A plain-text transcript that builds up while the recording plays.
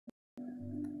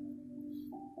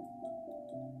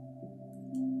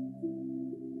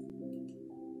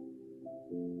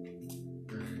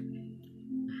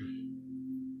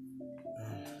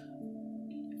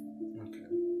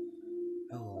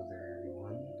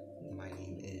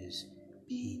is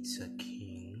Pizza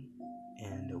King,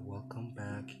 and welcome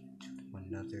back to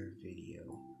another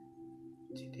video.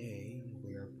 Today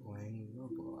we are playing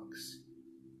Roblox,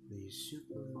 the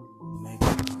super mega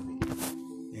hobby,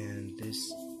 and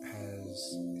this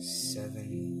has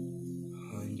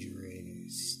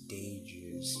 700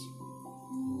 stages.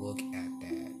 Look at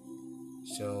that.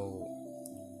 So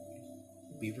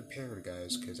be prepared,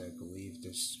 guys, because I believe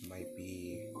this might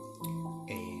be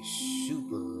a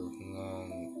super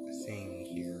long thing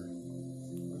here.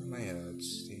 Where am I at?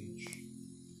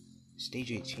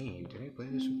 Stage 18. Did I play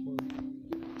this before?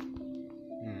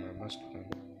 I must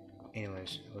have.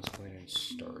 Anyways, let's go ahead and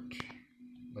start.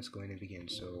 Let's go ahead and begin.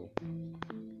 So,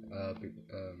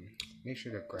 make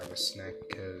sure to grab a snack,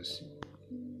 because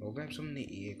we'll grab something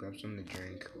to eat, grab something to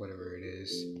drink, whatever it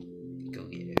is. Go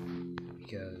get it,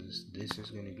 because this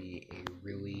is going to be a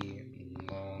really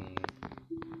long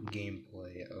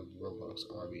gameplay of Roblox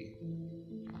Obby.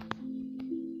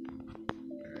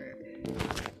 Alright.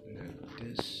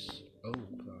 This. Oh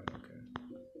god, okay.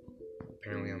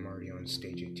 Apparently I'm already on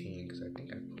stage 18 because I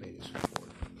think I've played this before.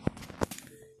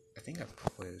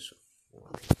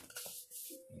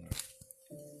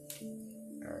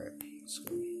 Alright, let's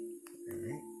go.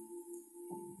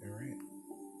 Alright.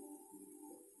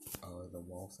 Oh, the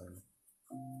wall thing.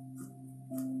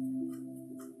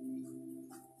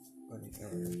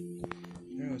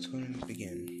 Alright, let's go ahead and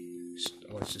begin.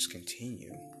 Let's just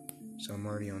continue. So I'm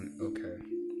already on. Okay.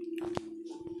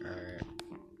 Alright.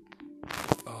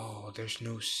 Oh, there's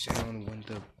no sound when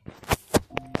the.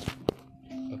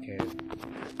 Okay.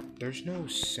 There's no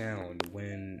sound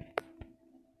when.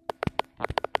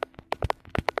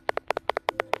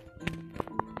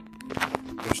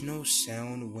 There's no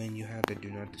sound when you have the do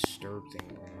not disturb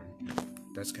thing on.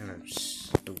 That's kind of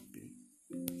stupid.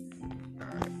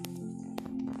 Alright.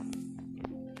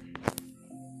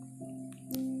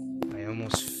 I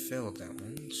almost failed that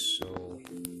one, so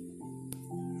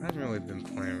I haven't really been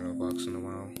playing Roblox in a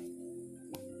while.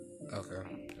 Okay,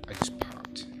 I just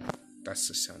popped. That's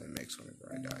the sound it makes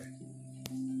whenever I die.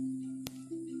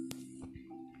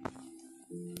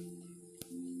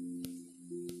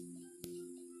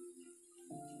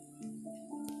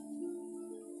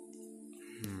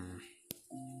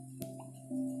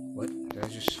 What? Did I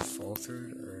just fall through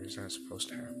it, or is that supposed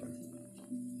to happen?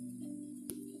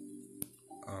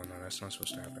 Oh no, that's not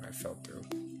supposed to happen. I fell through.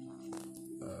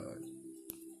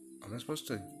 Am I supposed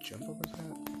to jump over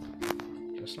that?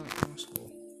 That's not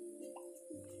possible.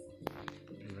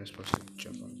 Am I supposed to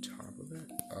jump on top of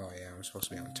it? Oh yeah, I'm supposed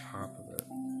to be on top of it.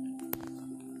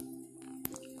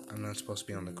 I'm not supposed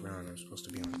to be on the ground. I'm supposed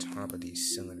to be on top of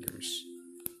these cylinders.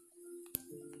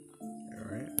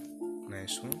 Alright.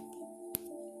 Nice one.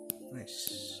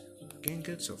 Nice. Getting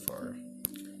good so far.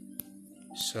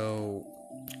 So,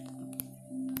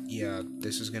 yeah,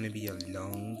 this is going to be a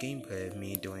long gameplay of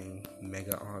me doing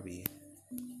Mega Obby.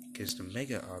 Because the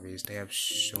Mega Obbies, they have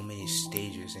so many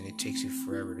stages and it takes you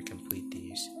forever to complete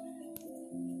these.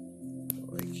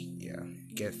 Like, yeah,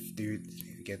 get through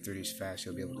these fast,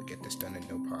 you'll be able to get this done and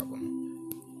no problem.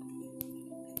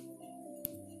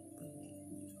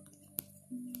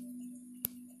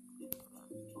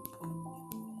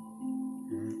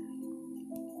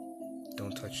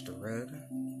 Don't touch the red.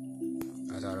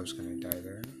 I thought I was gonna die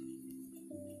there.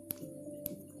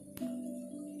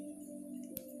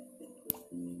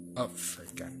 Oh,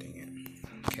 frick, god dang it.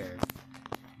 Okay.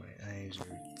 My eyes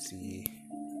are see.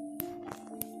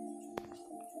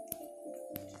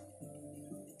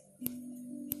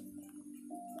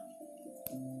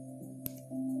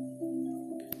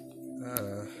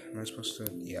 Am I supposed to?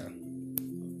 Yeah.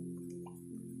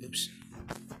 Oops.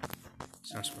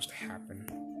 It's not supposed to happen.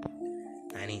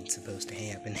 That ain't supposed to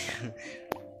happen.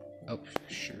 Oh,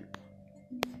 shoot.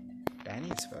 That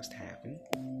ain't supposed to happen.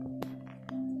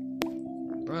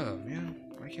 Bro, man,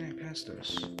 why can't I pass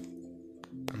this?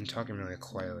 I'm talking really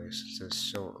quietly since it's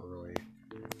so early.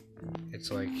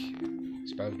 It's like,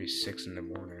 it's about to be 6 in the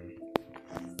morning.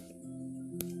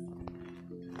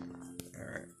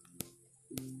 Alright.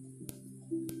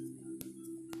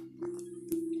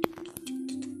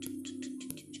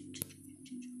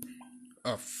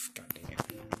 Oh, god dang it.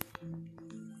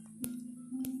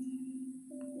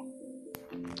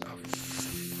 Oh,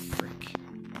 frick.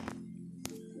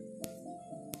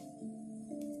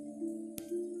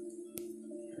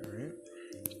 Alright.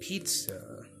 Pizza.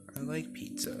 I like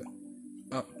pizza.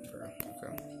 Oh, bro.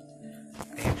 Okay.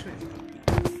 I actually like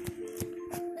pizza.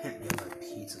 Can't get a lot of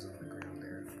pizzas on the ground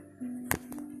there.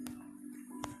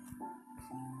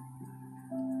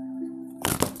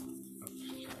 Oh,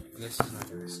 this is not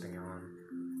gonna stay on.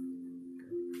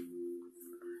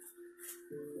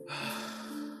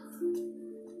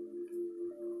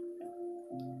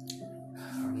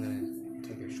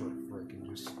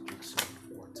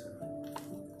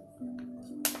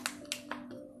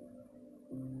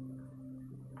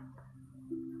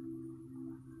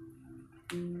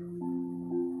 Sun's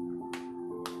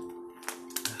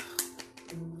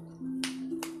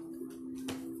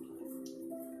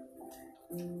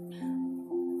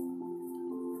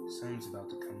about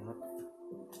to come up.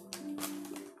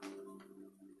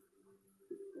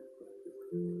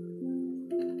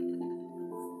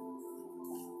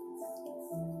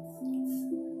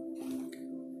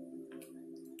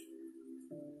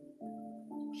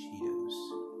 Cheetos.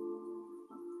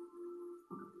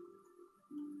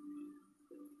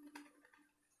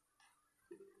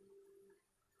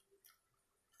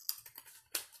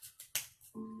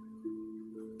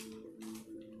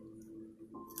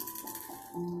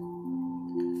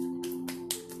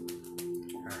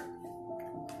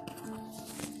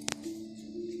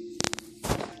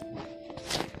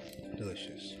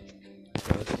 Delicious.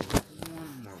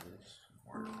 One more.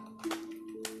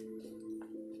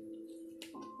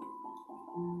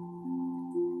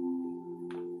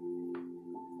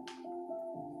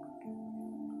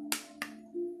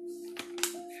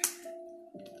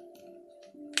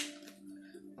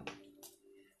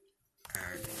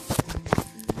 Alright.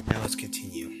 Now let's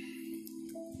continue.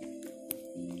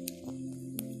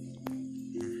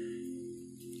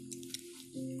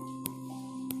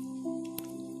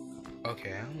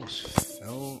 Okay, I almost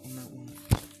fell on that one.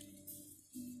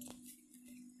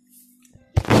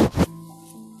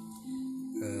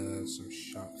 Some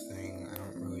shop thing. I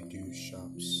don't really do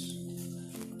shops.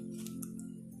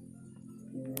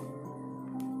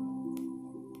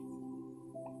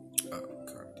 Oh,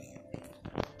 god damn.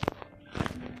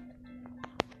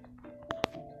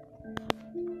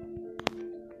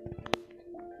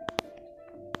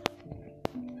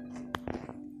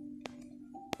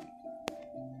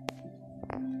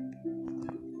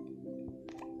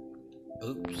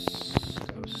 Oops.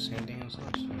 That was the same thing as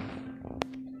last time.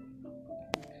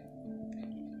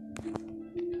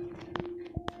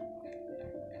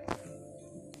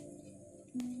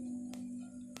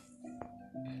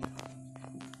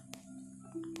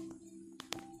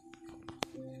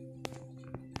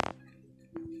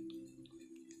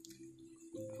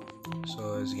 So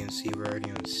as you can see, we're already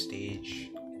on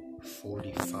stage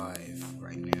 45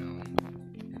 right now.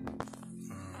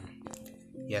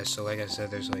 Yeah, so like I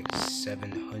said, there's like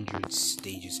 700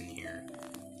 stages in here.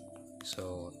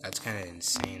 So that's kind of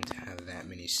insane to have that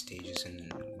many stages in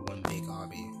one big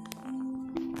obby.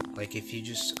 Like if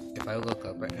I look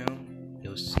up right now,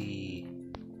 you'll see,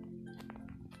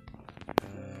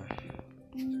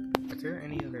 are there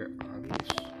any other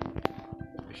obbies?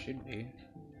 There should be.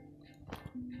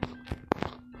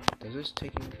 Does this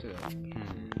take me to the,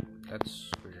 that's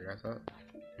weird, I thought,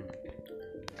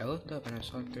 I looked up and I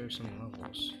saw that there were some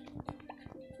levels.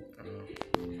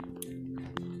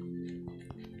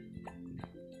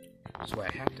 That's why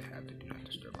I have to have the do not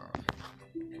disturb off.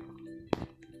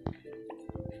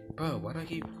 Bro, why do I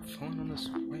keep falling on this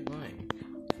white line?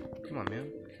 Come on,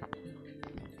 man.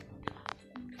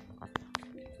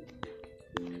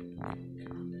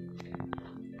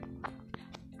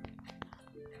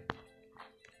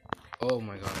 Oh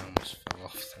my god, I almost fell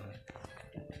off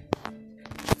that.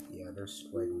 Yeah, there's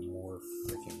like more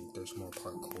there's more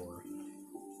parkour.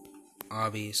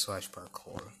 Obby /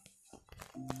 parkour.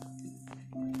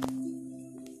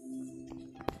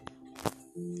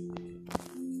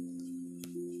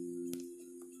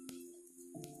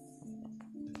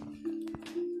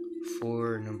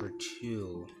 For number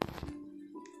 2.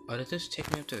 Oh, did this take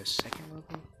me up to the second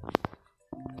level?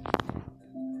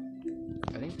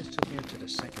 I think this took me up to the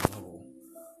second level.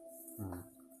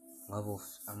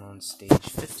 I'm on stage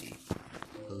 50.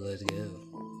 Let's go.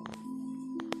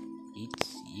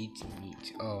 Eat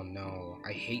meat. Oh no,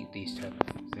 I hate these type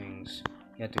of things.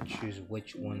 You have to choose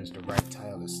which one is the right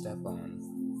tile to step on.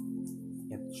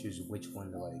 You have to choose which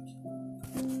one to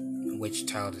which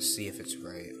tile to see if it's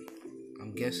right.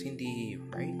 I'm guessing the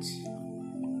right?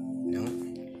 No.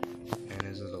 And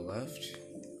is it the left?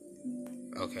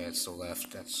 Okay, it's the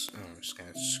left. I'm just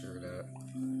gonna screw that.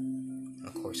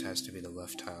 Of course, it has to be the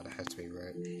left tile. That has to be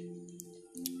right.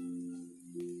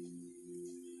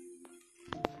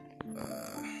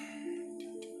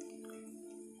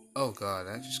 Oh god,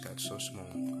 that just got so small.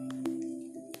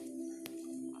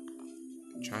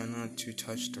 Try not to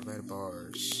touch the red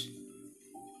bars.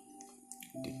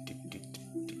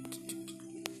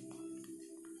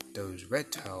 Those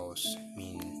red tiles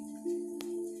mean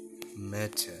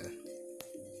meta.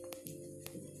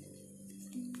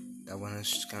 That one has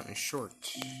just gotten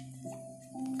short.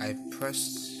 I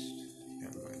pressed.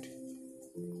 Never mind.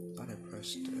 Thought I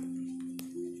pressed it.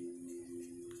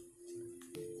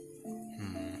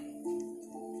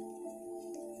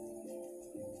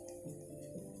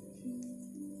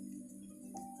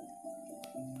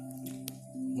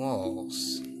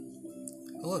 walls.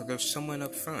 Oh, look, there's someone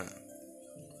up front.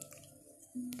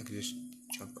 I could just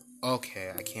jump.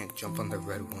 Okay, I can't jump on the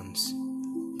red ones.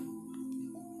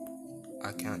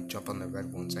 I can't jump on the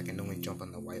red ones. I can only jump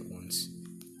on the white ones.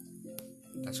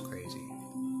 That's crazy.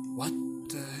 What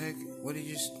the heck? What did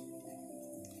you just...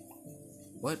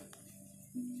 What?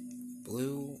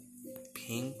 Blue?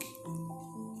 Pink?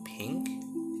 Pink?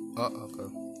 Oh, okay.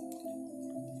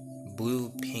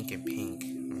 Blue, pink, and pink.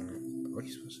 What are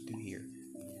you supposed to do here?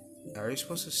 Are you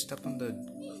supposed to step on the...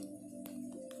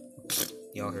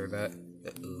 Y'all hear that?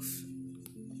 The oof.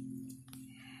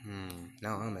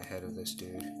 Now I'm ahead of this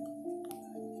dude.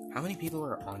 How many people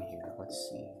are on here? Let's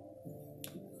see.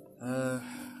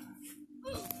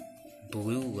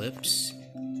 Blue lips?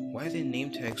 Why are the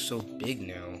name tags so big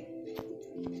now?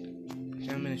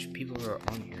 How many people are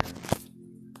on here?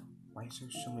 Why is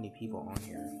there so many people on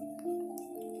here?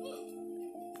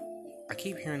 I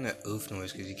keep hearing that oof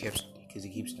noise because he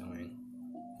keeps dying.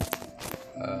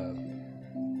 I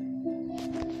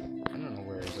don't know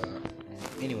where he's at.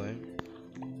 Anyway.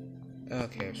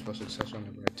 Okay, I'm supposed to touch on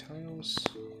the red tiles.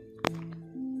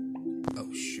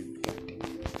 Oh shoot, god dang it.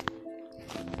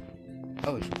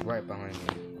 Oh, it's right behind me.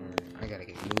 Alright, I gotta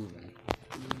get moving.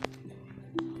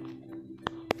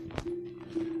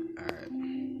 Alright.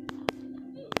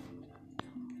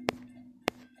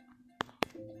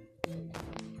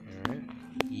 Alright.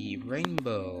 The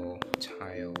rainbow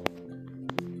tile.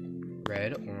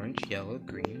 Red, orange, yellow,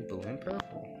 green, blue, and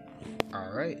purple.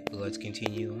 Alright, let's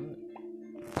continue on.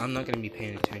 I'm not going to be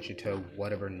paying attention to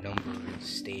whatever number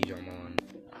stage I'm on.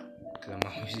 Because I'm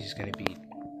always just going to be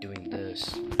doing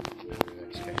this.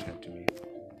 He's catching up to me.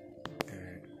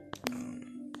 Alright.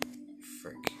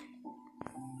 Frick.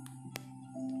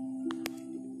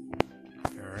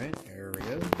 Alright, there we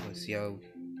go. Let's see how...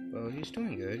 Well, he's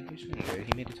doing good. He's doing good.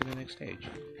 He made it to the next stage.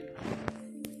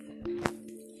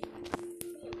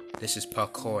 This is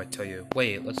parkour, I tell you.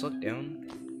 Wait, let's look down.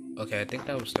 Okay, I think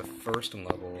that was the first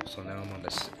level, so now I'm on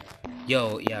this.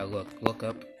 Yo, yeah, look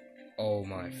up. Oh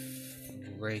my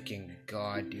freaking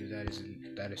god, dude, that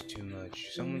is too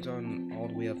much. Someone's on all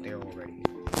the way up there already.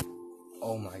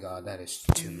 Oh my god, that is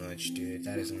too much, dude.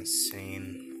 That is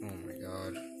insane. Oh my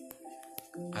god.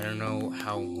 I don't know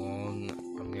how long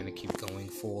I'm gonna keep going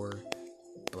for,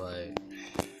 but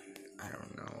I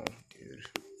don't know, dude.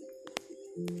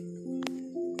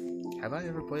 Have I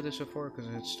ever played this before? Because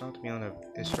it started me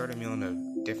on a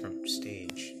different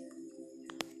stage.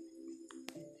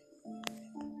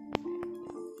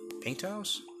 Pink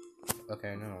tiles?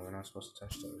 Okay, no, we're not supposed to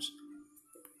touch those.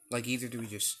 Like, either do we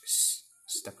just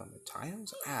step on the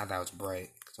tiles? Ah, that was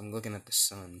bright. Because I'm looking at the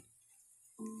sun.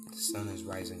 The sun is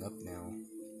rising up now.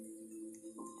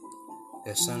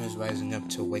 The sun is rising up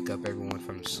to wake up everyone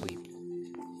from sleep.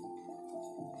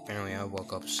 Apparently, I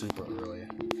woke up super early.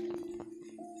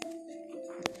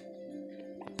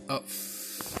 Oh,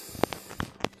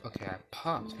 okay, I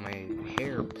popped. My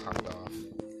hair popped off,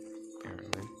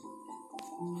 apparently.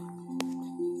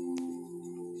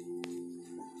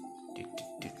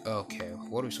 Okay,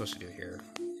 what are we supposed to do here?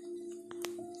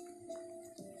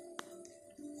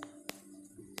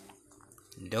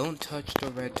 Don't touch the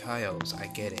red tiles, I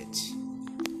get it.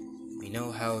 We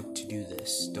know how to do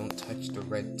this. Don't touch the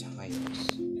red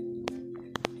tiles.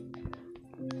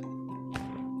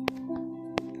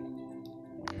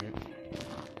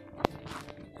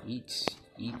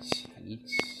 Eat,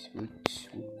 woot,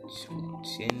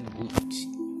 and woot.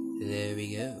 There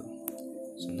we go.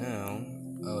 So now,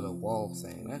 oh, the wall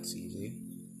thing, that's easy.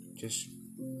 Just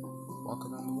walk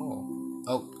around the wall.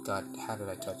 Oh, god, how did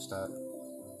I touch that?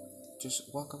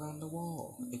 Just walk around the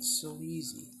wall. It's so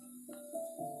easy.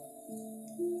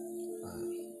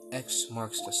 X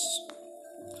marks the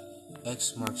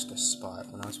spot.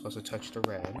 We're not supposed to touch the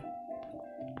red.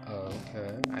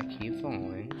 Okay, I keep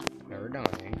falling. Never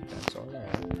dying. That's alright.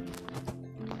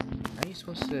 How are you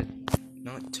supposed to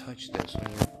not touch this when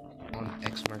you're on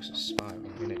X marks the spot?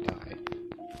 We're gonna die.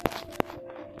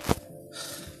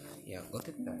 Yeah, look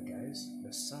at that, guys.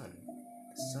 The sun.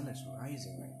 The sun is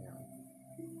rising right now.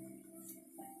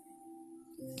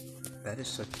 That is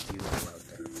so beautiful out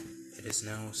there. It is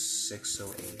now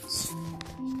 6:08.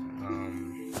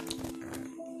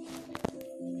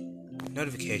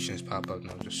 Notifications pop up and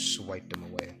I'll just swipe them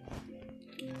away.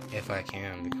 If I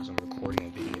can, because I'm recording a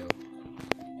video.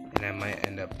 And I might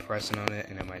end up pressing on it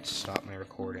and it might stop my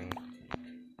recording.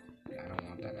 I don't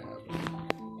want that to happen.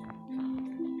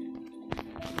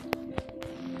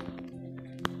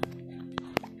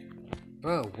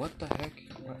 Bro, what the heck?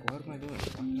 What am I doing?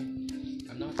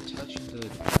 I'm not touching the...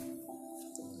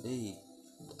 Hey,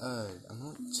 I'm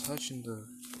not touching the...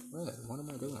 red. What am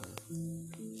I doing?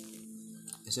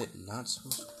 Is it not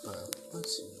supposed to? What?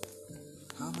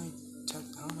 How am I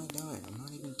dying? I'm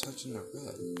not even touching the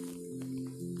red.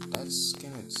 That's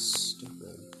kind of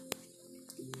stupid.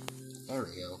 There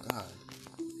we go. God.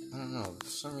 I don't know. For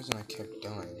some reason I kept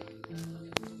dying. I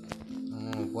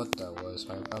don't know what that was.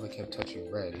 I probably kept touching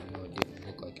red, even though it didn't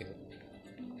look like it.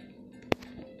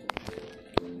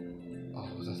 Oh,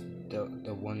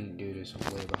 the one dude is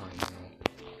way behind now.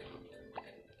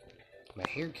 My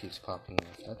hair keeps popping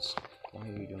off. Why are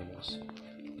you doing this?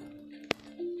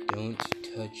 Don't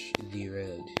touch the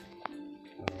red.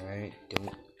 Alright?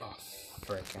 Don't. Oh,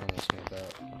 frick. I almost made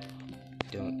that.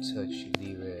 Don't touch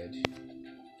the red.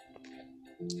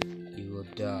 You will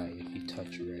die if you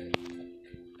touch red.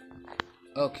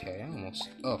 Okay, I almost.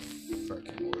 Oh,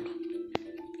 frickin' lord.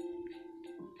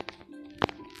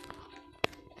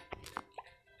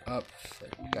 Oh,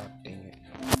 frick. God dang it.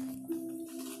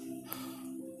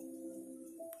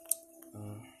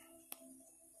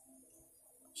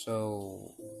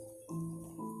 So.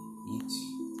 Eat.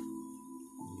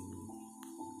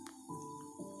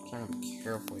 I'm trying to be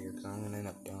careful here because I'm gonna end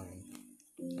up dying.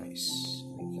 Nice.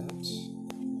 Like that.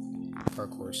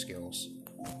 Parkour skills.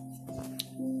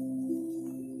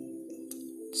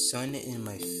 Sun in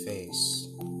my face.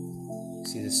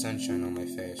 See the sunshine on my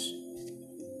face.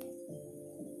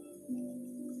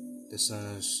 The sun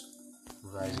is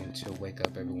rising to wake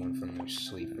up everyone from their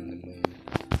sleep in the moon.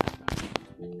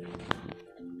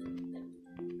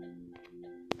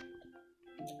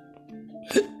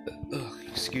 Ugh,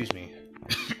 excuse me.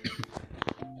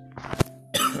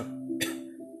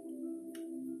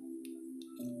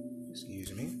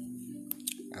 Excuse me.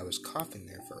 I was coughing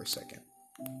there for a second.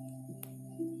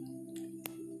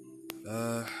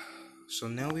 So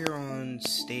now we are on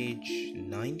stage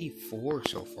 94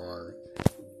 so far.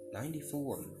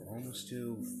 94. We're almost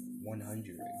to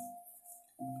 100.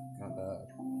 Not bad.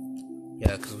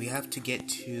 Yeah, because we have to get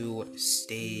to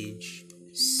stage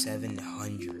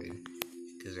 700.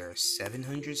 Because there are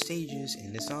 700 stages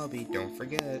in this hobby. Don't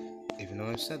forget. Even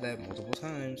though I've said that multiple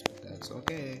times. But that's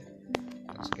okay.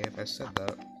 That's okay if I said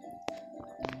that.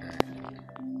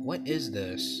 What is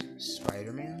this?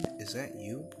 Spider-Man? Is that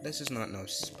you? This is not no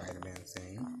Spider-Man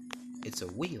thing. It's a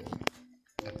wheel.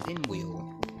 A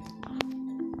pinwheel.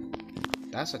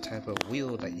 That's a type of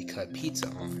wheel that you cut pizza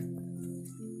on.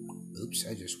 Oops,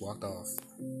 I just walked off.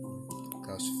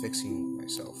 I was fixing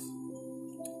myself.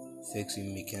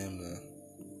 Fixing my camera.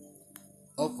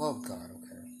 Oh god,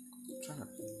 okay. I'm trying to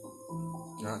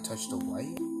not touch the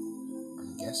white,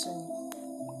 I'm guessing.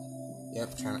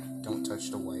 Yep, don't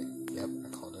touch the white. Yep, I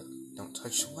called it. Don't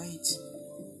touch the white.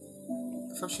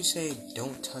 First you say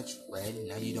don't touch red,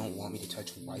 now you don't want me to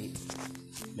touch white.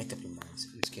 Make up your minds.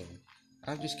 I'm just kidding.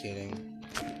 I'm just kidding.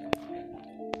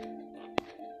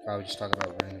 Probably just talk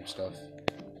about random stuff.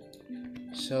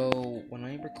 So when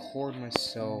I record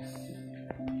myself,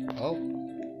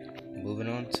 moving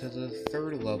on to the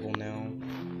third level now.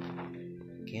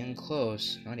 Getting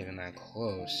close. Not even that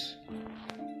close.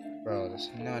 Bro, that's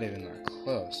not even that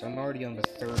close. I'm already on the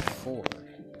third floor.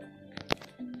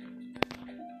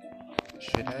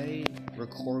 Should I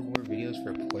record more videos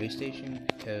for PlayStation?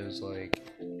 Because, like,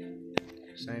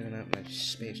 there's not even that much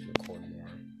space to record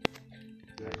more.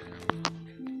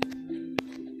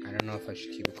 I don't know if I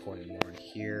should keep recording more in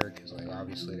here, because, like,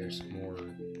 obviously there's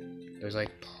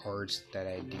like, parts that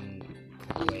I didn't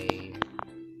play.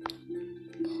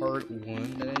 Part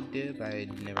 1 that I did, but I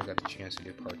never got the chance to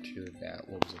do part 2 of that.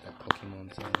 What was it, that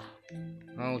Pokemon thing?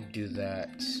 I'll do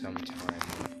that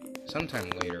sometime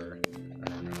later. I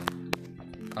don't know.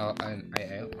 I'll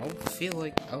feel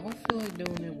like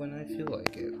doing it when I feel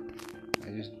like it.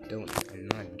 I'm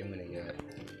not doing it yet.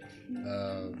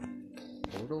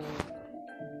 Portal?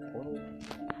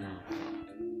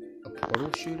 A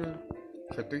portal shooter?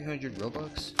 For 300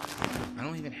 Robux? I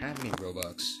don't even have any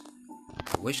Robux.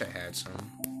 I wish I had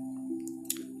some.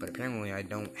 But apparently I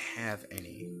don't have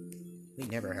any. We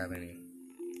never have any.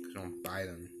 Because I don't buy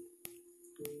them.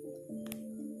 I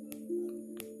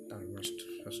thought we were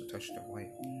supposed to touch the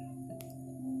white.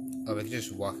 Oh, I can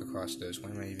just walk across this.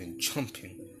 Why am I even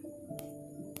jumping?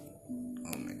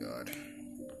 Oh my god.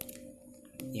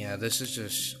 Yeah, this is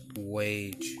just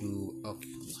way too...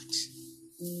 Okay, what?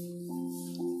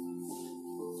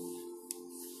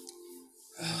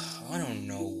 I don't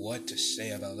know what to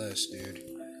say about this, dude.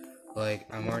 Like,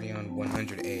 I'm already on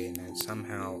 100A, and then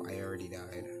somehow I already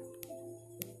died.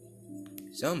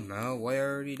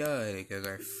 Because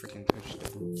I freaking touched the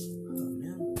boo. Oh,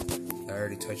 man. I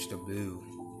already touched the boo.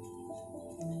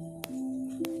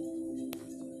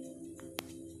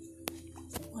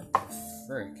 What the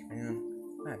frick, man?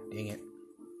 God dang it.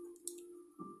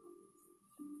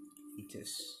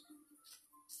 this.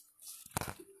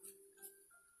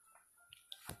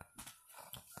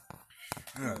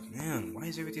 Oh man, why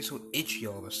is everything so itchy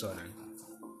all of a sudden?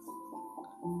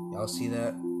 Y'all see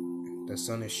that? The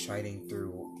sun is shining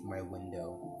through my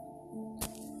window.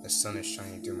 The sun is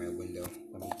shining through my window.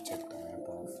 Let me take the lamp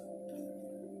off.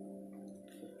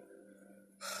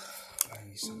 I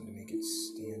need something to make it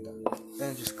stand up.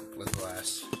 And just a couple of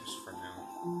glass, just for now.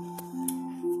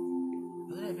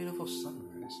 Look at that beautiful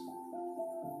sunrise.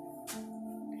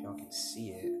 Y'all can see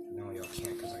it. No, y'all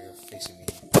can't because you're facing me.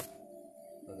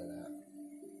 Look at that.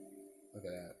 Look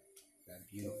at that. That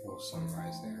beautiful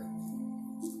sunrise there.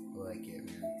 I like it,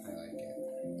 man. I like it.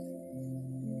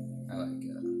 I like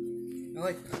it. I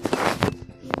like that. I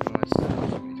watched that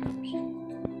so many times.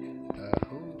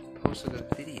 Who posted a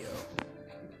video?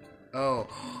 Oh,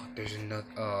 there's another.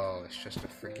 Oh, it's just a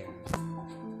freaking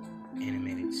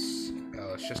animated.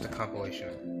 Oh, it's just a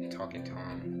compilation of Talking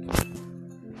Tom.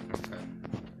 Okay.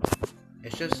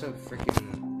 It's just a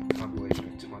freaking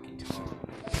compilation of Talking Tom.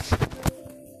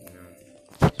 You know,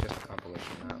 it's just a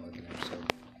compilation, not like an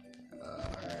episode.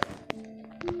 Alright.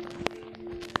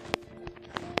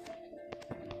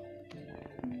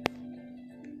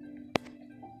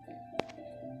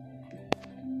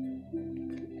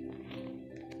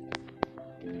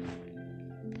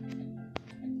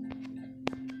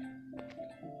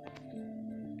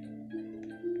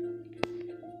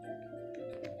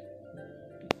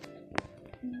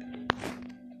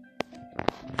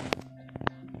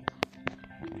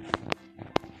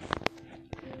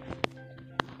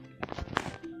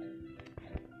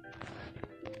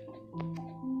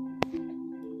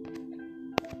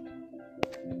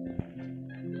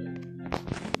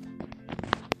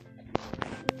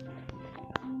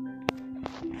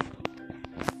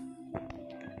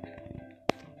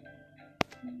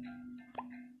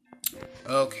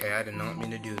 Okay, I did not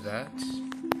mean to do that.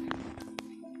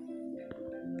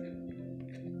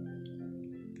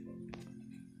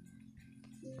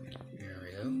 There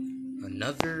we go.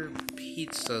 Another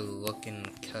pizza-looking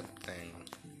cup thing.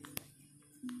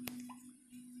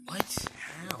 What?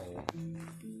 How?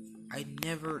 I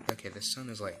never... Okay, the sun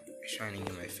is like shining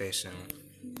in my face now.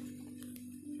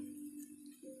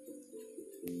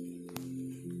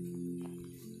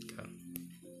 Okay.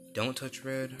 Don't touch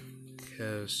red,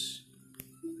 because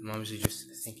I'm obviously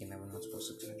just thinking that we're not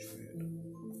supposed to touch red.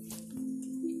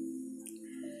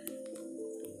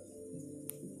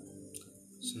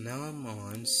 So now I'm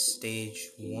on stage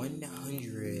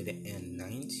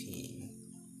 119.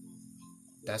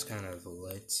 That's kind of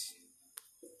lit.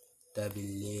 That'd be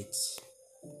lit.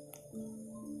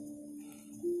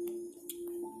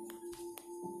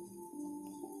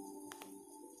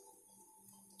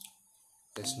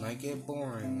 This might get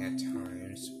boring at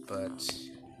times, but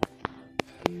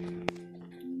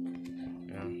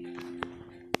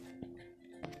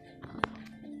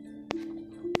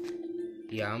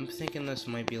yeah, I'm thinking this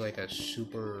might be like a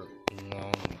super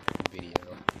long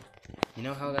video. You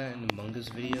know how that Among Us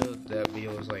video, that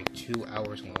video was like 2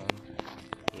 hours long?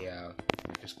 Yeah,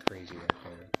 just crazy right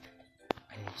there.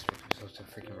 I didn't expect myself to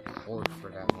freaking record for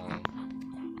that long.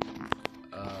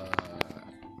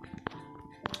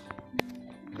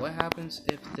 What happens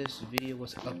if this video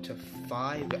was up to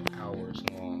 5 hours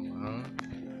long, huh?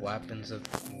 What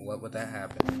would that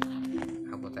happen?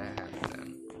 How would that happen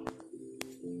then?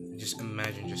 Just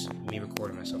imagine just me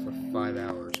recording myself for 5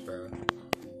 hours, bro.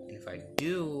 And if I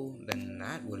do, then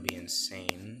that would be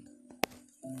insane.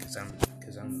 Cause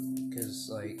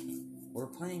like, we're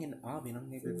playing an obby and I'm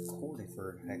gonna be recording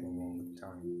for a heck of a long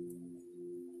time.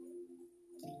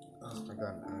 Oh my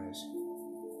god, my eyes.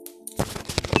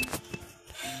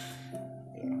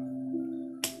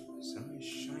 Sun is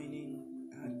shining.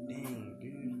 God dang,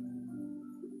 dude.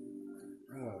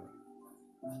 Bro.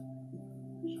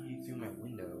 Shining through my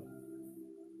window.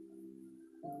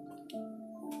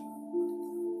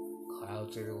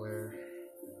 Clouds everywhere.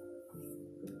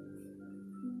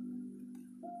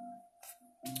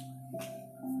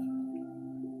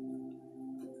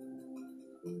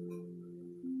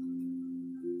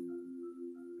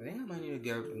 I think I might need to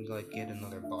get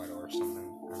another bottle or something.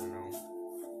 I don't know.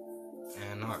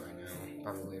 And not right now.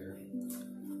 Probably later.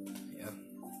 Yeah.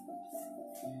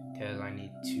 Because I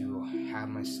need to have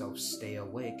myself stay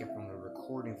awake if I'm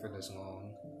recording for this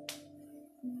long.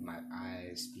 My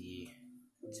eyes be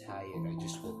tired. I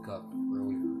just woke up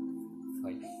earlier.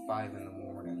 Like 5 in the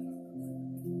morning.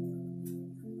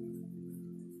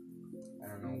 I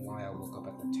don't know why I woke up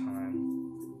at the time.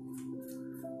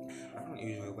 I don't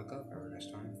usually wake up around this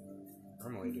time. I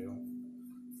normally do.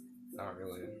 Not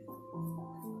really.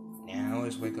 Yeah, I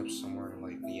always wake up somewhere in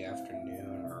like the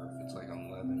afternoon, or if it's like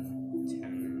 11,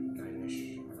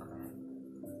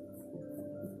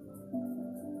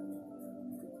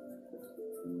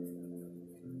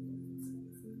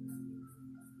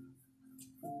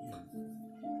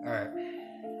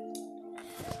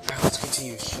 let's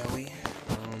continue, shall we?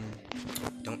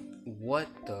 Don't. What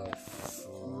the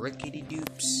frickety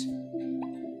dupes?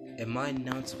 Am I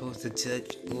not supposed to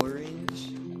touch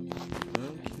orange?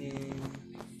 Okay.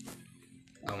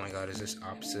 Oh my god, is this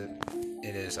opposite?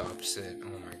 It is opposite.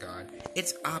 Oh my god.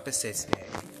 It's opposites day.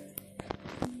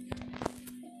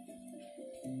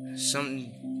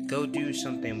 Go do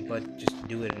something, but just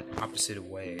do it an opposite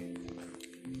way.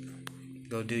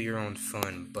 Go do your own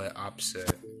fun, but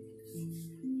opposite.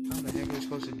 How the heck are you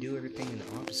supposed to do everything in the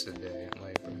opposite day?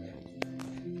 Like, bro,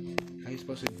 how are you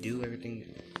supposed to do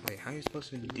everything? Like, how are you supposed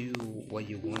to do what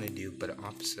you want to do, but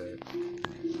opposite?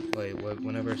 Like,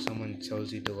 whenever someone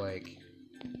tells you to, like,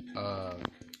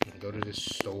 go to the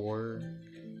store,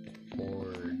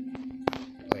 or,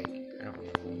 like, I don't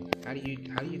know. How do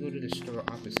you go to the store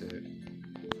opposite?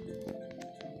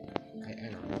 I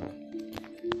don't know.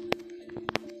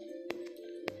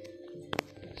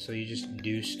 So you just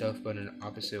do stuff but in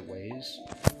opposite ways?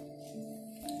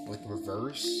 With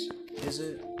reverse, is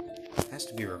it? It has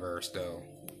to be reverse though.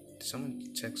 Did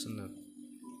someone text in the...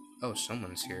 Oh,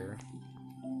 someone's here.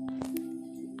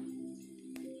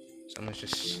 Someone's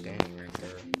just standing right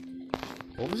there.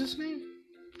 What was his name?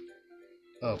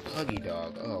 Oh, Puggy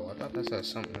Dog. Oh, I thought that said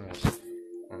something else.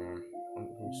 Hold on.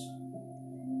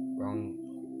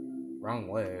 Wrong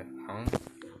way, huh?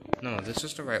 No, this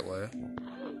is the right way.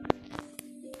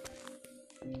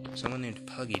 Someone named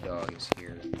Puggy Dog is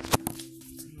here.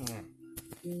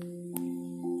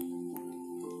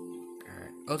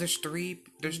 Alright. Oh, there's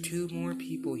two more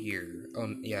people here.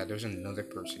 Oh, yeah, there's another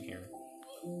person here.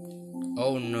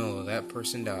 Oh no, that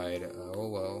person died. Oh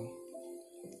well.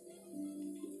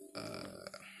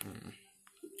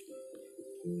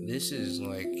 This is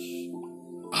like...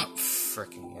 Oh,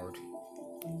 frickin' lord.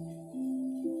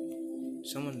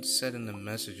 Someone said in the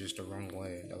messages the wrong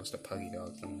way. That was the Puggy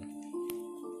Dog thing.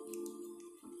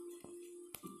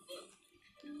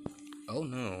 Oh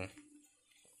no.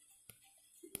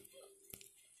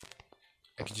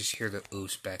 I can just hear the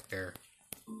ooze back there.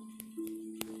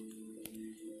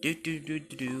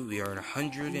 We are at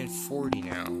 140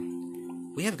 now.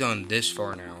 We have gone this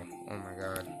far now. Oh my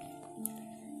god.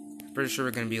 Pretty sure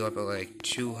we're gonna be up at like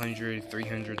 200,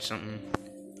 300 something.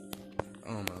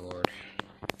 Oh my lord.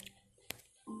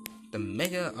 The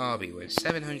Mega Obby with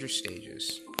 700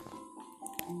 stages.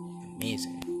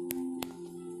 Amazing.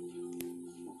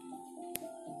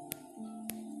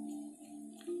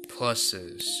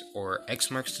 Pluses, or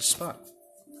X marks the spot.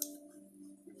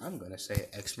 I'm gonna say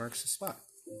X marks the spot.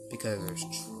 Because there's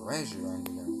treasure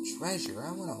under them. Treasure?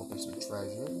 I wanna open some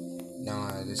treasure.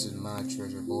 Nah, this is my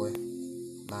treasure, boy.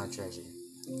 My treasure.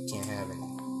 Can't have any.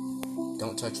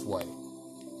 Don't touch white.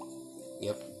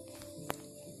 Yep.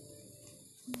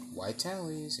 White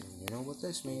tallies, and you know what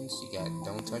this means. You got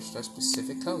don't touch that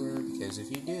specific color, because if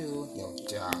you do, you'll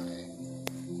die.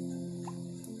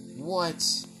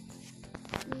 What?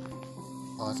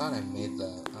 Oh, I thought I made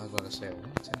that. I was about to say,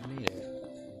 what? I made it.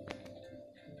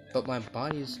 But my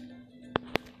body's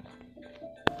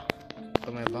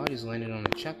landed on a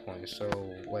checkpoint, so,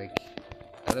 like,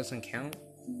 that doesn't count?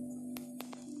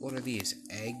 What are these?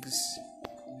 Eggs?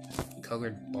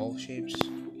 Colored ball shapes?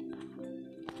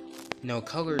 No,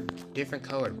 different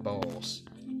colored balls.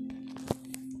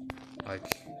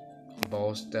 Like,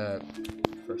 balls that,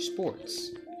 for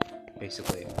sports,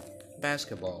 basically.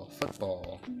 Basketball,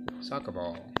 football, soccer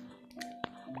ball.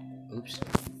 Oops.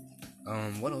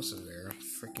 What else is there?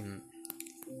 Freaking,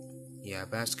 yeah,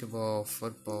 basketball,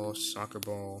 football, soccer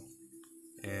ball,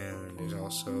 and there's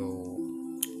also,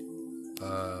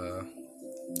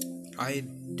 I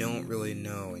don't really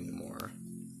know anymore.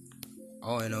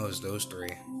 All I know is those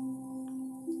three.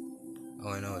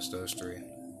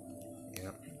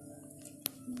 Yep.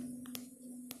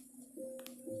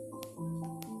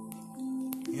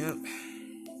 Yep.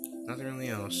 Nothing really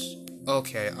else.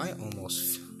 Okay, I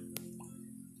almost...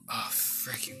 Oh,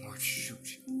 freaking Lord,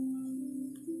 shoot.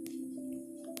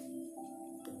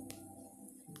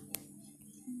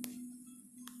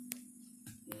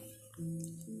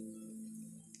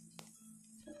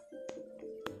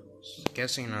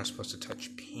 Guessing you're not supposed to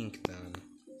touch pink then.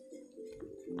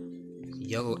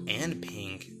 Yellow and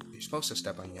pink. You're supposed to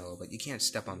step on yellow, but you can't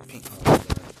step on pink. Oh my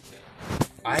god.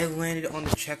 I landed on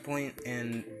the checkpoint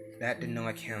and that did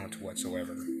not count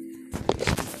whatsoever.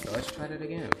 So let's try that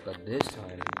again, but this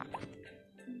time...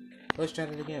 Let's try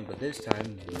that again, but this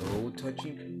time, no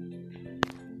touching...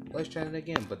 Let's try that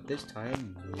again, but this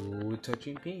time, no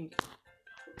touching pink.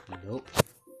 Nope.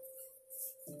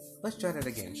 Let's try that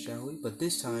again, shall we? But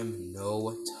this time,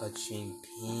 no touching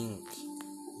pink.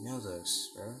 You know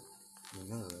this, bro. You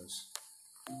know this.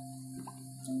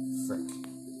 Frick.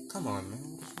 Come on,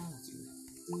 man. What's wrong with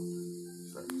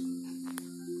Frick.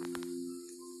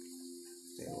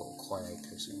 Stay a little quiet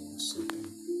because he's sleeping.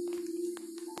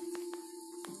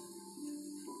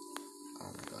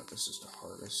 Oh my god, this is the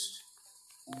hardest.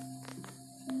 I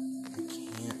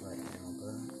can't right now,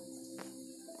 bro.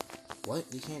 What?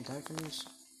 You can't die from this?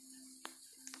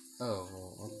 Oh,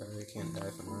 well, okay, you can't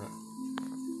die from that.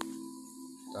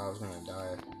 Thought I was gonna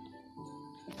die.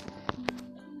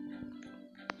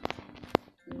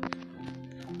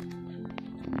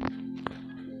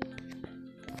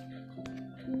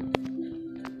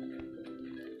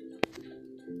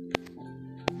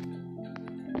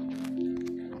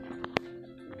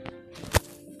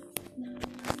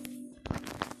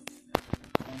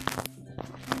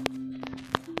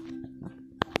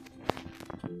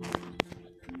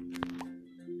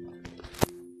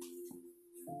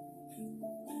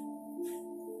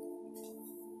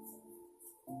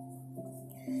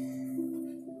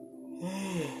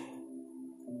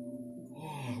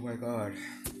 Oh my god.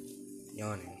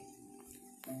 Yawning.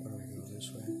 What do I go this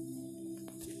way?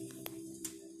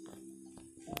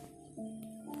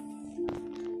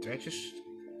 Did I just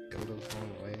go the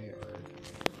wrong way or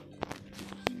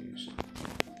confused?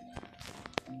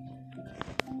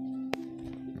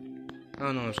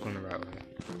 Oh no, it's going the right way.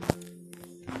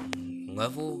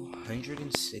 Level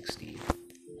 160.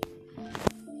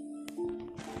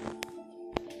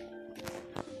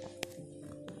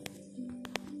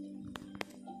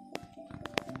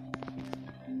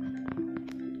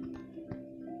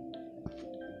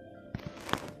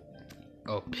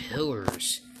 Oh,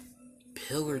 pillars.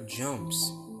 Pillar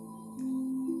jumps.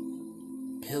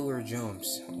 Pillar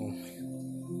jumps. Oh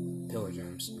my. Pillar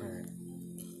jumps. Alright.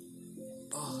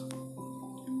 Oh.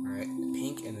 Alright.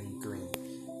 Pink and then green.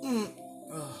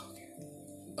 Oh.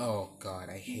 Oh god,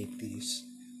 I hate these.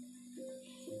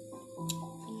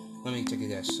 Let me take a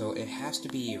guess. So it has to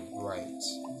be right.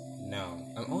 No.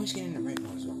 I'm always getting the right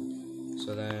one as well.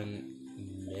 So then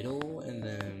middle and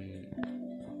then.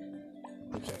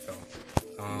 Oops, I fell.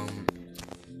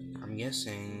 I'm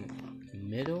guessing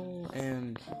middle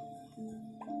and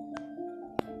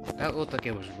that looked like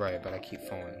it was right, but I keep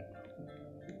falling.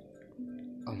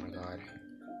 Oh my god.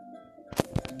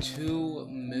 2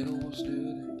 middles,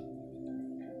 dude.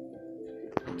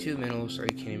 2 middles, are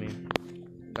you kidding me?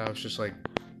 That was just like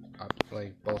up,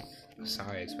 like both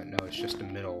sides, but no, it's just the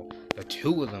middle. The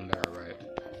 2 of them that are right.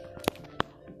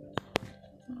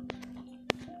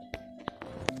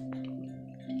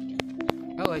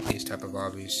 I like these type of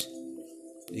hobbies.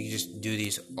 You can just do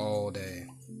these all day.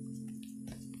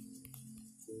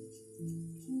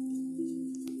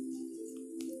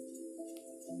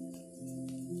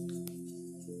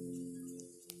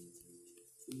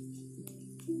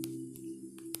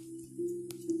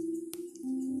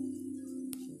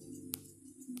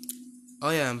 Oh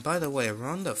yeah, and by the way, we're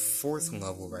on the 4th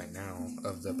level right now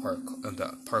of the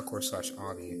parkour /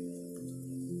 obby.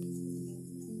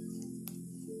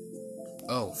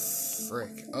 Oh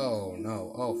frick! Oh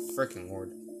no! Oh frickin'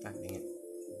 lord! God dang it!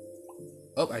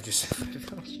 Oh, I just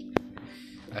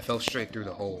I fell straight through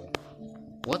the hole.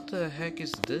 What the heck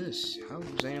is this? How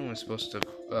is anyone supposed to?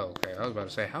 Oh, okay. I was about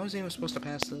to say, how is anyone supposed to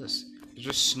pass this? There's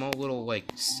just small little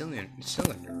like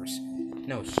cylinders,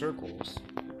 no circles.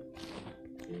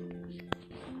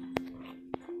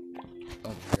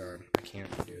 Oh my god, I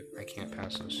can't do it. I can't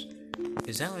pass this.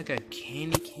 Is that like a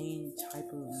candy cane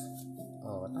type of?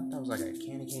 Oh, I thought that was like a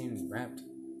candy cane wrapped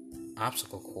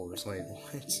obstacle course. Like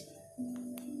what?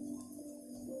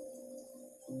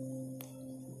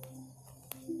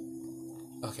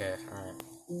 Okay, alright.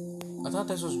 I thought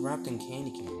this was wrapped in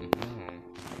candy cane.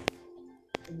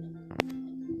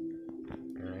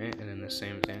 Alright, and then the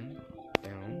same thing.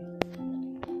 Down.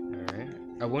 Alright.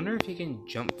 I wonder if you can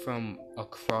jump from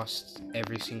across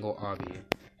every single obby.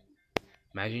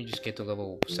 Imagine you just get to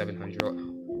level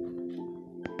 700.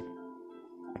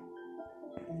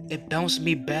 It bounced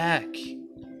me back.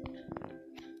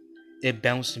 It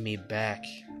bounced me back.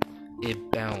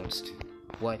 It bounced.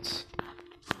 What?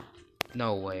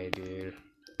 No way, dude.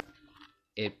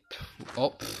 It.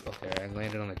 Oh, okay. I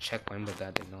landed on the checkpoint, but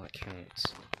that did not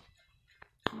count.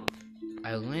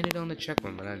 I landed on the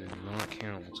checkpoint, but that did not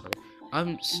count. So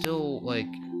I'm still like.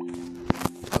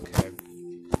 Okay.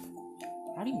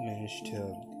 How do you manage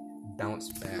to bounce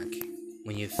back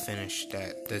when you finish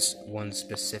this one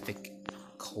specific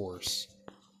course?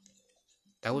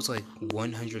 That was like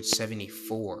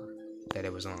 174 that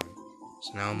it was on.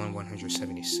 So now I'm on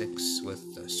 176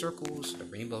 with the circles, the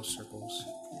rainbow circles.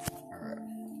 Alright.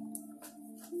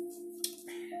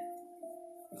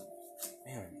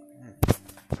 Man.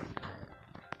 Alright.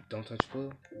 Don't touch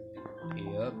blue.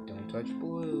 Yep, don't touch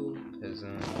blue, cause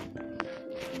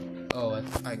oh,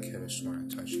 I could have sworn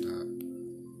I touched that.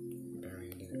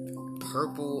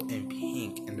 Purple and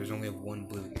pink, and there's only one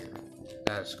blue here.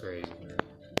 That's crazy, man.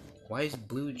 Why is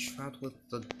blue trapped with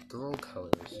the girl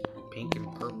colors? Pink and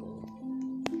purple.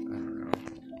 I don't know.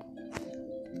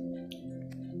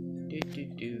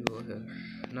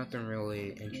 Nothing really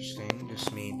interesting.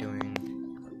 Just me doing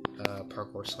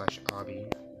parkour /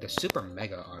 obby. The super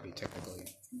mega obby,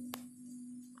 technically.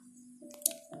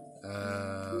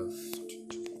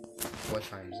 What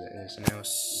time is it? It's now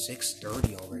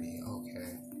 6:30 already.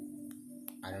 Okay.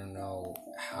 I don't know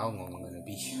how long I'm gonna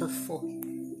be here for.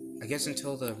 I guess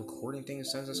until the recording thing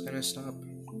says it's gonna stop.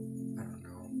 I don't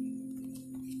know.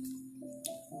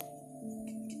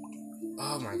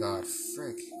 Oh my god,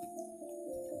 frick.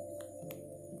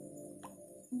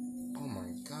 Oh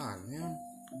my god, man.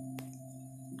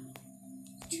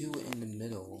 2 in the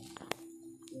middle.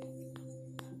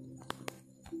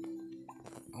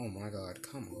 Oh my god,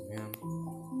 come on, man.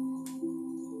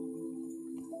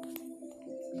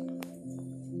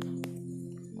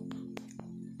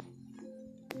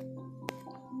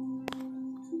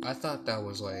 I thought that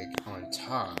was like on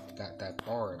top, that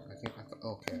bar. I thought,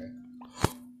 okay.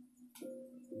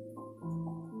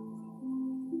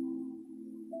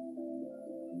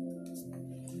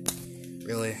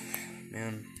 Really,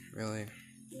 man, really.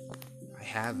 I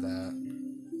had that.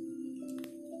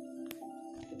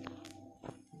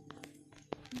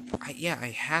 I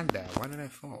had that. Why did I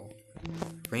fall?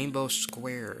 Rainbow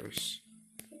squares.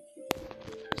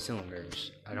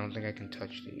 Cylinders. I don't think I can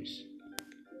touch these.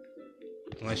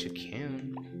 Unless you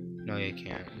can. No, you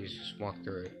can't. You just walk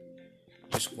through it.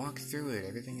 Just walk through it.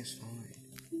 Everything is fine.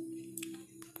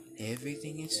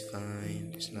 Everything is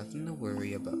fine. There's nothing to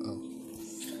worry about. Oh.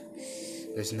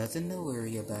 There's nothing to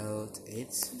worry about.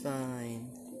 It's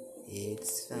fine.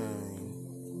 It's fine.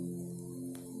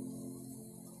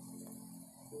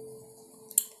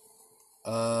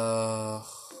 Oh,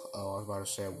 I was about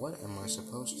to say, what am I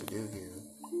supposed to do here?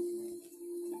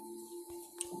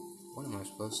 What am I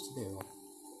supposed to do?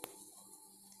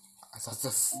 I thought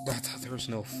there was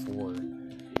no 4. I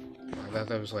thought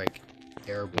that was like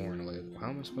airborne. Like, how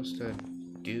am I supposed to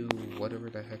do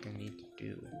whatever the heck I need to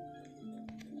do?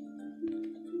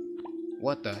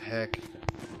 What the heck?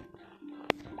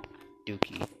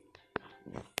 Dookie.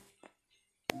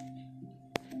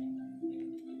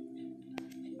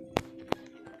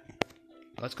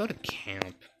 Let's go to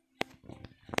camp.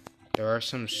 There are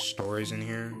some stories in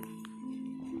here.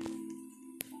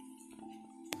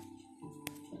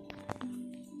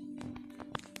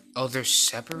 Oh, they're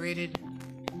separated?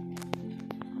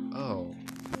 Oh.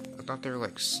 I thought they were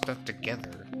like stuck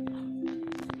together.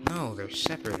 No, they're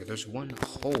separated. There's one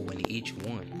hole in each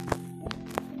one.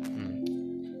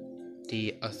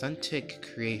 The Authentic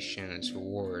Creations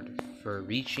reward for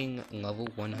reaching level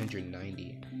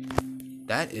 190.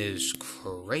 That is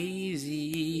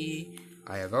crazy.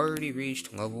 I have already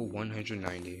reached level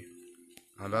 190.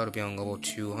 I'm about to be on level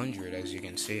 200, as you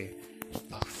can see.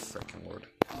 Oh, freaking lord.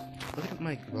 Look at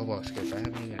my Roblox skills. I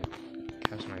haven't even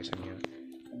customized them yet.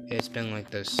 It's been like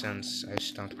this since I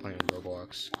stopped playing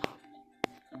Roblox.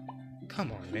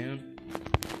 Come on, man.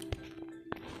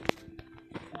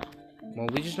 Well,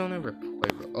 we just don't ever play.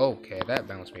 Okay, that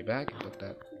bounced me back, but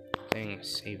that thing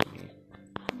saved me.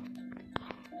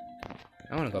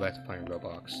 I want to go back to playing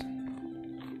Roblox,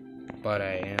 but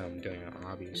I am doing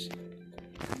hobbies.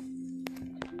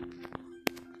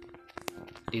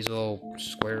 These little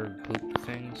square hoop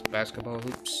things, basketball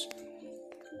hoops.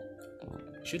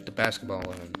 Shoot the basketball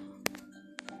in.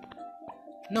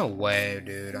 No way,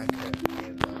 dude. I could have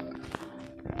made that.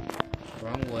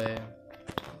 Wrong way.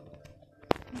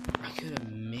 I could have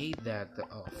made that.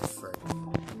 Oh, frick.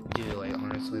 Dude, like,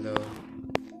 honestly, though.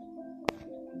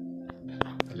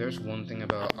 If there's one thing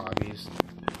about obbies,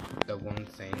 the one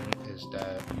thing is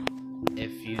that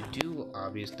if you do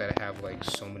obbies that have, like,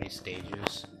 so many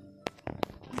stages,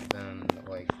 then,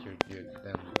 like,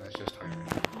 then that's just tiring.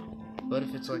 But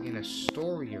if it's, like, in a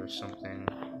story or something,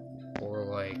 or,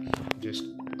 like, just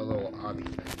a little obby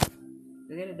thing,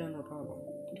 you get it done, no problem.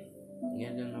 You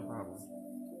get it done, no problem.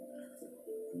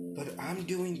 But I'm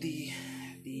doing the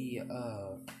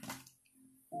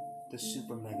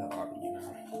super mega obby, you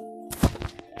know?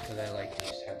 Because I like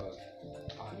these type of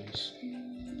obbies.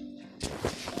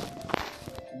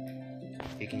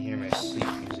 You can hear my sleep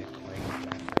music playing in the background.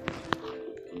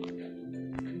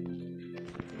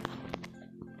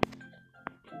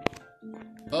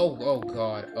 Oh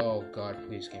god,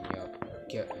 please get me up.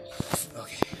 Okay, I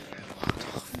walked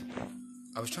off.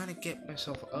 I was trying to get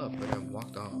myself up, but I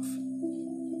walked off.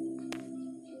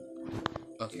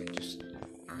 Okay, just...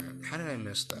 how did I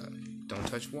miss that? Don't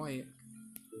touch white.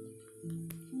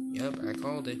 Yep, I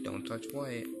called it. Don't touch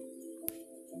white.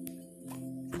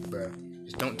 Bruh.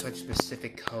 Just don't touch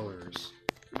specific colors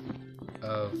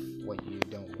of what you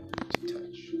don't want to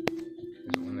touch.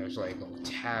 When there's like little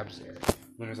tabs there.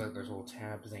 When there's like those little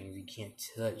tab things, you can't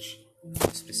touch a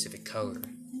specific color.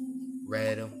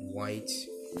 Red, white,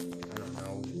 I don't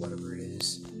know, whatever it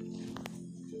is.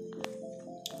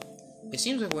 It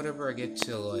seems like whenever I get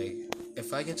to like,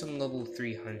 if I get to level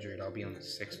 300, I'll be on the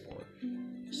 6th floor.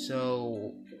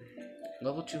 So,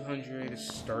 level 200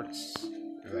 starts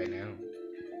right now.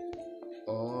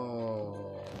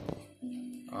 Oh.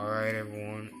 Alright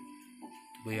everyone.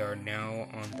 We are now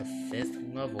on the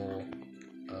 5th level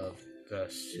of the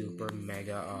Super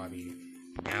Mega Obby.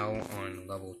 Now on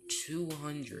level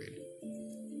 200.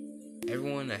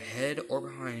 Everyone ahead or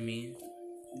behind me,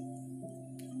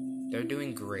 they're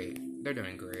doing great. They're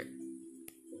doing great.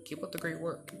 Keep up the great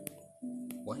work.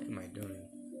 What am I doing?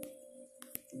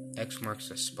 X marks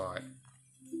the spot.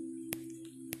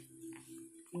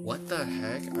 What the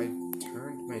heck? I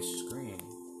turned my screen.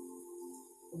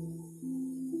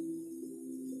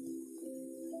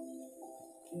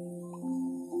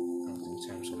 I don't think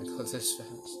time's gonna go this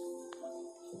fast.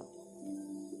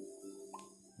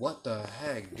 What the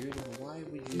heck, dude? Why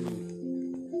would you...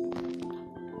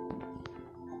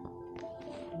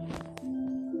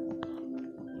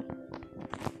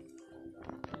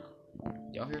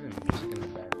 Y'all hear the music in the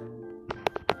background?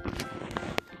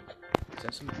 Is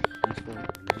that some peaceful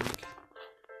music?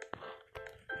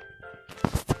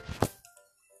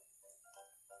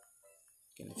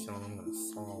 Getting the feeling I'm gonna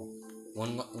fall.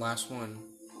 One last one.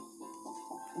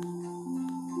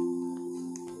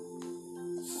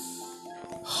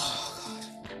 Oh god.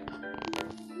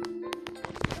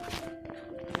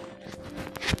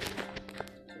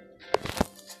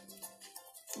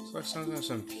 So it sounds like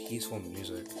some peaceful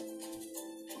music.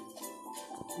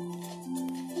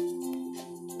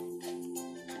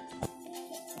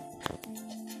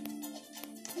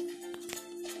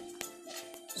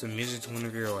 So music's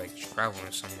whenever you're like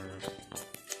traveling somewhere.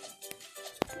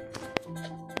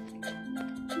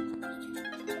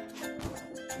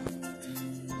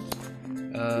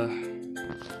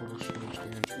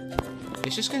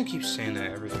 It's just gonna keep saying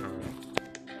that every time.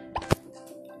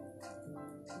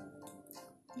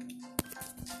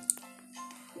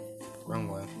 Wrong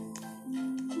way.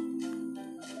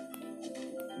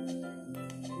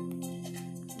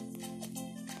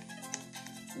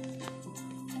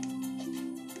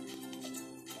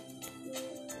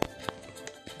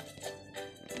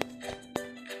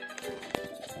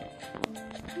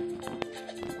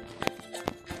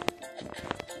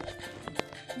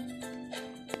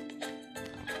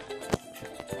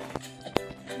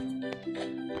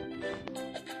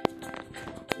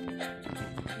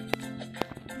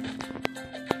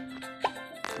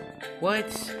 What?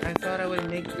 I thought I would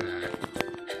make that.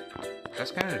 That's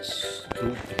kind of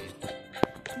stupid.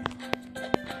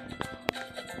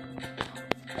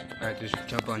 Alright, just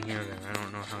jump on here then. I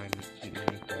don't know how I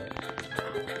make that.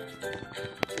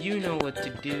 You know what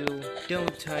to do.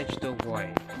 Don't touch the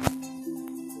white.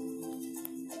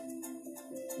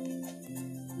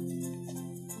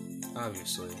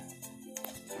 Obviously.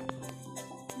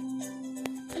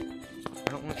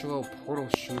 I don't want your little portal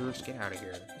shooters. Get out of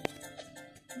here.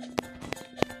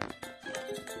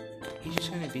 He's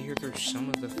just gonna be here through some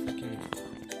of the freaking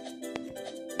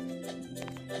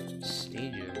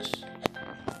stages.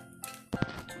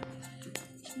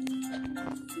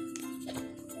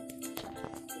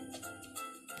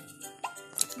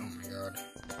 Oh my god.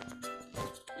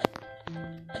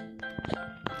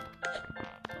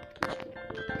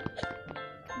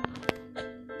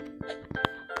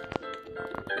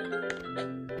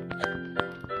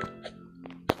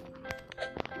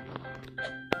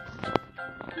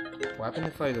 What happened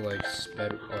if I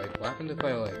what happened if I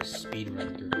speed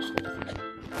run through this whole thing?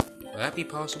 Will that be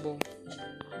possible?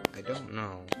 I don't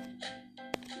know.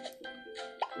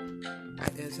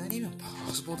 Is that even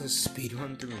possible to speed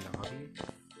run through an obby?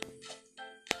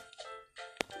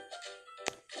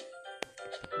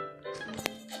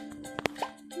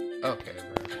 Okay,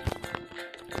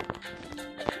 bro.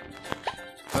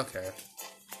 Okay.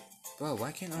 Bro,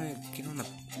 why can't I get on the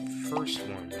first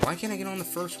one? Why can't I get on the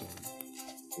first one?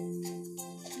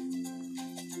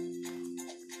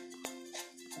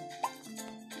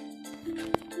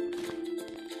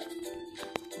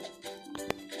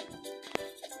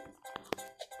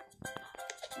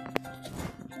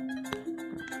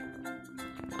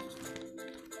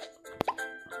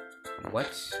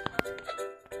 What?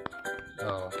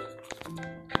 Oh.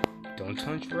 Don't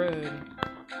touch red.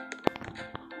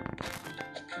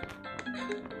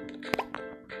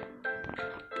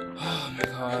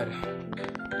 god.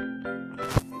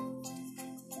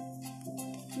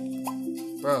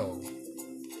 Bro.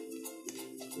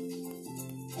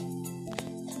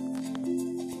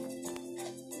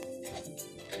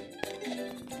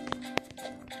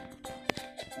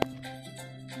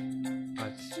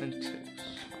 Authentic.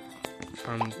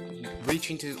 I'm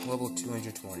reaching to level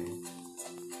 220.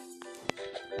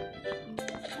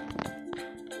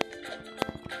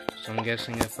 So I'm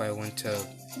guessing if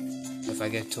I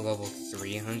get to level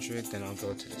 300, then I'll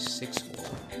go to the 6th floor.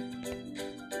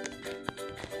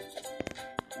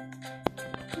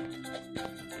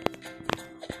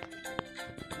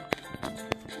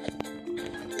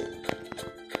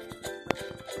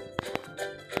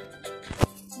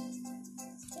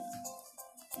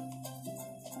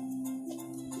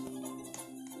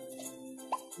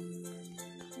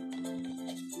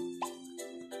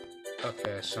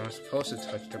 Okay, so I'm supposed to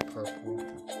touch the purple.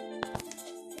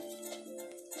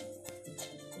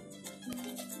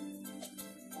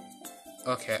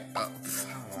 Okay, I don't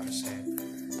want to say it.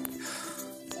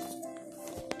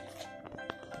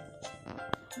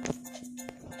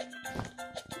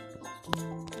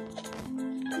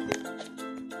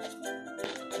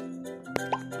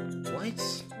 What?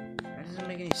 That doesn't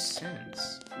make any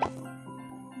sense.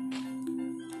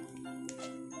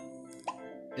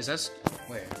 Is that...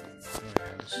 Wait.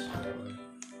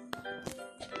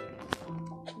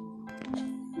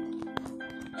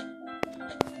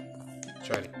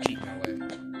 Try to keep my way.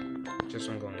 Just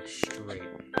so I'm going straight.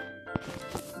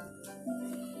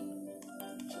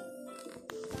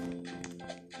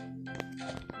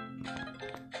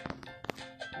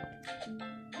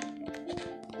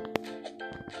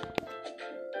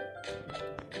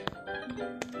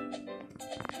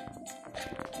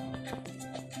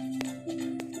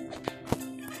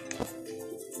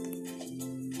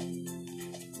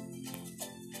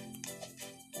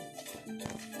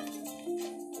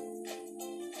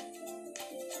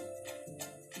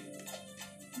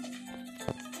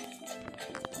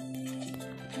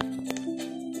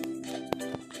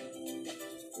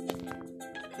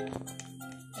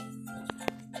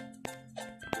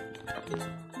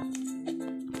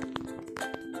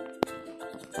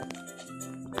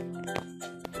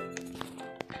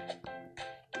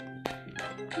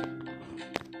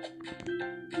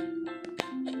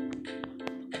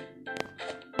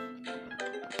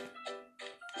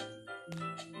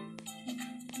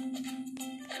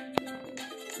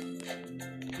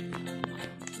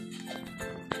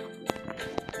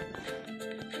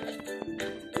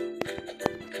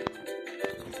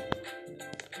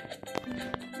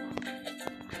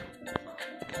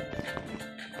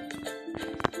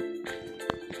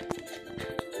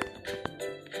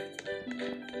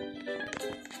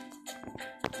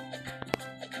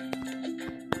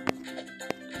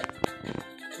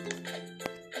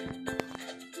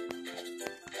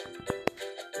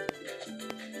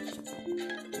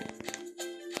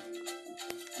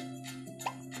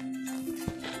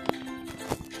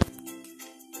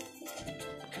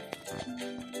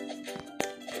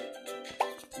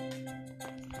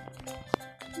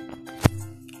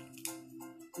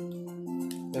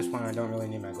 At this point, I don't really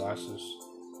need my glasses.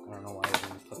 I don't know why I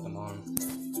didn't put them on.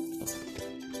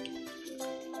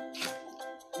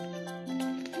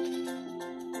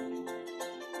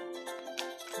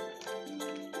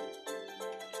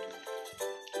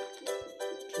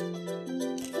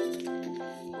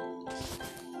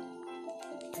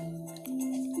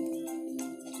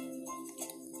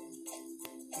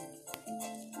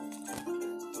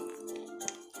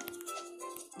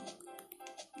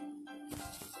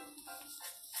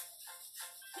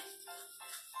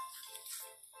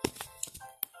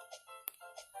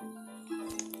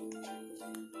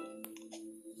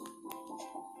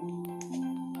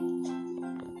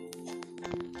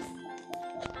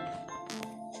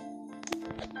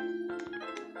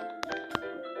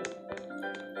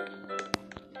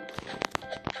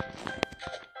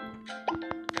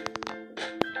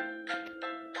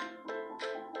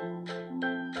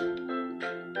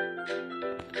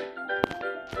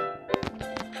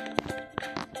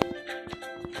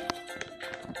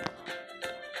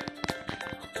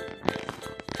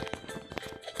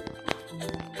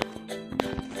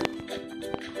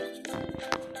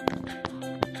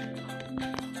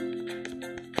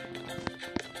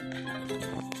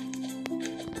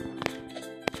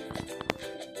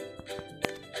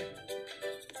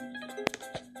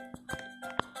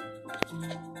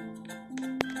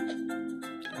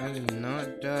 I did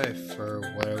not die for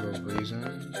whatever reason.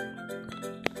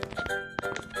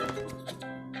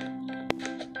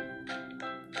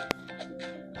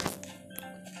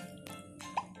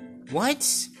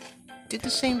 What? did the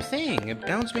same thing. It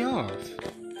bounced me off.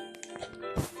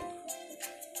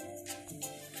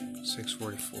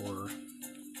 6:44.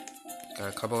 Got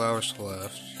a couple hours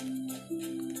left.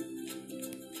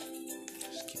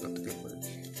 Just keep up the good work.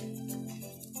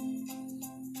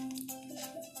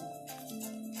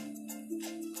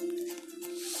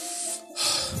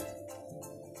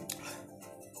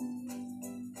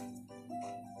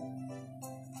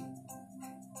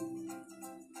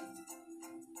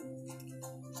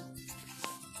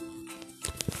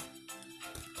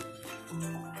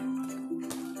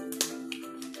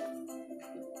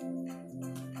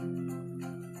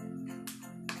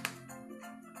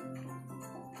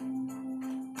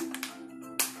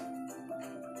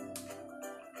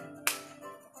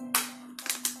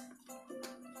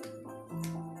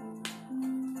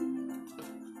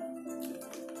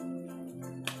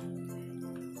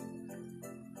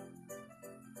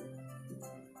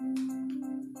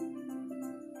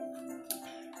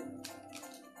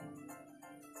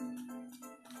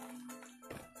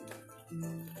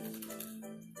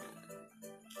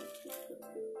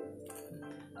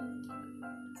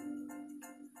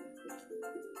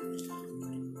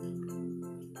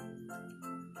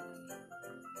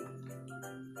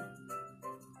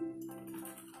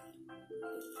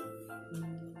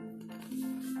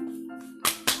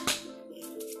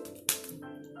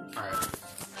 Alright.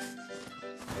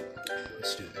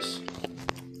 Let's do this.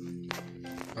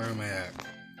 Where am I at?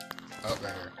 Oh,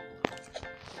 right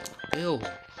here. Ew.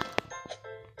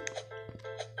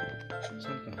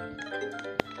 Something.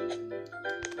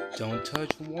 Don't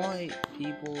touch white,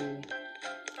 people.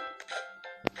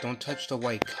 Don't touch the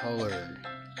white color.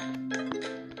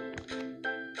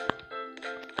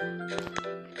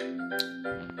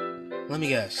 Let me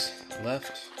guess.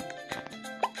 Left.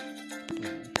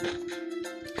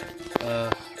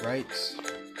 Right.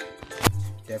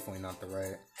 Definitely not the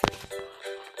right.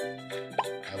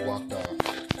 I walked off.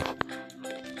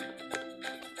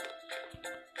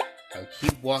 I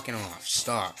keep walking off.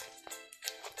 Stop.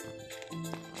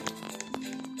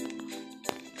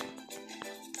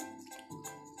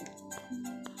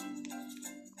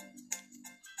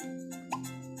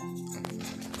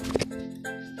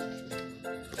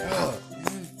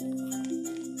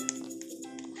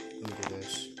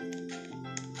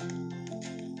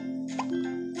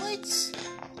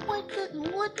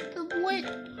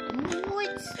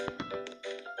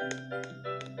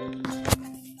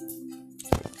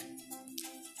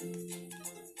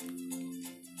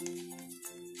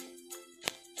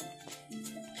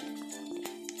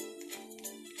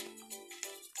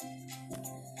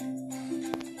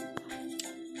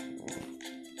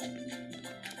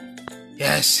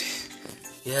 Yes,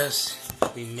 yes,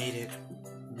 we made it.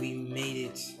 We made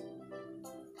it.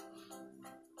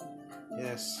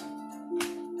 Yes.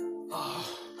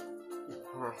 Oh.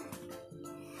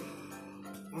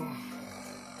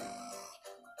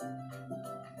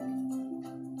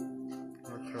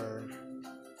 Okay.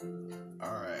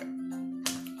 Alright.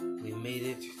 We made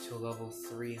it to level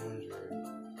 300.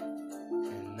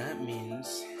 And that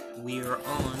means we are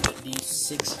on the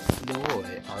 6th floor,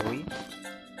 are we?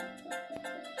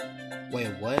 Wait,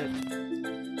 what?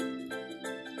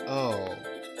 Oh.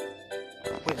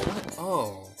 Wait, what?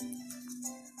 Oh.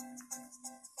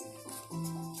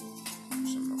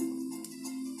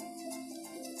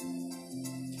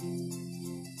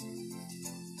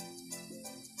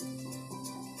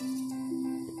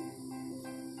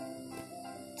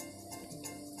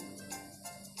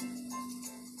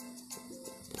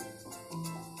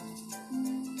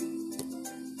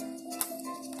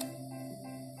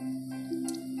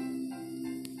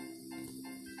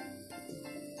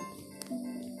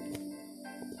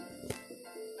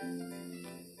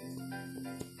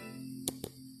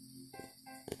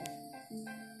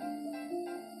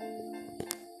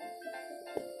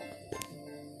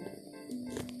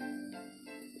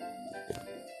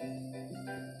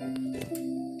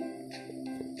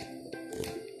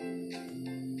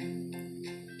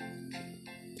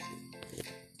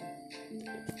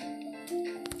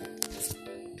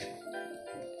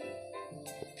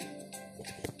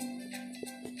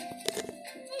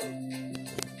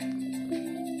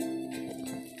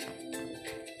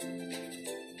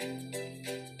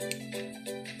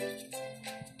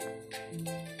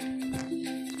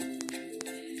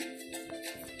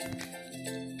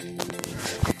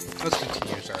 Let's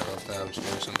continue. Sorry about that. I was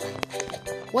doing something.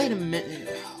 Wait a minute.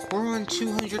 We're on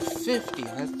 250.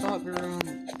 I thought we were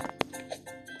on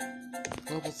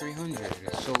level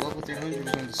 300. So level 300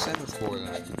 is on the 7th floor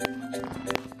then.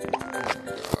 Oh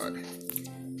my god.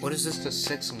 What is this, the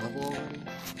 6th level already?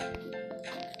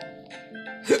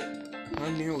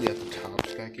 I'm nearly at the top.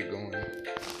 Just gotta keep going.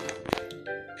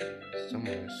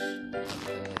 Someone's.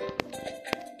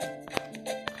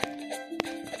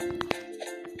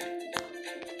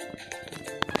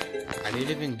 I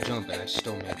didn't even jump and I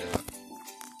still made it up.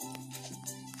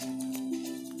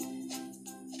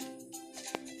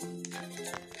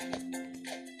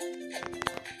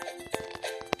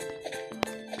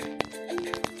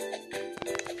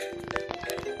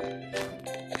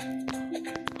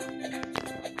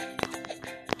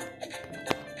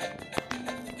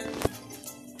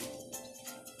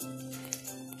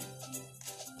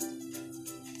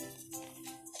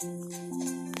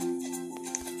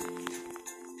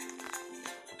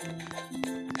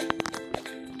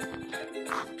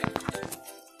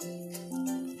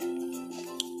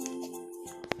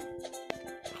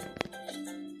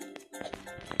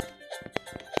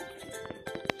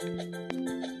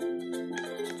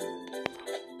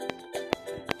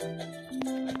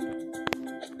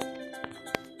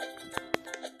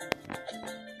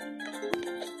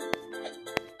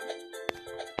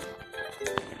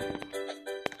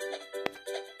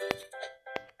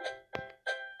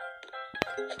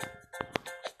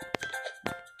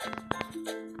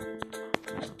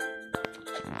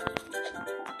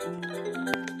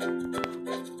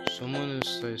 Someone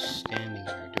is just standing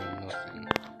there doing nothing.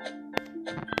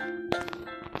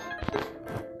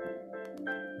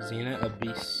 Zena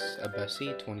Abesi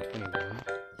 2021.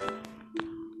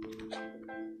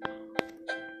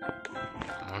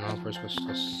 I don't know if we're supposed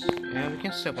to. Yeah, we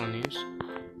can step on these.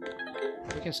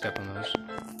 We can step on those.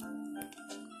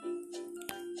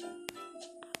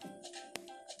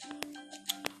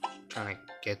 Trying to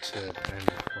get to the end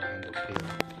before I end up here.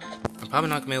 I'm probably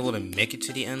not gonna be able to make it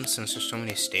to the end since there's so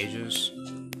many stages.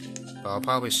 But I'll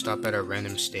probably stop at a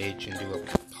random stage and do a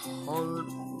part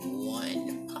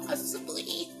 1,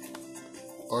 possibly.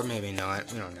 Or maybe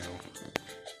not, we don't know.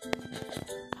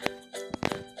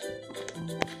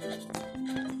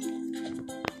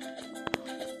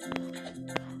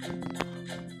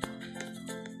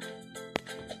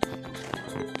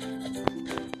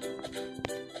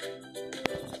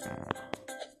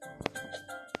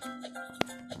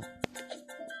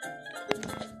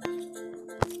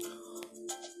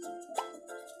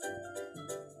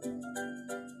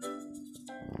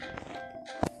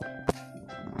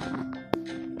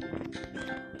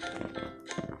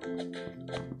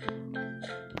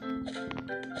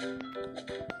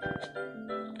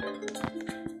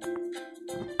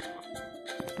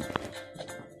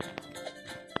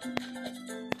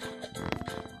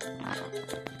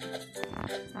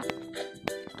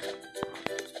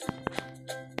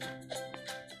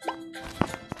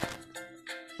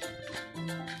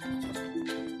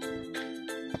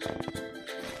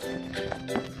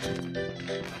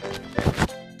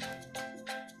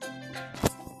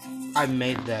 I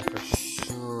made that for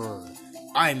sure.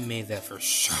 I made that for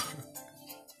sure.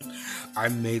 I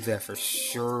made that for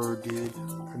sure, dude.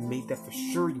 I made that for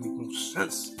sure. You make no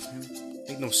sense.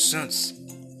 Make no sense.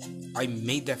 I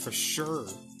made that for sure.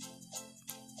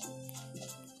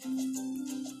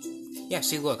 Yeah,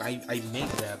 see, look, I made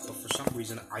that, but for some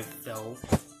reason I fell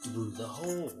through the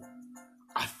hole.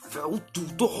 I fell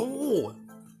through the hole.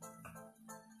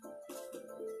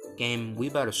 Game, we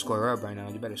better square up right now.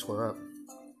 You better square up.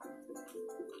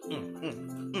 Alright.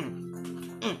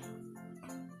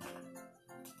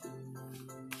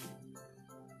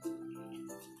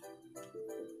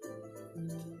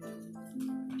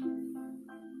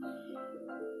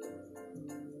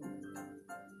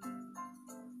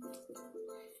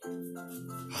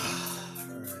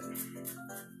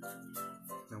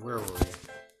 Now where were we?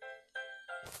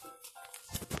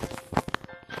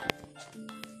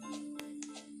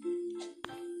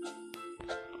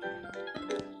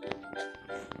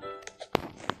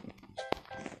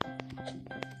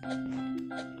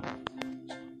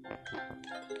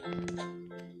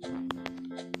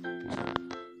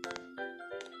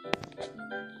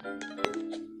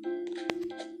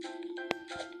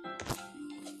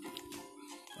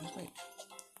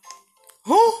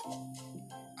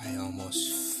 I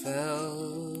almost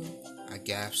fell. I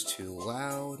gasped too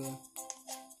loud.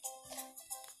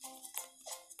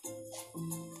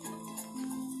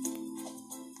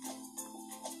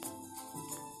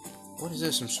 What is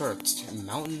this? Some sort of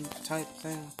mountain type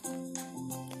thing?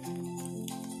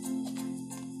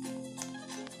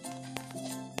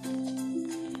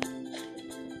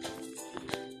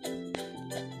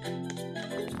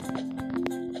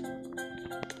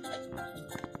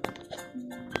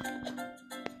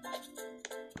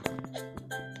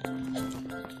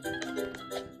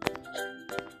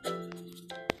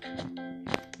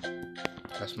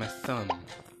 That's my thumb.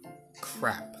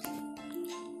 Crap.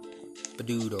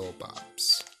 doodle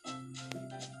bops.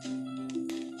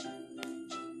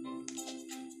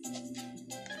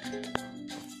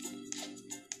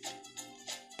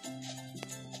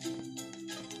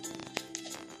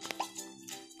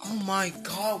 Oh my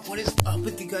god, what is up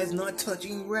with you guys not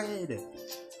touching red?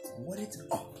 What is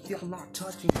up with y'all not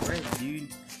touching red, dude?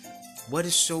 What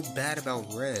is so bad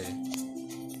about red?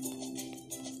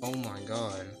 Oh my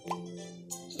god.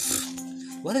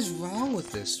 What is wrong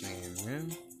with this game,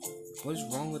 man? What is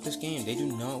wrong with this game? They do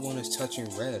not want us touching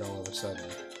red all of a sudden.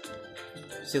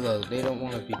 See, look, they don't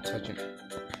want us to be touching...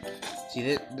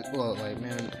 See, look, like,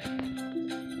 man...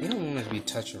 They don't want us to be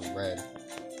touching red.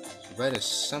 Red is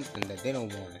something that they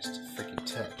don't want us to freaking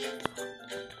touch.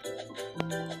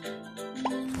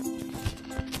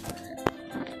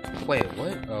 Wait,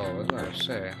 what? Oh, I was about to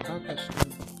say,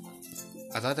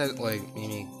 I thought that, like, made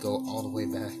me go all the way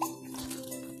back.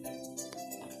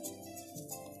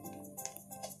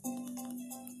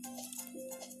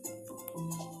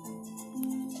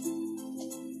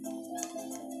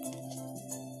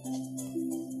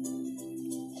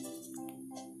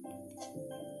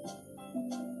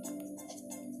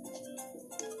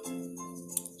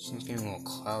 It's getting a little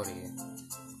cloudy.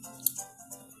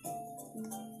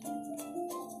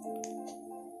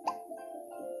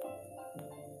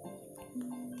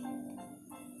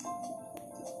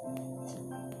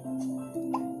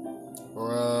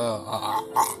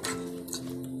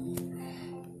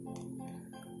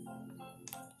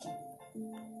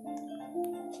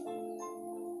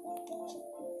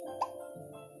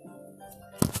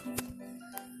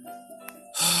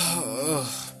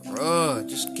 Bruh,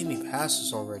 just give me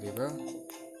passes already, bro.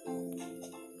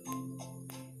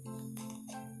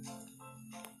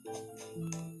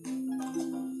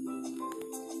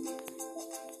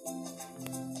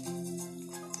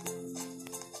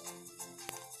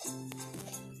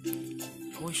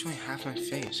 Always showing half my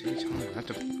face every time. I have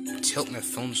to tilt my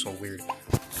phone so weird.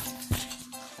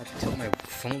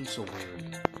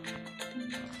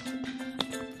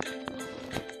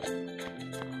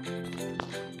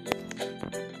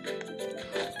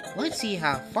 Let's see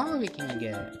how far we can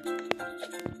get.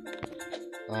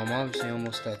 I'm obviously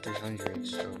almost at 300,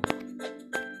 so...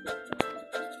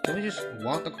 Can we just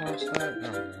walk across that? I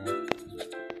don't know.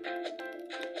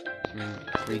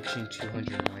 I'm reaching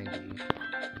 290.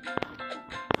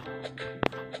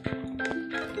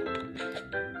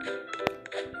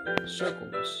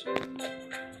 Circles.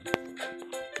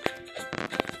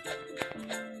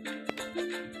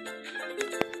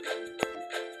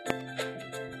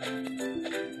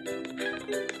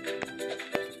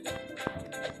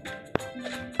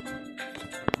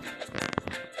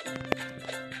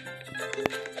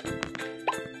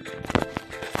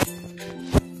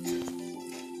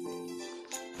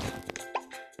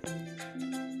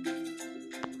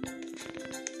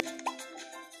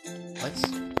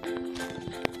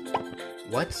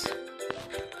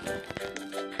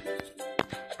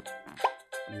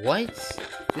 What?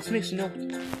 This makes no...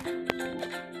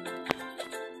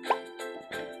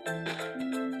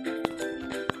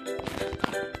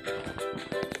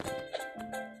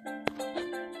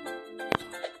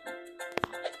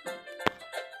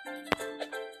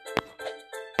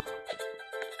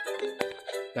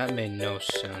 That made no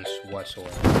sense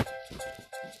whatsoever.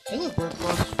 Hey look, we're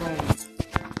across from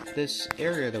this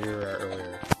area that we were at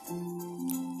earlier.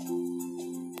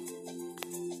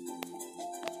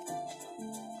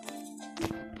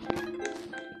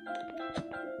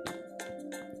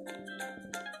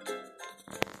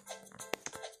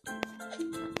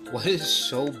 What is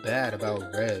so bad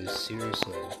about res?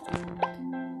 Seriously,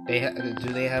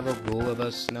 do they have a rule of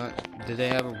us not? Do they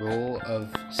have a rule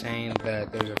of saying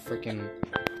that there's a freaking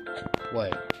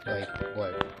what? Like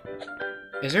what?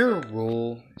 Is there a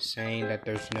rule saying that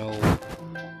there's no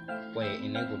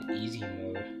enabled easy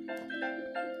mode?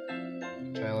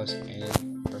 Try less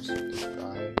person to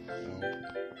try. No.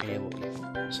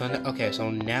 Enable. So okay, so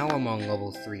now I'm on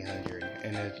level 300,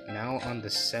 and it's now on the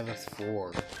 7th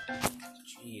floor.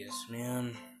 Jeez,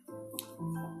 man.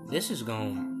 This is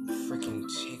gonna freaking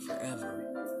take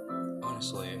forever.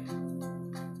 Honestly.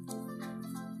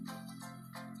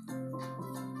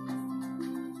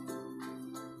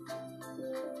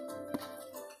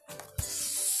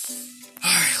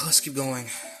 Alright, let's keep going.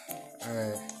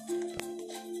 Alright.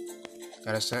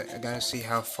 I gotta see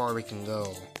how far we can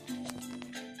go.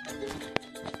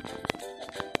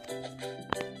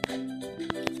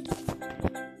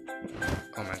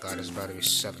 It's about to be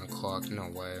 7 o'clock, no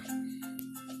way.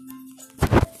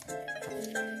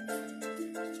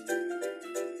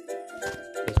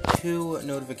 There's 2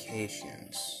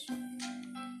 notifications.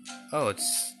 Oh,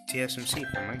 it's TSMC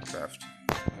for Minecraft.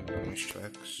 bonus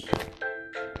tracks.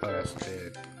 Oh, that's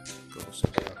the Google search.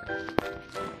 Okay.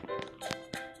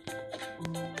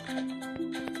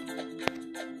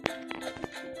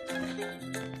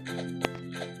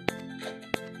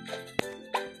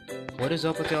 What is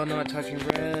up with y'all not touching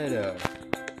red?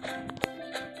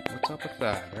 What's up with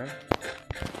that, huh?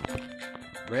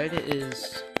 Red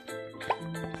is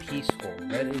peaceful.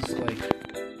 Red is like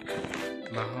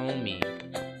my homie.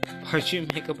 Why'd you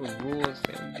make up a rule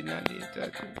saying you do not need to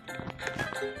touch it?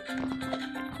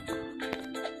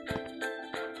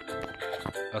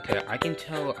 Okay, I can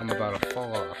tell I'm about to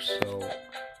fall off, so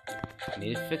I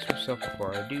need to fix myself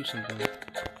before I do something.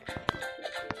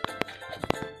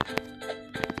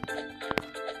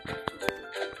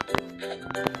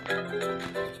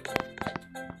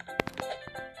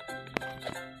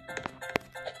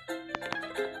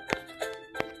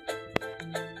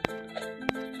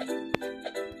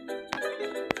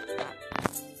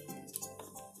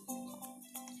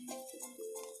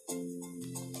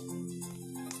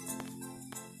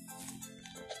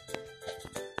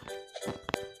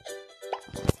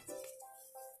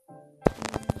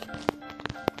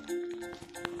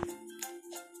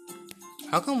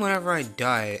 How come whenever I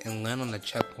die and land on the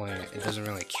checkpoint, it doesn't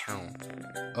really count?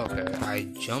 Okay, I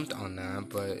jumped on that,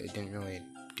 but it didn't really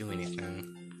do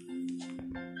anything.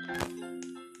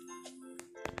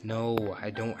 No, I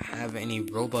don't have any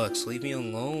Robux. Leave me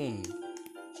alone.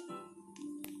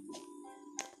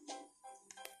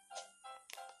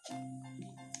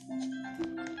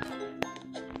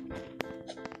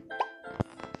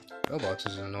 Roblox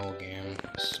is an old game,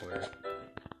 I swear.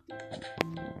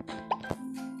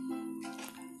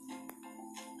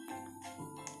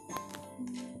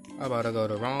 I'm about to go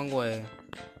the wrong way.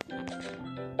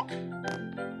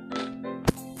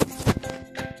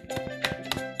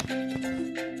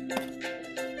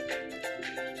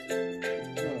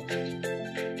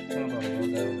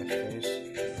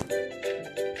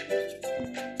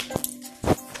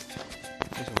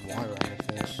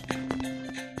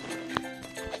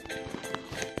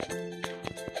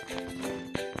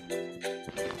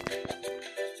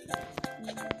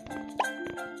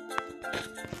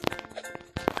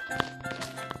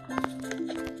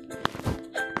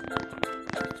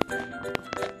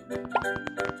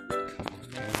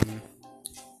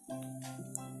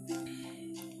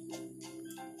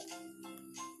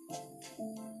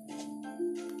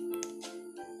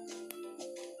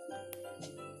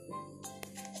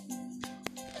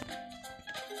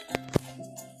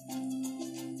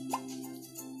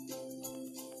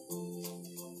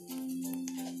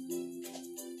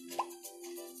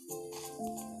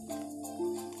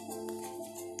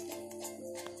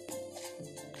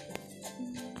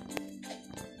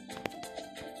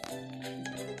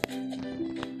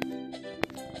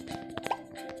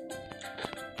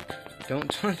 Don't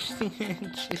touch the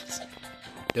edges.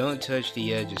 Don't touch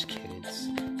the edges, kids.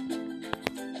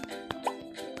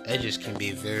 Edges can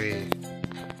be very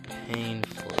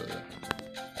painful.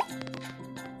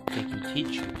 They can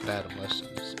teach you bad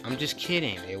lessons. I'm just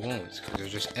kidding. They won't, because they're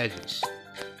just edges.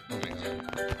 Oh my god.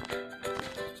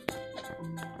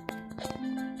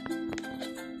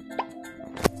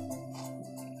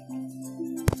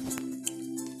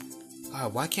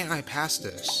 God, why can't I pass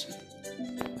this?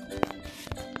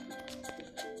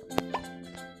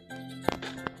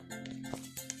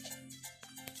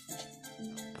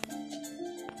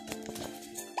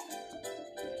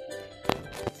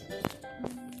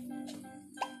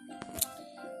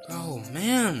 Oh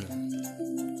man,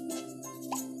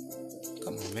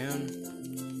 come on, man,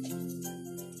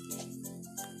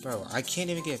 bro, I can't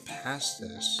even get past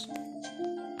this.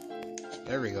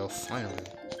 There we go, finally.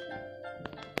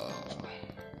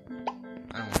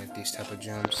 I don't like these type of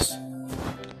jumps.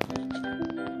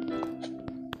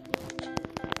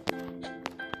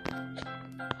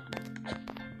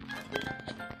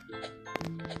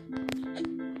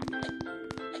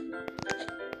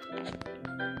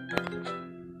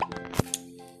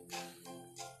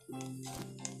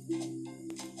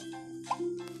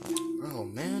 Oh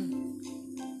man.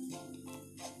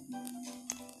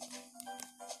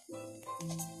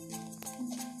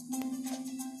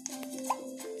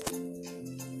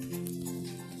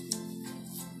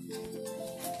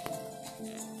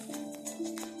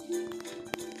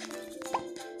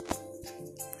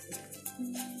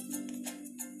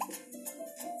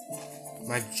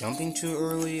 Am I jumping too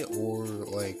early or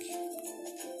like...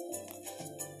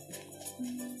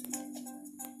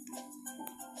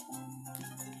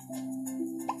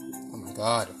 Oh my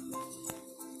god.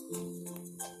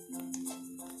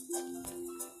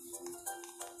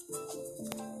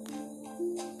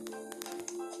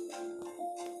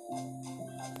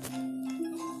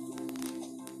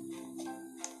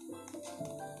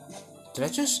 Did I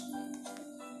just...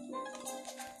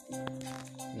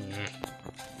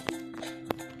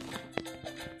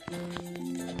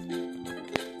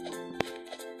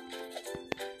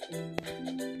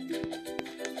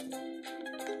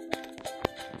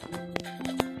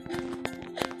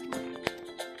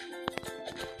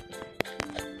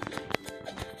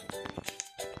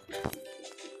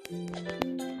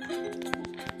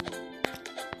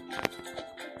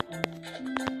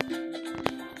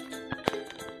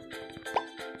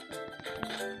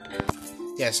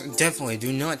 Yes, definitely,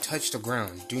 do not touch the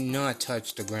ground. Do not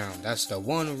touch the ground. That's the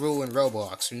one rule in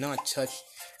Roblox. Do not touch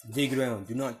the ground.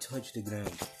 Do not touch the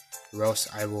ground. Or else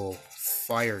I will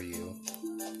fire you.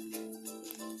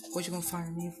 What you gonna fire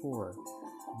me for?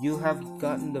 You have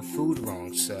gotten the food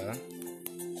wrong, sir.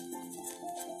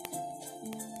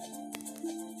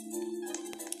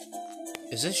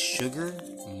 Is this sugar?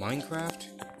 Minecraft?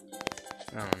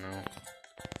 I don't know.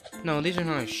 No, these are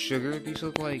not sugar. These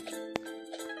look like...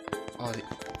 Oh,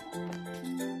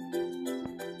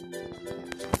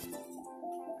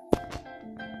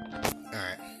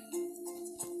 alright.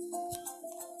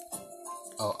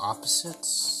 Oh,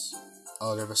 opposites?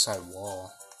 Oh, they're beside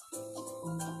wall.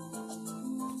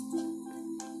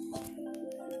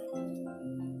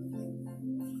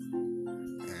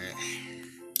 Alright.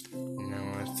 Now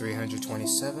we're at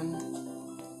 327.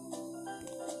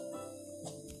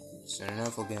 Soon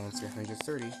enough, we'll get on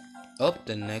 330. Oh,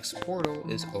 the next portal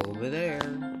is over there.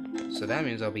 So that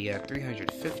means I'll be at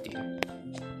 350.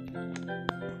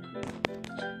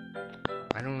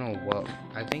 I don't know what...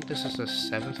 I think this is the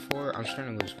 7th floor. I'm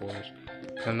starting to lose floors.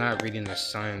 I'm not reading the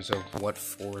signs of what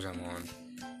floors I'm on.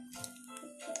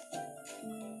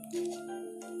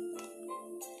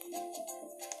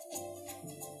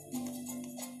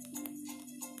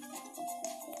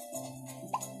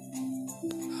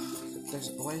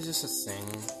 Why is this a thing?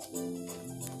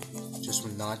 Just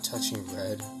not touching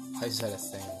red? Why is that a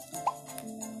thing?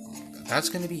 That's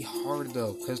gonna be hard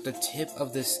though, because the tip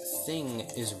of this thing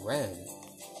is red.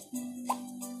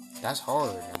 That's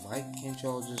hard. Why can't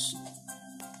y'all just...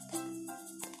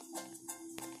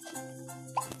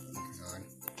 Oh my god.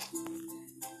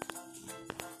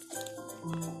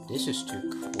 This is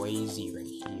too crazy right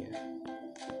here.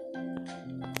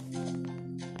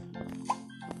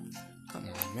 Come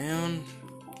on, man.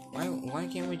 Why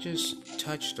can't we just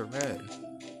touch the red?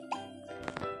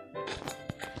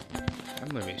 I'm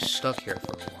gonna be stuck here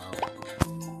for a while.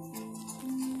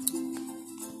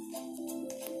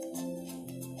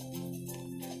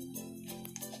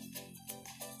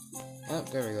 Oh,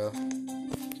 there we go.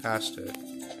 Passed it.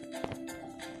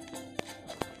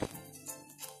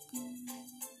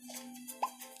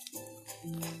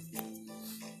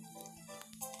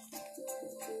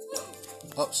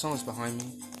 Oh, someone's behind me.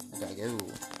 I gotta go.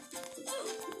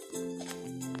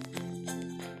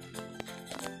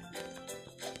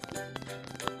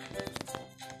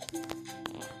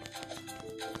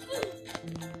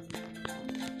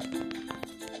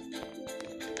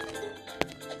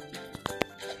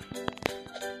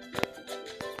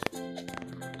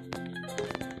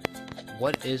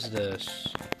 What is this?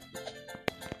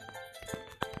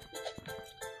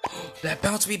 That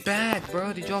bounced me back,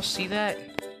 bro. Did y'all see that?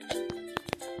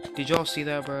 Did y'all see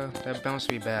that, bro? That bounced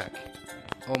me back.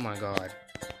 Oh my god.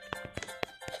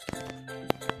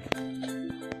 I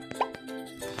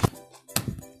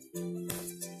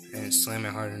didn't slam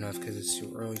it hard enough because it's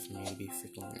too early for me to be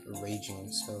freaking raging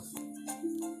and stuff.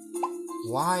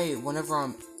 Why, whenever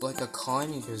I'm like a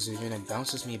climbing position, it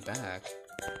bounces me back?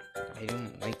 I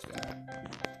don't like that.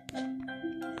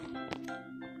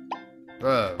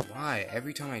 Bruh, why?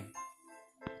 Every time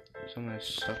someone is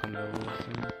stuck on the little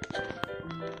thing.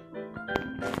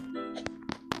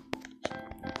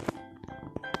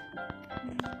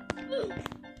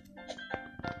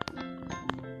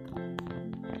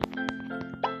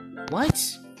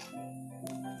 What?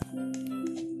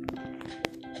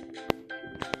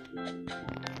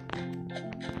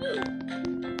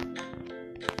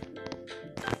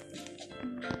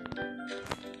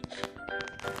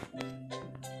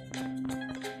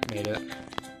 Made it.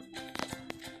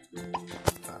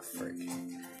 Ah, frick.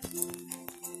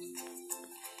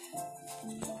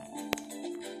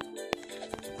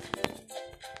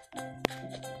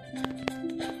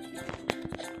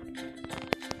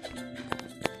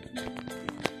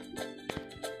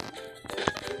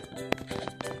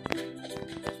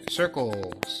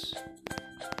 Circles.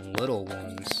 Little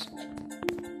ones.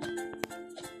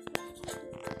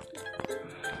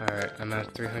 Alright, I'm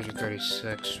at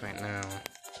 336 right now.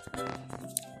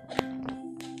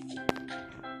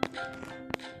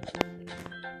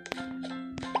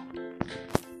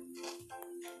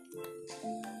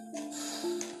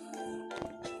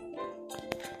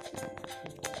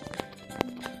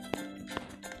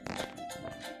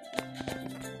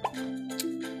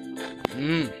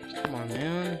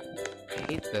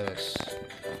 this.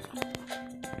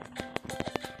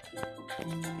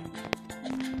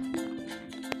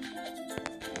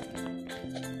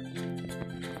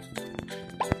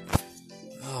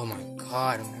 Oh my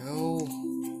god, no.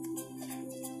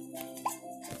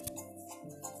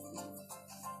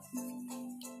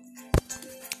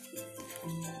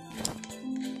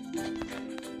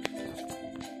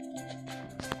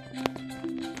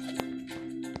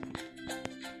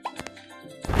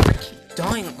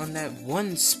 Dying on that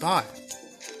one spot.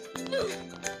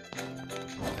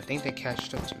 I think they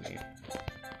catched up to me.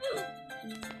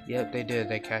 Yep, they did.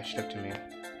 They catched up to me.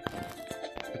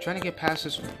 I'm trying to get past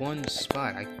this one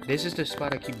spot. This is the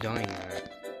spot I keep dying at.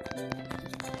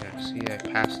 Yeah, see, I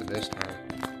passed it this time.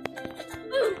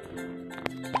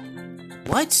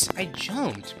 What? I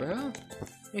jumped, bro.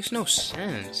 Makes no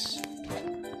sense.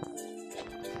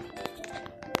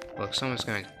 Look, someone's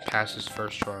gonna pass this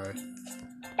first try.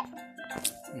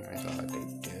 Oh my god, they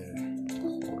did.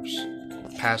 Of course.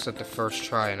 Passed it the first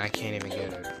try and I can't even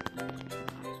get it.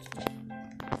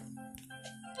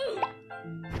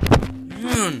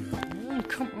 Man,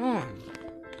 come on.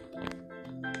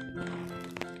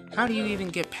 How do you even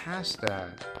get past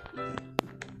that?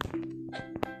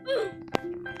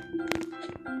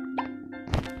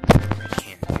 I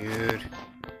can't, dude.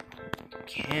 I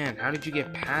can't. How did you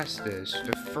get past this?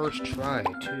 The first try,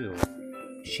 too.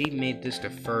 She made this the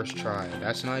first try.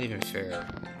 That's not even fair.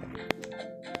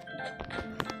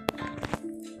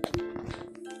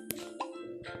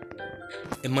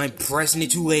 Am I pressing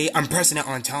it too late? I'm pressing it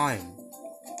on time.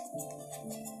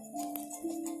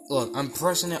 Look, I'm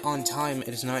pressing it on time.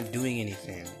 It's not doing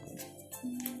anything.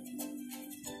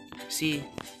 See?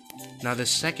 Now the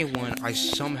second one I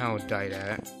somehow died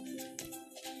at.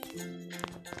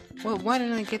 Well, why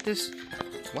didn't I get this?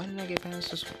 Why didn't I get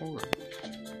past this forward?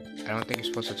 I don't think you're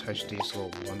supposed to touch these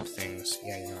little lump things.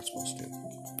 Yeah, you're not supposed to.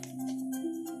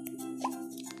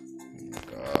 Oh my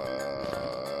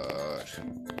god.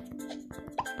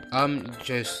 I'm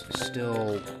just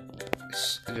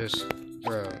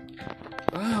bro.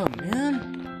 Oh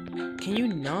man, can you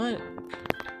not?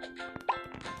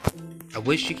 I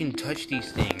wish you can touch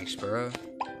these things, bro.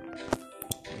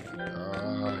 Oh my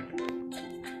god.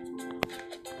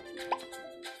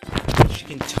 I wish you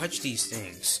can touch these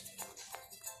things.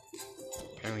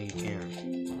 Apparently you can.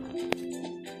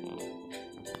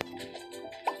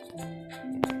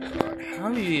 God, how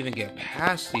do you even get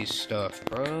past these stuff,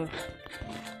 bro?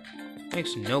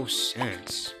 Makes no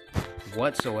sense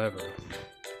whatsoever.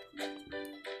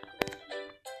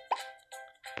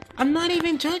 I'm not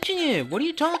even touching it. What are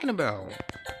you talking about?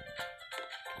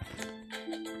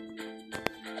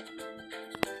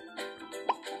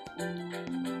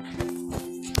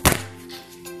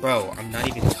 Bro, I'm not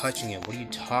even touching it. What are you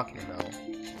talking about?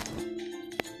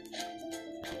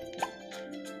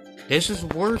 This is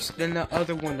worse than the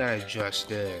other one that I just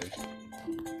did.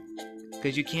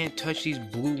 Because you can't touch these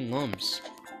blue lumps.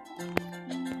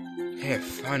 Hey,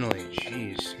 finally.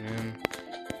 Jeez, man.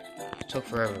 It took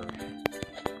forever.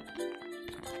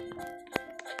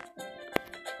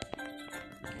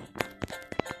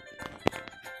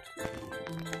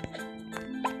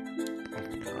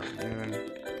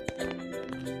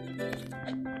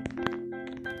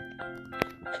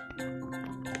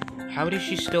 How did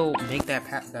she still make that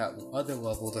other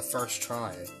level the first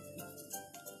try?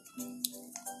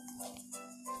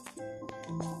 I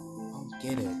don't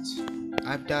get it.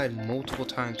 I've died multiple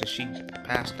times and she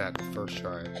passed that the first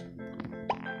try.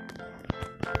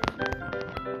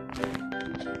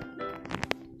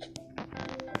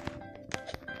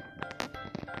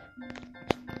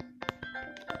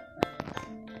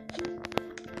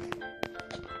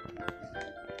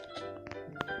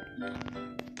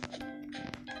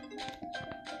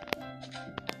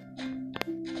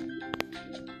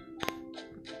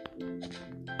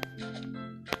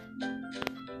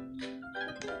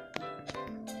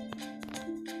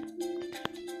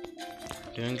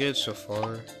 Doing good so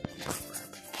far.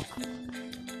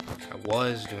 I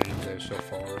was doing good so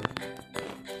far.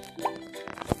 Oh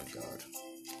my god.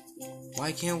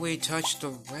 Why can't we touch the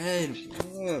red?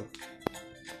 Ugh.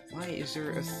 Why is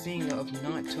there a thing of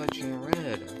not touching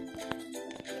red?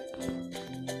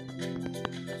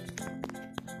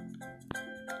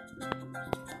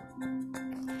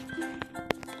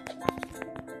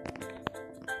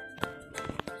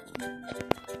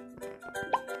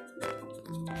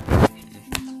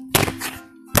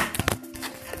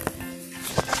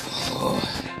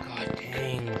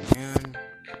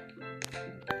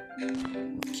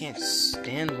 I can't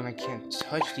stand when I can't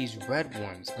touch these red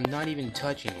ones. I'm not even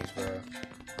touching these, bro.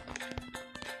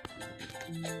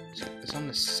 It's on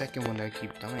the second one that I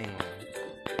keep dying on.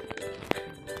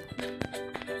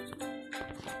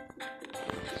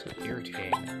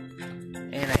 working.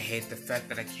 And I hate the fact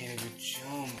that I can't even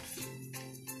jump.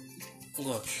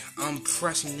 Look, I'm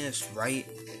pressing this, right?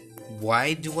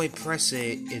 Why do I press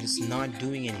it and it's not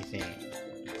doing anything?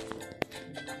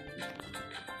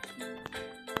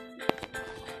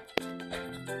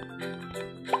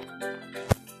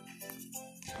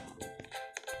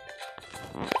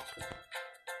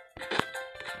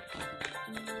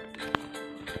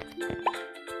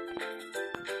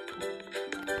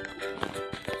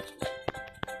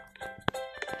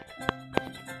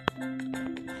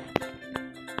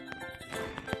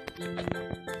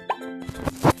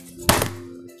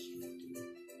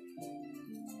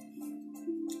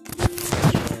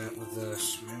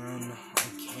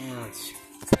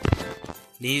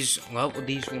 These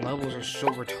levels are so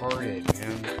retarded,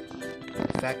 man.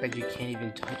 The fact that you can't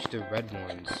even touch the red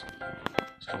ones.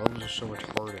 These levels are so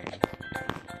retarded.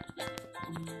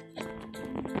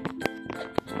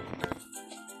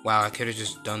 Wow, I could have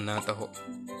just done that the whole...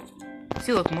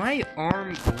 See, look, my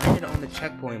arm landed on the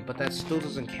checkpoint, but that still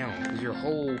doesn't count, because your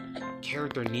whole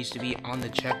character needs to be on the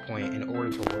checkpoint in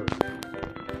order to work.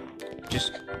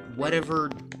 Just whatever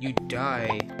you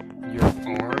die... Your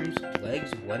arms,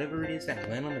 legs, whatever it is that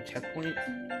land on the checkpoint,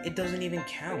 it doesn't even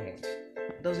count.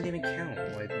 It doesn't even count.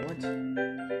 Like, what?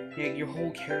 Yeah, your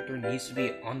whole character needs to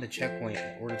be on the checkpoint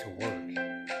in order to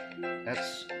work.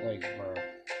 That's, like,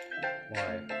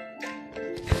 why?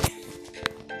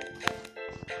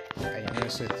 I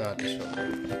honestly thought this was...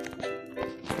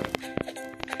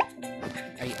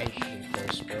 I hate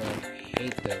this, bro. I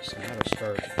hate this. I gotta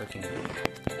start freaking...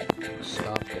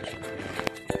 Stop this right now.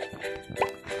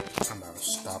 I'm about to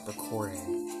stop recording.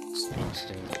 It's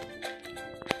instant.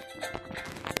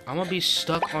 I'm gonna be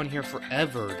stuck on here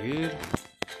forever, dude.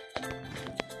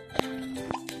 Oh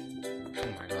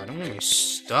my god, I'm gonna be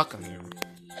stuck on here.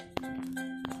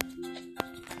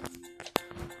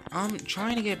 I'm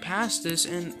trying to get past this,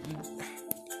 and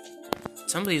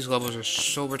some of these levels are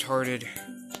so retarded.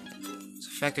 It's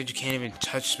the fact that you can't even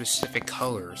touch specific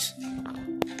colors.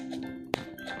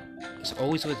 It's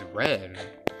always with red.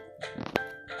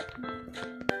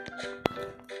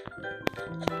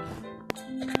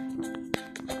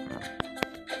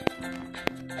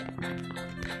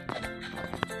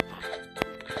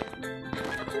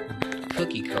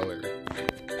 Cookie color.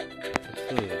 The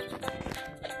food.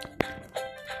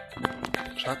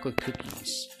 Chocolate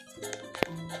cookies.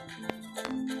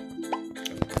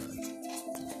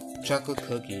 Chocolate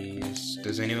cookies.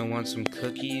 Does anyone want some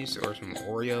cookies or some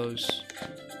Oreos?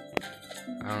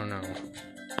 I don't know.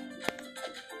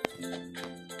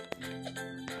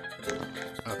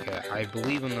 Okay, I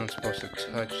believe I'm not supposed to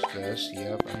touch this.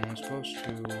 Yep, I'm not supposed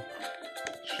to.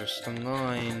 It's just a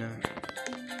line.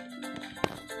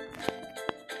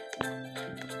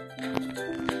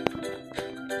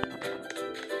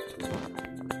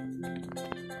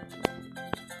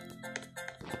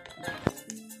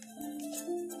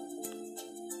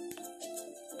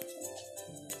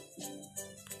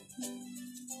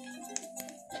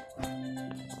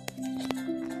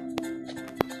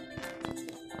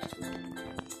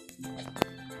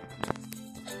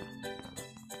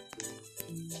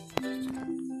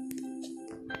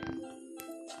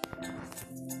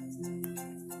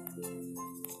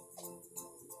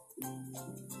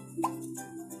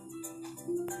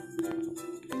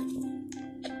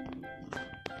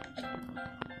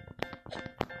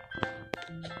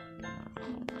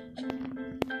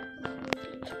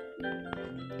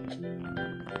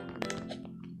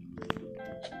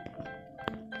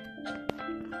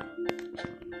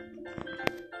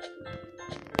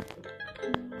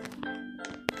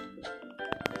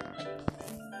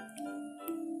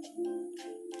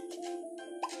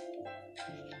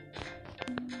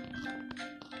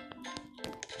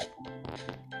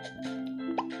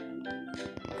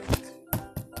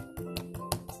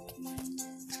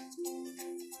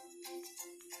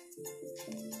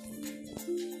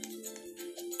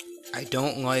 I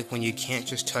don't like when you can't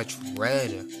just touch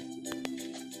red.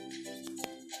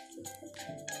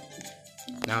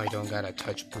 Now I don't gotta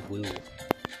touch blue.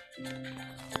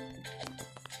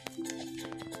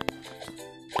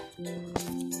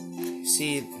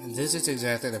 See, this is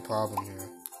exactly the problem here.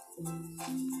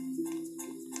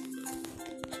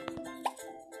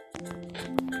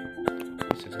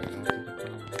 This is exactly the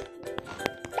problem.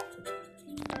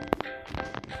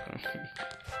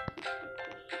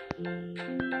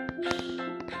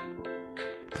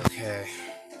 Okay,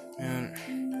 and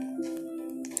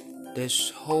this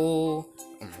whole,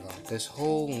 oh my god, this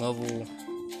whole level,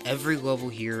 every level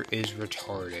here is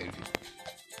retarded.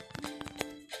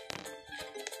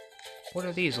 What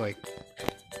are these, like,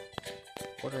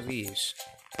 what are these?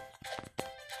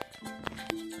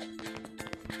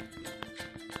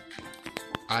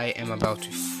 I am about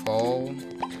to fall. Oh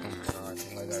my god,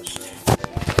 like that shit.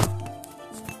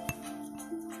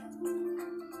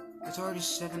 It's already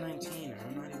 7:19.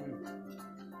 I'm not even.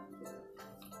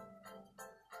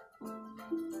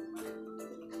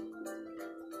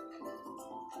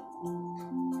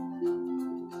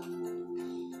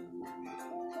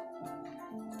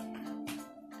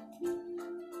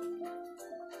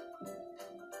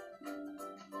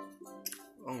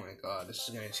 Oh my god, this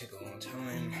is gonna take a long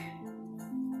time.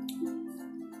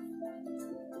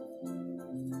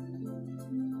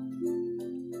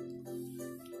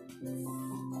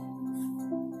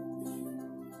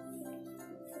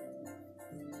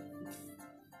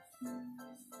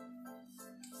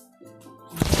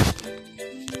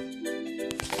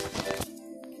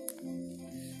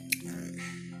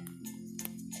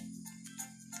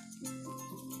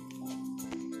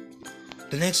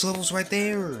 The next level's right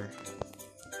there.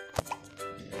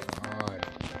 God.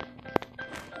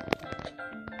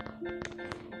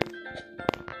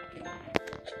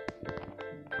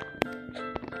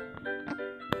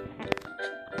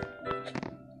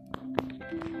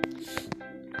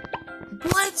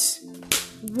 What?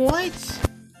 What?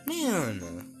 Man,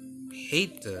 I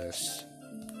hate this.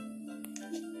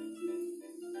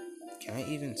 Can I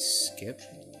even skip?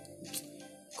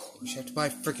 Of course, you have to buy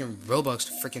freaking Robux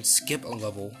to freaking skip a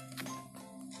level.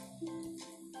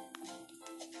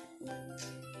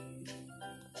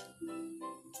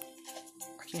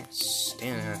 I can't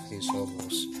stand half these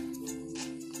levels.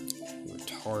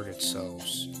 Retarded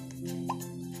selves.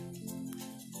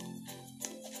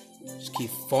 Just keep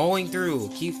falling through.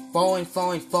 Keep falling,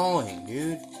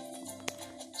 dude.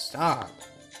 Stop.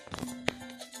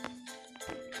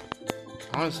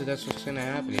 Honestly, that's what's gonna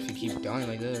happen if you keep dying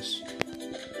like this.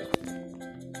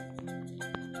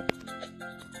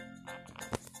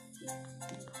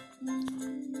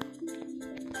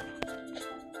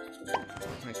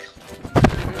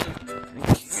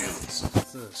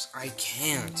 I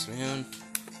can't, man.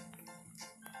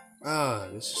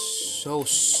 This is so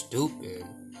stupid.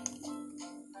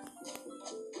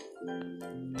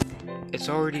 It's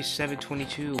already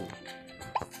 7:22.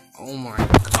 Oh my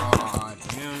god,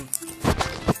 man.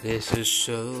 This is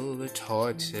so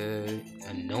retarded.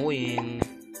 Annoying.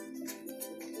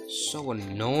 So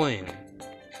annoying.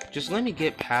 Just let me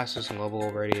get past this level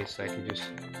already so I can just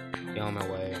get on my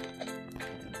way.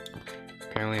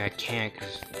 Apparently I can't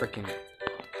because freaking...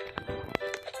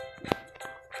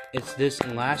 It's this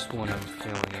last one I'm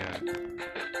feeling at.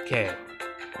 Okay.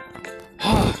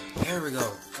 There we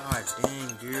go. God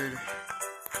dang, dude.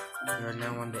 We are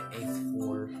now on the 8th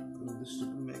floor. Ooh, this is a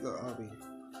mega obby.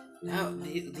 Now,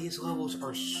 these levels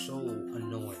are so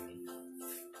annoying.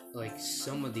 Like,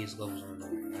 some of these levels are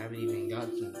annoying. I haven't even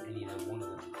gotten to any of one of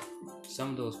them.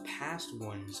 Some of those past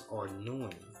ones are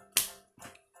annoying.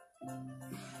 Oh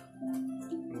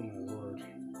my lord.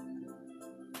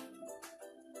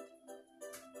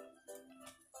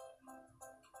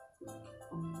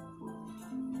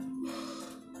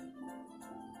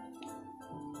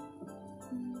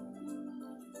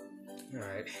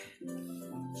 Alright.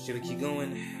 Should we keep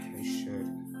going? We should.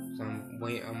 So I'm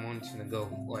wanting to go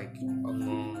like a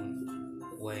long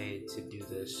way to do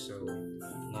this, so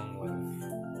long way.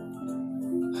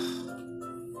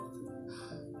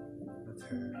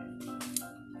 Okay.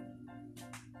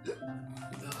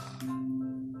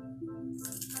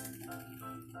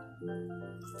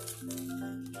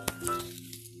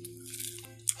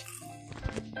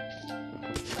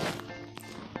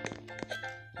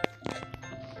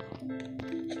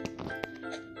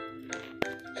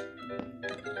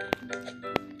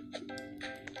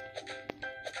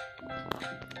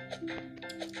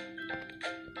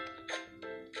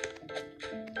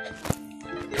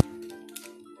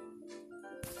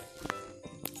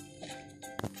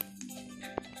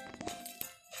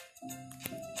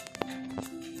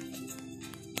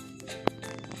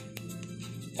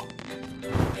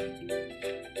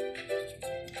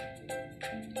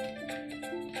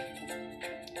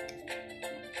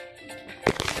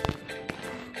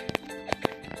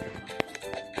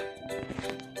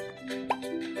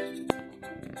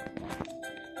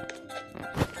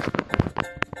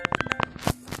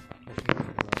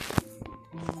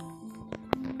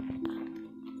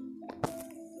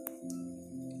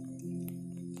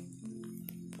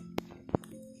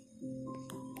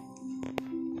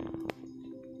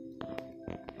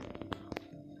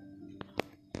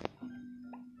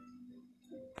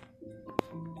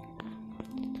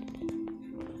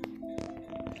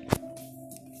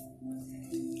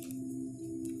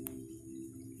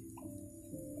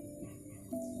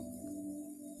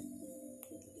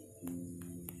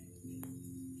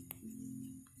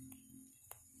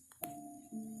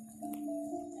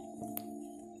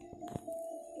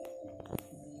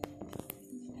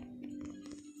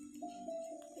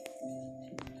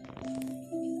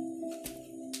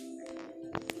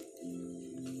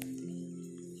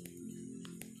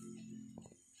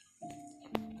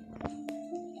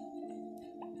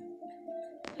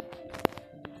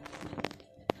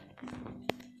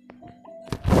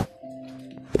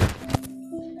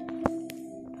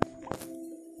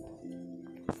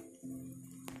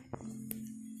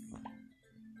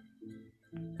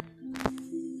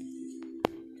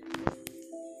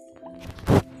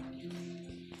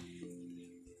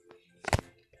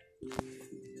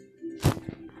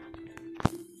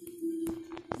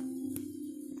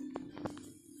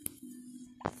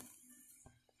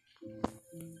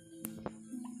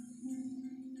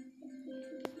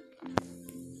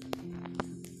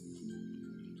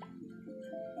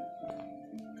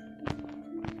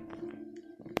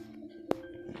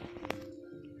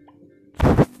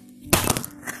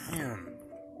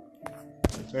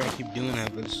 Sorry I keep doing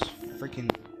that, but it's freaking...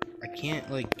 I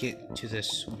can't, like, get to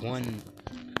this one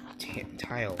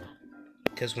tile.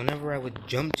 Because whenever I would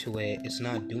jump to it, it's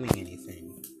not doing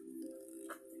anything.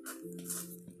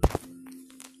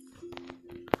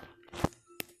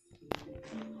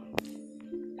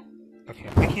 Okay,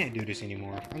 I can't do this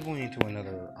anymore. I'm going into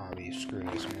another obby. Screw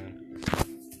this, man.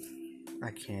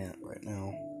 I can't right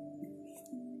now.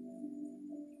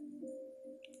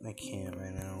 I can't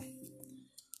right now.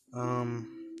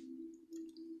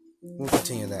 We'll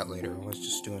continue that later. Let's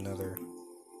just do another.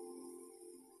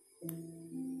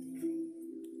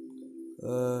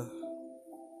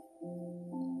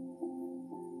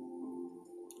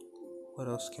 What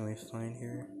else can we find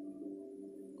here?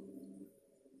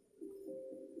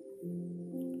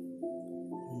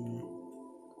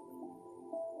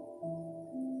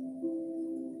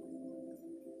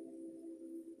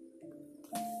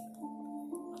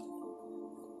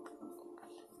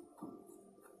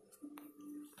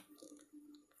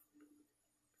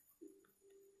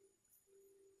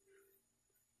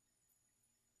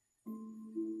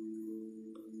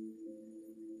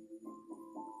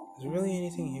 Is there really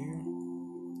anything here?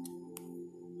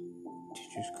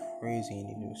 Teacher's crazy, I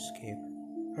need to escape.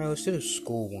 Alright, let's do the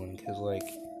school one, because, like,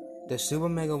 the super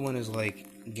mega one is, like,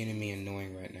 getting me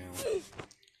annoying right now.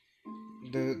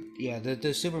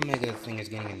 The super mega thing is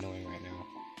getting annoying right now.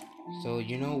 So,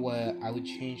 you know what? I would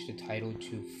change the title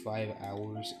to 5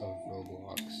 hours of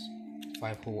Roblox.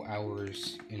 5 whole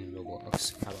hours in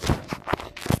Roblox. How about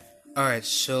that? Alright,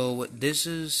 so this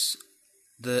is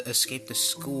the escape the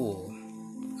school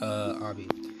obby.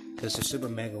 Because the super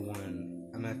mega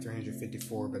one, I'm at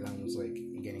 354, but that one's like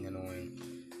getting annoying.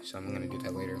 So I'm gonna do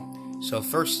that later. So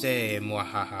first day,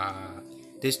 mwahaha.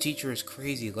 This teacher is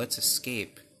crazy, let's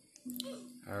escape.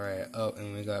 Alright, oh,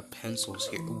 and we got pencils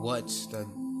here. What's the...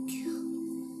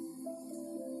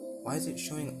 Why is it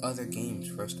showing other games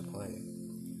for us to play?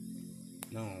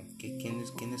 No, can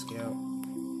this get out?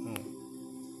 No.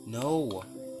 No!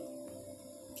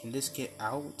 Can this get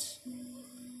out?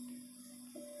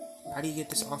 How do you get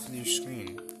this off of your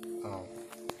screen? Oh.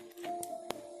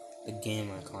 The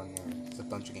game icon there. It's a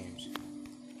bunch of games.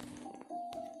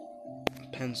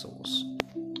 Pencils.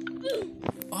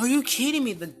 Are you kidding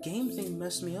me? The game thing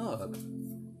messed me up.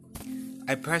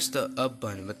 I pressed the up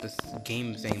button, but the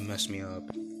game thing messed me up.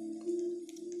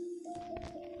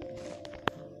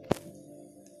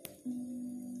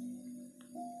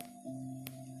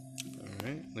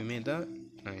 Alright, we made that.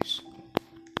 Nice.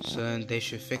 So then they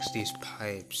should fix these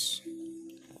pipes.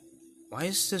 Why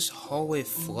is this hallway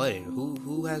flooded?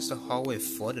 Who has the hallway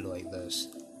flooded like this?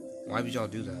 Why would y'all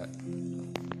do that?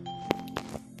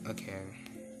 Okay.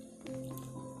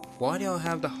 Why do y'all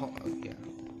have the hall? Oh, yeah.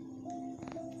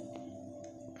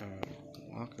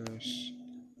 Walkers.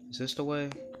 Is this the way?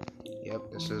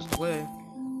 Yep, this is the way.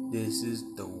 This is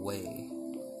the way.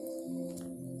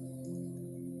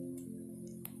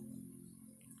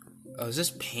 Oh, is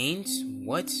this paint?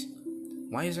 What?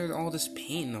 Why is there all this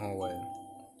paint in the hallway?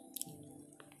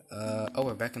 Oh,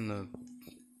 we're back in the...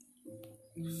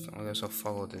 I guess I'll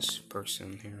follow this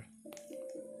person here.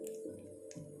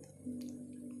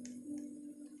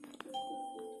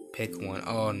 Pick one.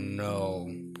 Oh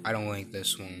no. I don't like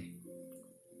this one.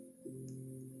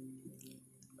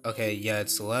 Okay, yeah,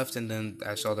 it's left, and then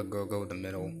I saw the girl go in the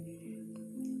middle.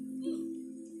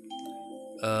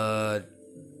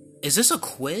 Is this a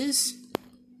quiz?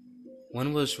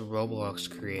 When was Roblox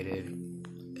created?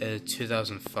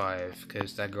 2005,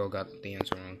 because that girl got the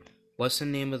answer wrong. What's the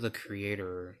name of the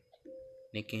creator?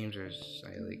 Nicknames or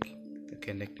like...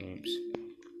 Okay, nicknames.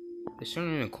 It's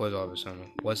turning into a quiz all of a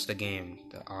sudden. What's the game?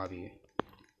 The obby.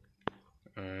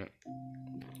 Alright.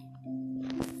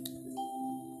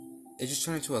 It just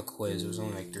turned into a quiz. It was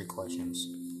only like 3 questions.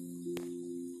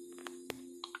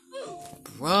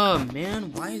 Bruh,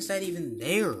 man, why is that even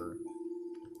there?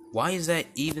 Why is that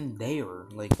even there?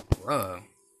 Like, bruh.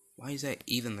 Why is that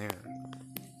even there?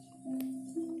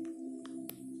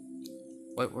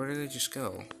 What? Where did it just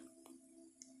go?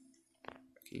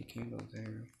 Okay, you can't go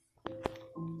there.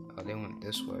 Oh, they went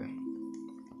this way.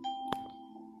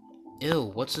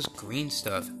 Ew, what's this green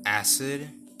stuff?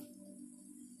 Acid?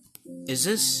 Is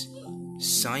this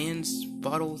science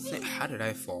bottle thing? How did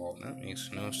I fall? That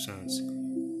makes no sense.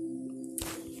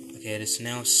 Okay, it is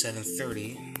now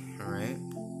 7:30. Alright.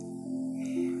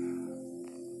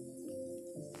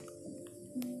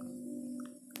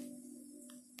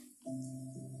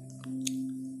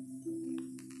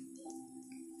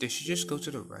 Did she just go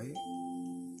to the right?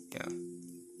 Yeah.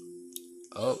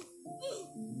 Oh.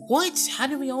 What? How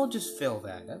did we all just fail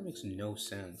that? That makes no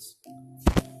sense.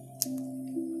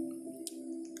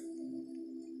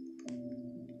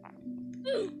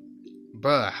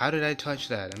 Bruh, how did I touch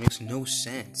that? That makes no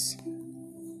sense.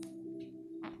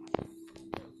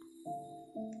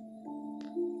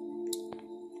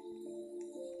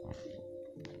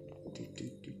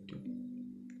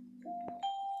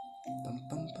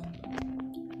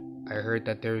 I heard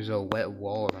that there's a wet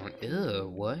wall around. Ew,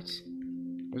 what?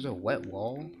 There's a wet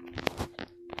wall?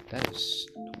 That is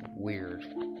weird.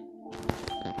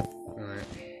 Alright.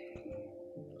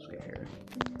 Let's get here.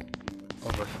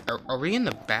 Over here. Are we in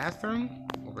the bathroom?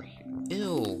 Over here.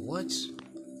 Ew, what?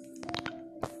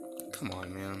 Come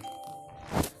on, man.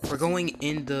 We're going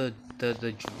in the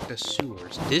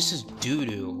sewers. This is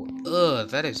doo-doo. Ugh,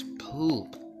 that is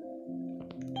poop.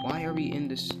 Why are we in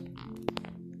this?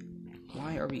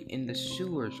 Why are we in the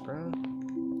sewers, bro?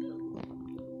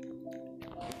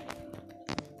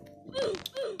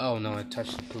 Oh no, I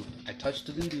touched the poop. I touched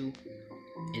the doo-doo.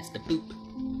 It's the poop.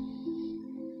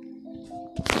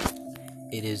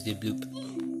 It is the bloop.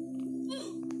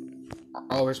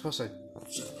 Oh, we're supposed to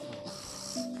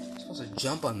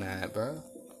jump on that, bro.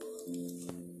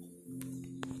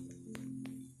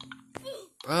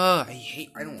 I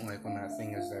don't like when that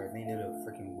thing is there. They need to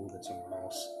freaking move it somewhere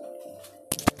else.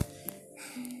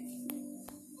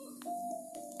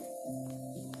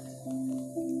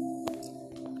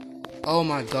 Oh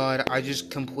my god, I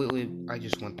just went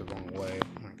the wrong way.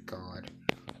 Oh my god.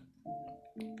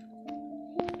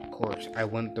 Of course, I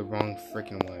went the wrong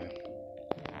freaking way.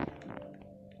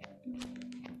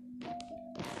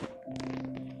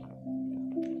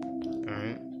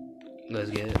 Alright,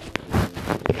 let's get it.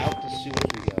 Out the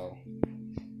sewers we go.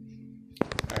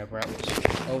 Alright, we're out the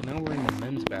sewers. Oh, now we're in the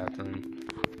men's bathroom.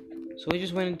 So we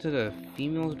just went into the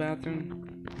female's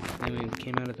bathroom, and we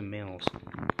came out of the male's.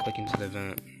 Click into the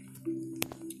vent.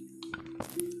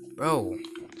 Bro,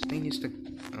 this thing needs to,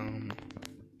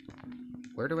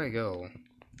 where do I go?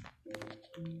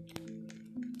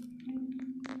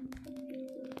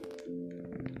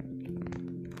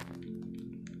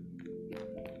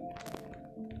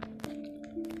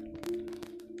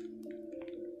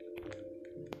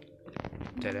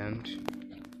 Dead end.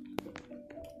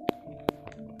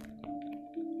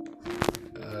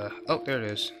 Oh, there it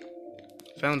is.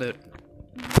 Found it.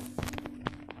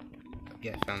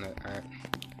 Yeah, found it. Alright.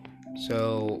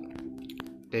 So,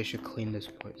 they should clean this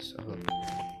place up.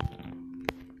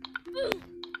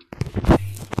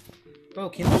 Bro,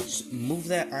 can they just move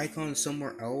that icon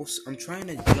somewhere else? I'm trying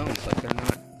to jump, but they're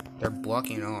not. They're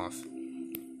blocking off.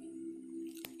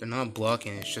 They're not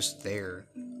blocking, it's just there.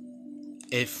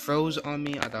 It froze on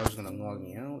me. I thought it was gonna log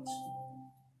me out.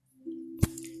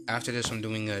 After this, I'm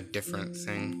doing a different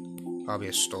thing. Probably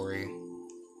a story.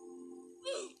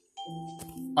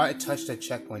 I touched a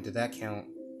checkpoint. Did that count?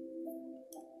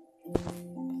 Oh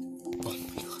my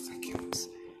god, that counts.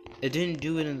 It didn't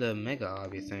do it in the mega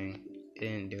hobby thing. It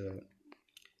didn't do it.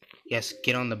 Yes,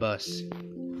 get on the bus.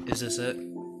 Is this it?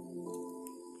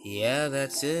 Yeah,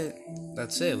 that's it.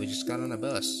 That's it. We just got on the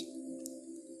bus.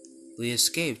 We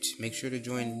escaped. Make sure to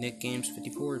join Nick Games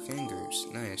 54 fan groups.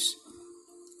 Nice.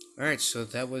 Alright, so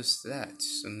that was that.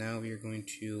 So now we are going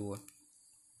to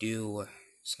do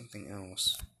something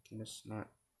else. Can this not?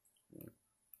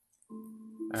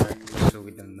 Alright, so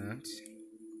we've done that.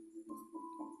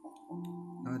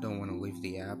 I don't want to leave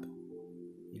the app.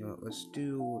 You know what, let's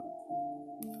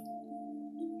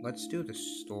do the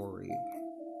story.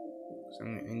 So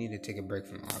I need to take a break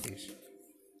from hobbies.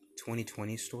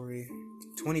 2020 story?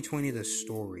 2020 the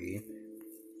story.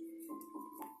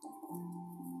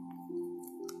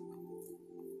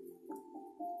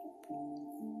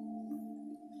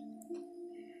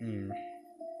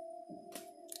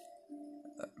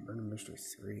 Murder Mystery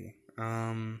 3.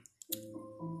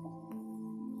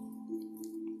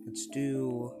 Let's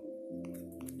do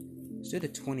the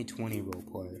 2020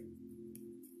 roleplay.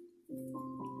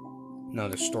 No,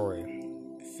 the story.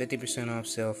 50% off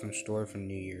sale from store from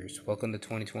New Year's. Welcome to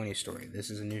 2020 Story. This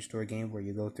is a new story game where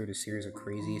you go through the series of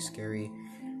crazy, scary,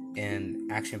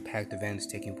 and action-packed events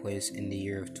taking place in the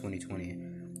year of 2020.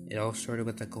 It all started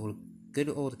with a good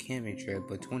old camping trip,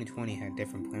 but 2020 had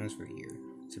different plans for the year.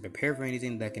 So prepare for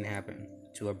anything that can happen.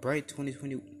 To a bright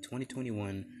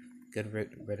 2021, good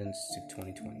riddance to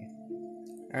 2020.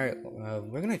 Alright,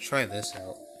 we're gonna try this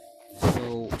out.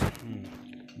 So,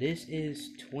 this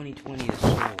is 2020's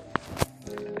story.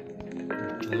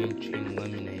 Join Chain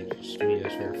Lemonade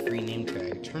Studios for a free name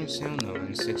tag. Turn sound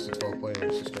on 6 to 12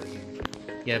 players to start a game.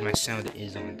 Yeah, my sound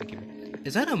is on. Thank you.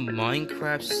 Is that a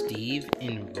Minecraft Steve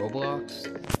in Roblox?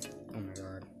 Oh my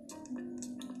god.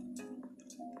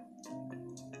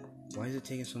 Why is it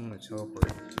taking so long to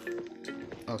teleport?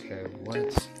 Okay,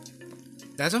 what?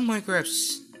 That's a Minecraft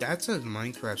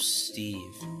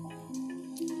Steve.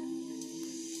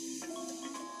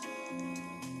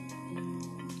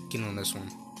 Get on this one.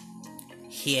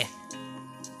 Yeah.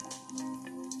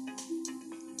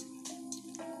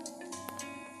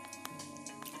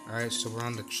 Alright, so we're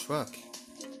on the truck.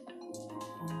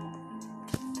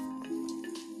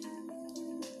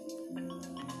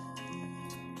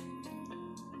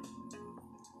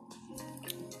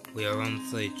 We are on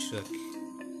the truck.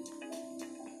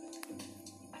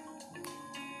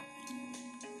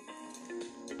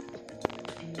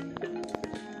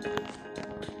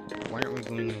 Why aren't we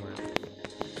going anywhere?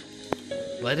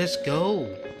 Let us go.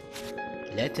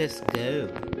 Let us go.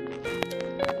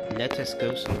 Let us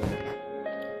go somewhere.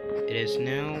 It is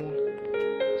now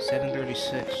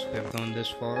 7:36. We have gone this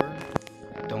far.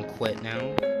 Don't quit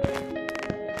now.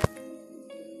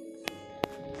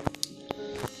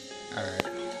 Alright.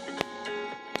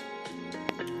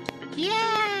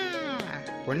 Yeah!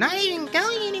 We're not even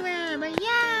going anywhere, but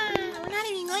yeah! We're not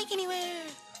even going anywhere.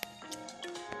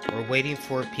 We're waiting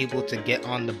for people to get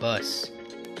on the bus.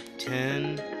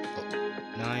 10,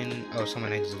 9, oh,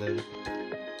 someone exited.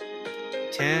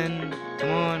 10, come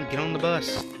on, get on the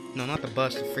bus. No, not the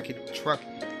bus, the freaking truck.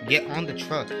 Get on the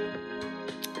truck.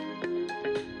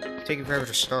 It's taking forever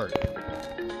to start.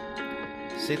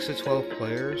 6 to 12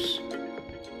 players.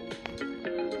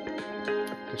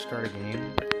 To start a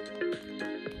game.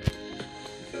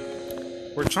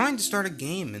 We're trying to start a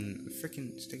game and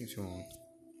freaking it's taking too long.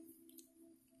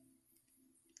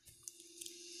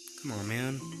 Come on,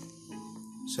 man.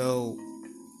 So,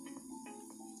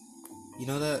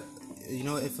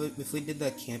 if we did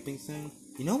that camping thing,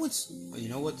 you know what's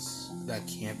that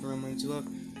camper reminds you of?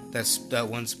 That's that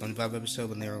one SpongeBob episode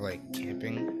when they were like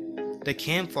camping. The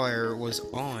campfire was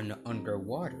on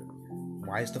underwater.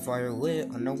 Why is the fire lit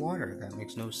underwater? That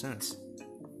makes no sense.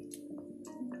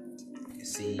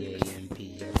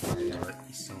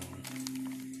 CAMPFIRE song.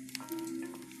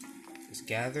 Just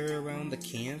gather around the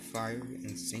campfire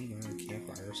and sing a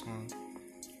campfire song.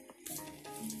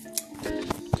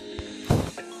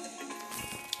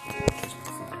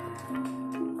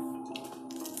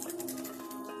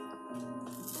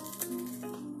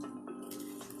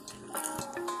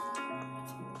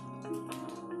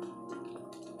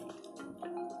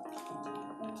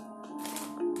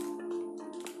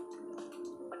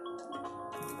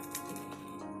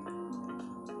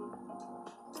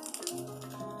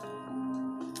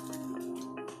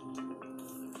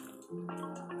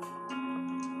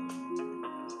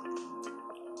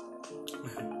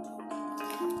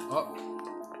 Oh.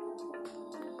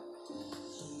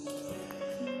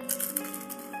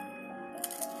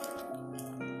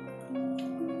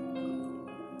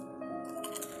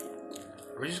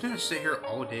 We're just gonna sit here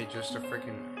all day just to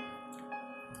freaking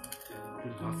do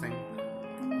nothing.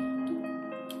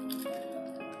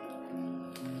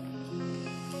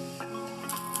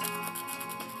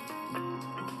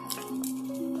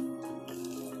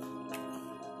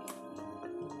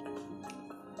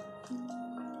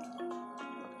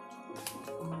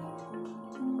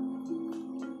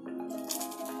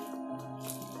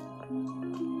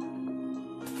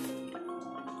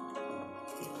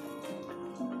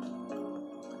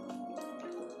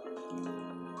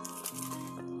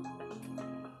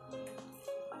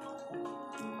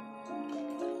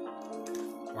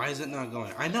 Why is it not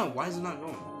going? I know, why is it not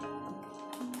going?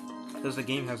 Because the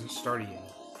game hasn't started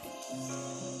yet.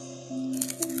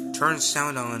 Turn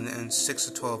sound on and 6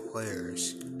 to 12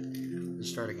 players. Let's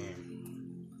start a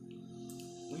game.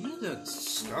 We need to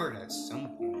start at some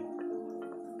point.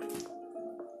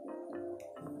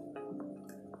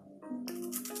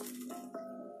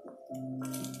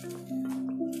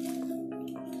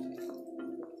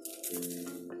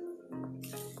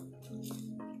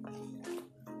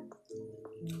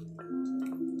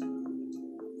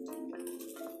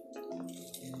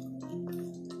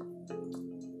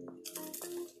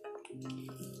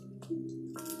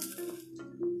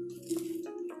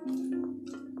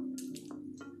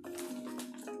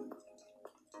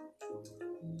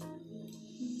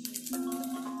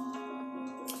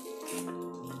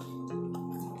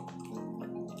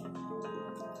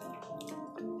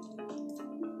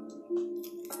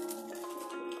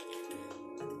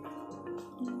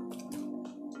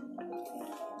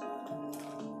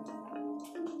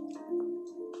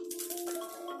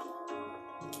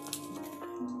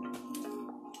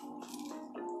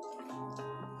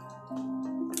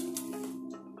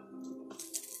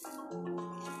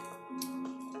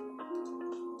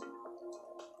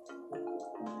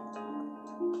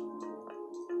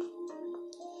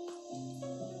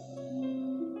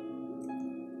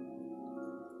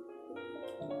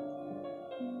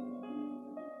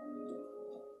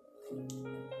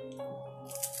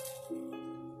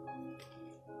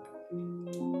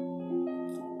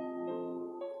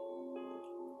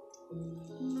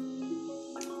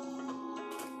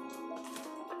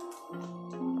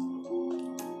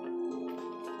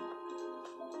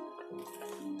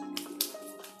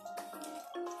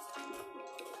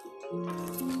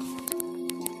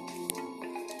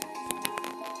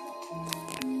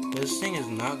 This thing is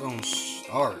not gonna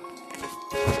start.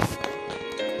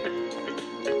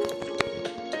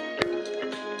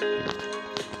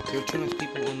 There are too much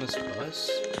people on this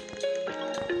bus.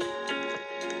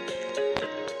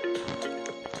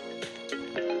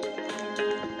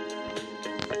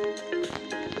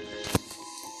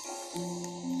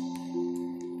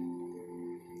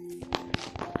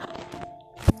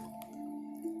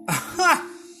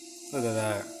 Look at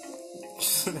that.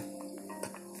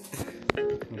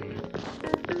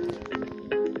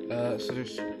 So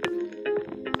there's...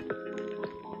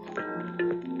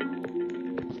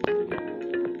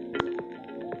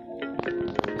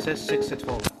 It says 6 to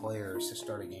 12 players to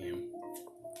start a game.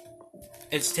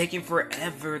 It's taking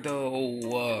forever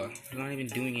though. You're not even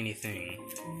doing anything.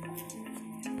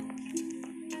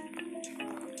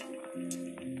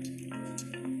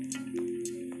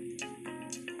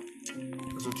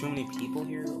 Is there too many people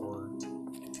here, or...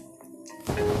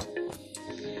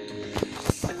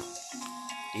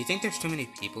 Do you think there's too many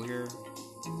people here?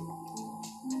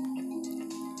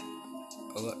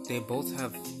 They both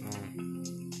have...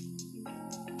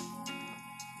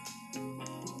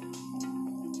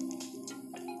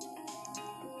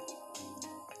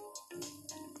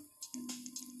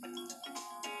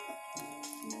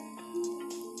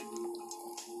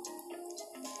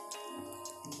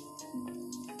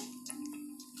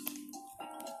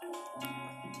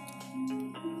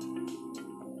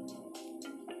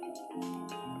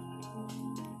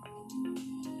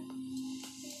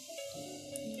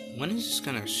 When is this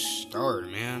gonna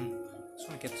start, man? I just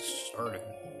wanna get this started.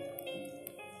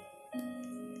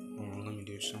 Hold on, let me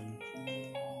do something.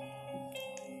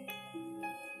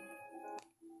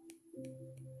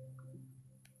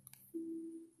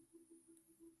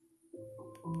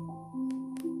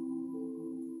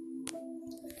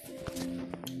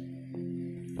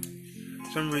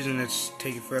 For some reason it's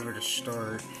taking forever to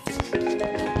start.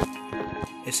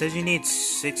 It says you need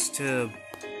 6 to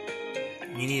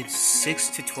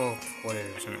 12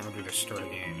 players in order to start a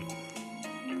game.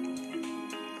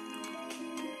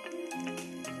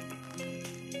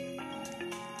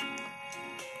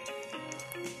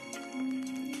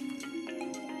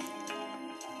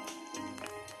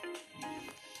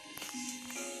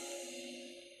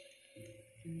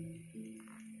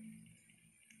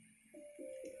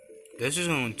 This is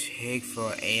going to take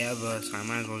forever, so I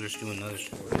might as well just do another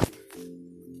story.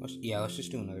 Let's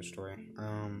just do another story.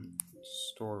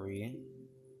 Story.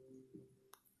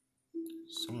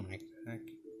 Something like that.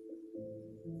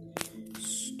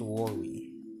 Story.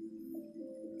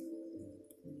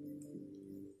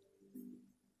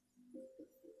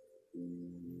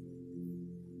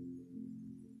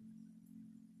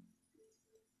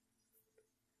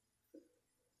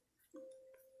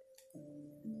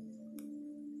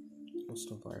 What's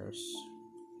the virus?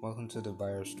 Welcome to the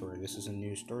virus story. This is a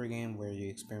new story game where you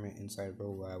experiment inside a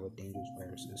real lab with dangerous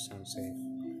viruses. Sounds safe.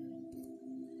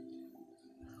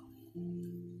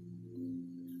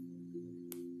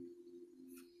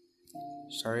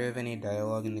 Sorry if any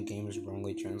dialogue in the game is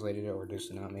wrongly translated or does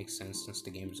not make sense since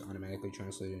the game is automatically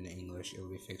translated into English. It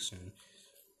will be fixed soon.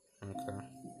 Okay.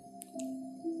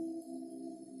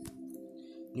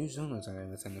 New zone was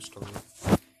added within the story.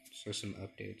 So some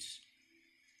updates.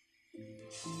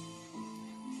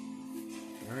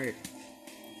 Alright.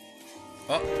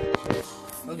 Oh!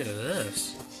 Look at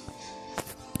this.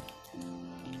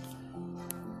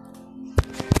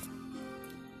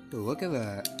 Dude, look at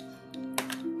that.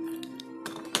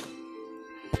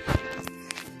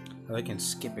 Oh, I can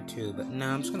skip it too, but no,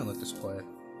 I'm just gonna let this play.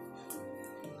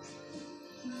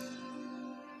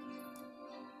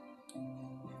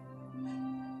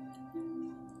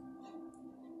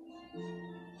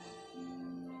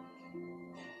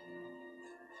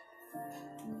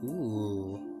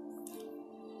 Ooh.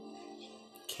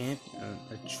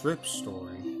 A trip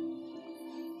story.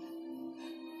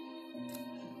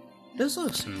 This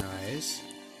looks nice.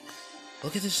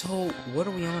 Look at this whole... What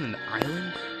are we on, an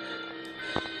island?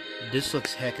 This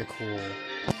looks hecka cool.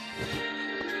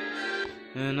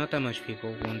 Not that much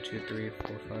people. 1, 2, 3,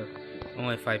 4, 5.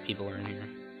 Only 5 people are in here.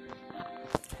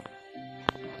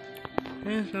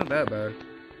 It's not that bad.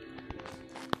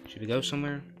 Should we go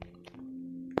somewhere?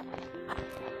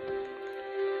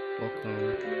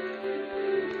 Welcome.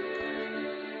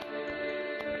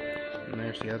 And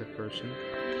there's the other person.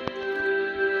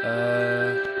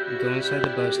 Go inside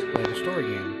the bus to play the story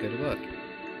game. Good luck.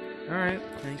 Alright,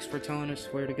 thanks for telling us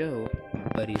where to go,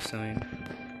 buddy sign.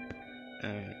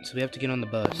 Alright, so we have to get on the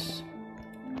bus.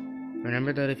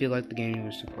 Remember that if you like the game, you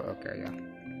wish to play. Okay, yeah.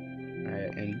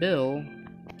 Alright, and Bill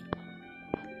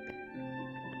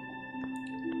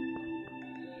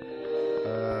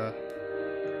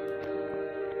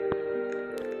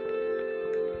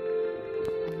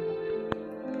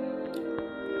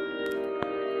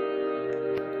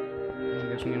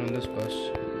person get on this bus?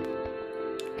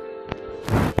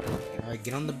 Alright,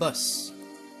 get on the bus.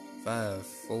 5,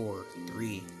 4,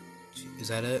 3. Is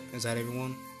that it? Is that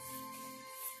everyone?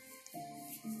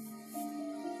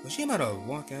 Was she about to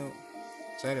walk out?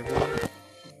 Is that everyone?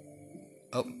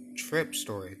 Oh, Trip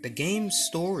story. The game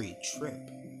story, Trip.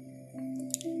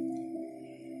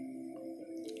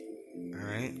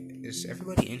 Alright, is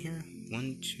everybody in here?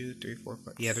 1, 2, 3, 4,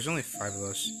 5. Yeah, there's only 5 of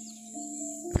us.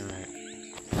 Alright.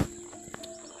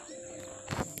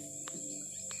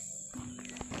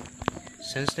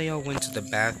 Since they all went to the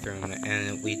bathroom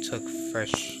and we took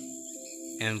fresh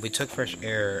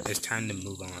air, it's time to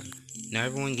move on. Now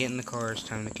everyone get in the car, it's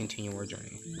time to continue our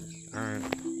journey. Alright,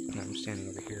 I'm standing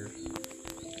over here.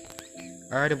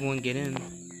 Alright, everyone get in.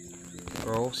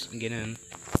 Girls, get in.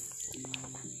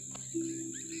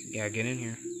 Yeah, get in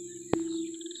here.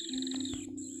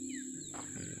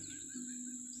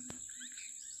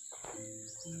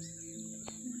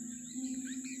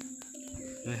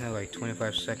 We have like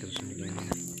 25 seconds to get in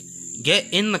here.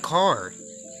 Get in the car!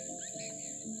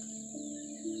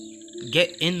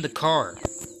 Get in the car!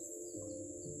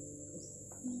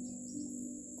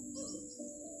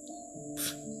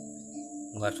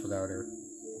 Left without her.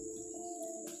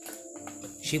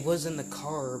 She was in the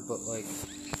car, but like...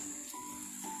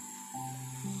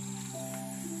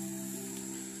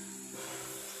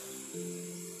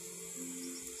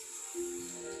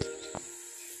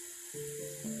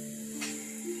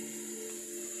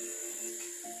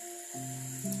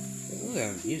 Look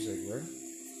at that music, bro.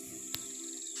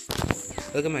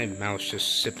 Look at my mouse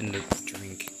just sipping the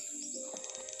drink.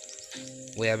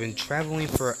 Wait, I've been traveling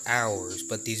for hours,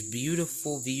 but these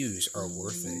beautiful views are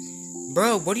worth it.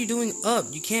 Bro, what are you doing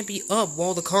up? You can't be up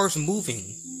while the car's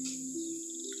moving.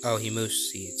 Oh, he moved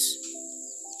seats.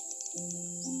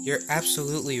 You're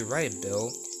absolutely right,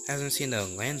 Bill. Hasn't seen a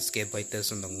landscape like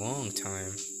this in a long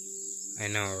time. I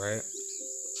know, right?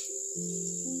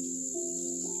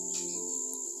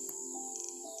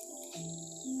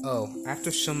 Oh,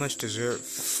 after so much desert,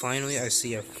 finally I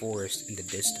see a forest in the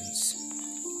distance.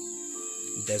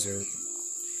 Desert.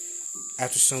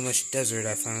 After so much desert,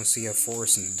 I finally see a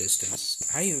forest in the distance.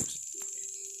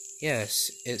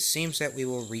 Yes, it seems that we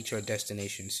will reach our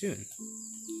destination soon.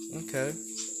 Okay.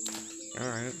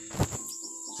 Alright.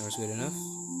 Sounds good enough.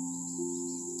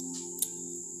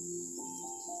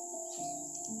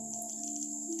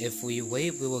 If we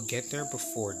wait, we will get there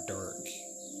before dark.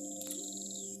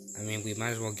 I mean, we might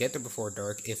as well get there before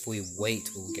dark. If we wait,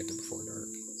 we will get there before dark.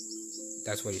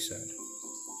 That's what he said.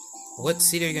 What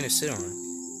seat are you going to sit on?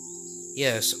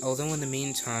 Yes, although in the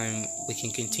meantime, we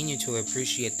can continue to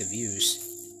appreciate the views.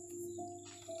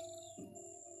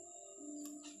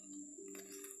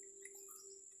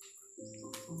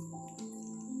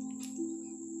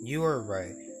 You are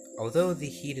right. Although the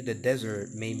heat of the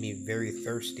desert made me very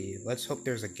thirsty, let's hope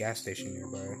there's a gas station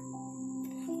nearby.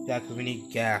 Yeah, because we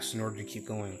need gas in order to keep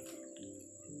going.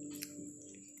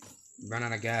 Run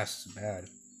out of gas is bad.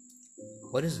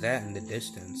 What is that in the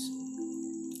distance?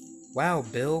 Wow,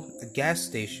 Bill, a gas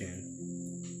station.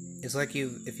 It's like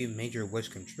if you made your wish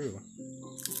come true.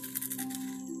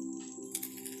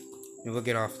 And we'll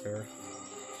get off there.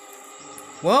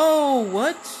 Whoa,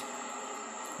 what?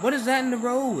 What is that in the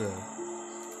road?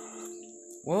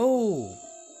 Whoa.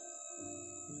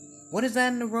 What is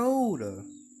that in the road?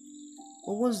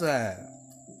 What was that?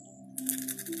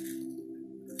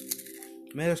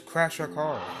 Made us crash our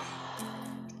car.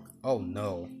 Oh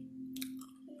no.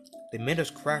 They made us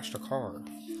crash the car.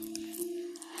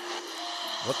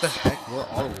 What the heck? Where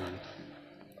are we?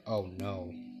 Oh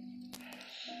no.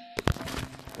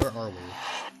 Where are we?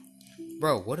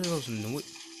 Bro, what are those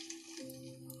noises?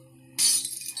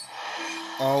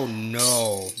 Oh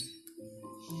no.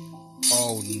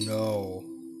 Oh no.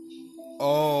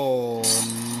 Oh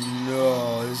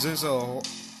no. Is this a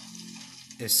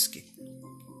escape?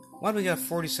 Why do we got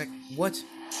 40 seconds? What?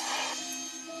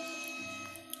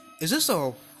 Is this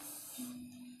a...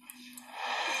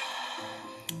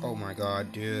 Oh my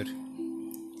god, dude.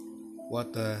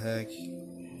 What the heck?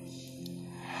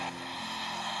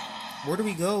 Where do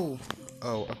we go?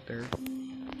 Oh, up there.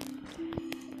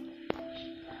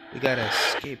 We gotta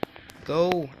escape.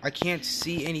 Go! I can't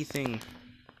see anything.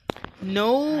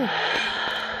 No!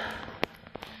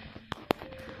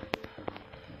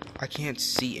 I can't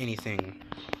see anything.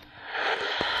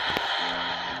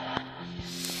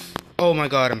 Oh my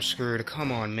god, I'm screwed.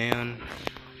 Come on, man.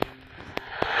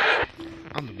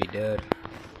 I'm gonna be dead.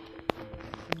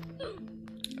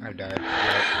 I died.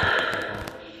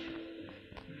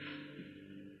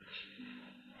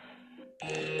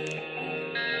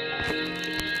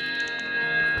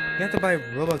 You have to buy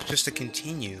Robux just to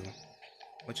continue.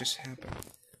 What just happened?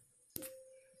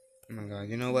 Oh my god,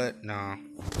 you know what? Nah,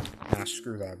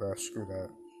 screw that, bro. Screw that.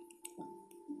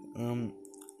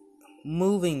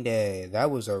 Moving day. That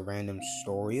was a random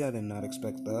story. I did not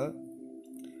expect that.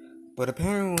 But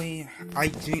apparently, I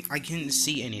couldn't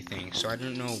see anything, so I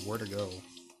didn't know where to go.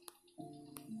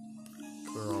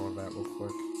 Clear all of that real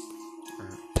quick.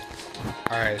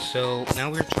 Alright, so now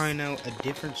we're trying out a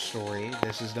different story.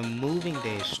 This is the moving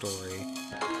day story.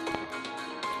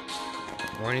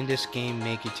 Running this game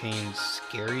may contain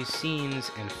scary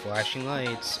scenes and flashing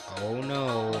lights. Oh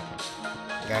no.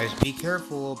 Guys, be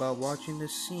careful about watching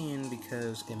this scene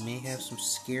because it may have some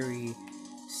scary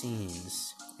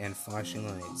scenes and flashing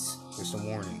lights. Just a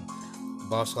warning.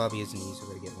 Boss lobby is an easy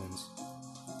way to get wins.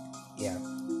 Yeah.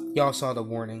 Y'all saw the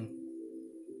warning.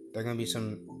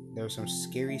 There's some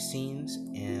scary scenes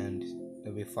and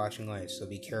there'll be flashing lights, so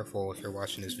be careful if you're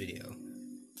watching this video.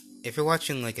 If you're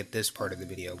watching like at this part of the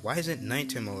video, why is it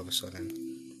nighttime all of a sudden?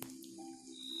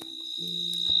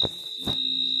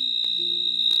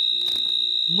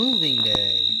 Moving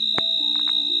day.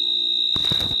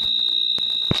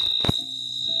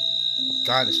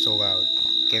 God, it's so loud.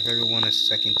 Give everyone a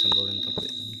second to load and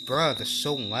complete. Bruh, that's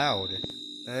so loud.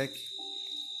 Heck,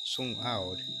 so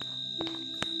loud.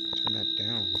 Turn that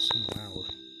down. It's so loud.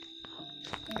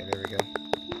 Okay, there we go.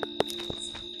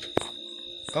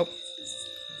 Oh.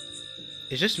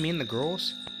 Is this me and the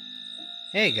girls?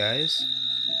 Hey guys.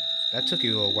 That took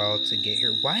you a while to get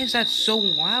here. Why is that so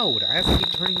loud? I have to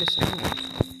keep turning this down.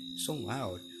 It's so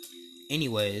loud.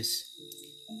 Anyways,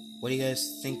 what do you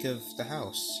guys think of the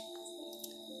house?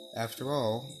 After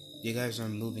all, you guys are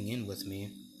moving in with me.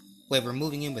 Wait, we're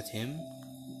moving in with him?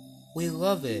 We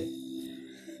love it.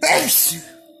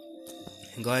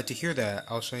 I'm glad to hear that.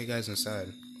 I'll show you guys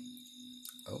inside.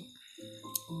 Oh.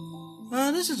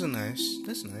 This is nice.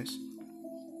 That's nice.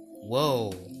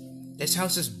 Whoa. This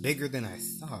house is bigger than I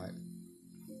thought.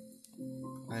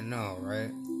 I know,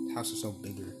 right? The house is so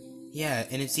bigger. Yeah,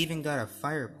 and it's even got a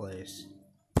fireplace.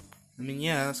 I mean,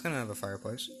 yeah, it's gonna have a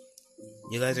fireplace.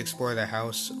 You guys explore the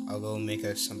house. I'll go make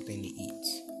us something to eat.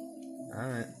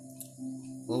 Alright.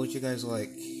 What would you guys like?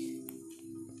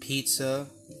 Pizza?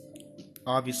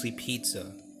 Obviously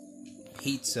pizza.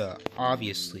 Pizza,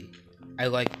 obviously. I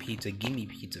like pizza. Give me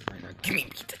pizza right now. Give me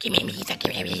pizza. Give me pizza.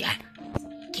 Give me pizza.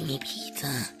 Give me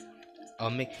pizza. I'll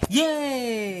make...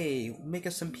 Yay! Make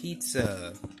us some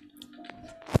pizza.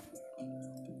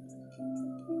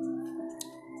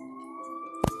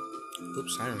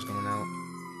 Oops, siren's going out.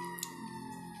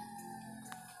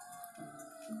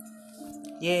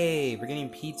 Yay, we're getting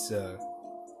pizza.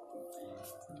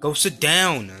 Go sit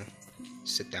down.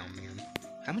 Sit down, man.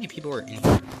 How many people are in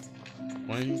here?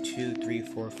 1, 2, 3,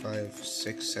 4, 5,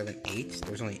 6, 7, 8.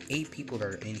 There's only 8 people that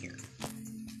are in here.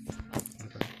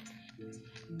 Okay.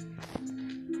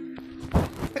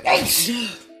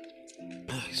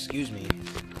 Excuse me.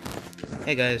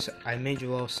 Hey guys, I made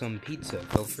you all some pizza.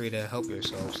 Feel free to help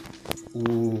yourselves.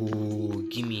 Ooh,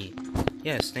 gimme.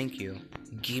 Yes, thank you.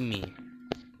 Gimme.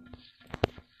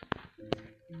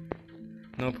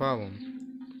 No problem.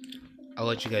 I'll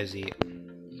let you guys eat.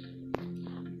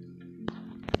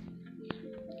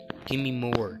 Give me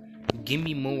more. Give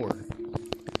me more.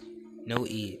 No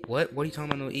eat. What? What are you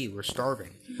talking about no eat? We're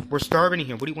starving. We're starving in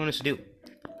here. What do you want us to do?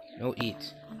 No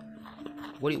eat.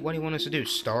 What do you want us to do?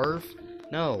 Starve?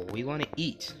 No, we want to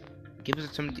eat. Give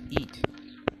us something to eat.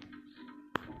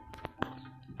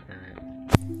 Alright.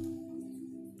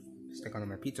 Stick on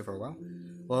my pizza for a while.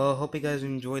 Well, hope you guys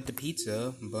enjoyed the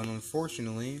pizza, but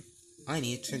unfortunately, I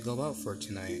need to go out for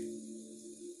tonight.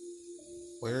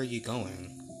 Where are you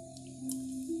going?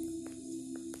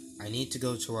 I need to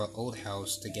go to our old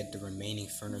house to get the remaining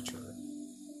furniture.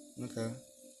 Okay.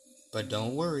 But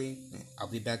don't worry, I'll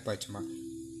be back by tomorrow.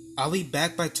 I'll be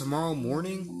back by tomorrow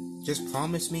morning? Just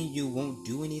promise me you won't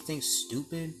do anything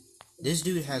stupid? This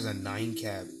dude has a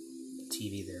 9-cap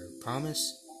TV there.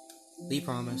 Promise? We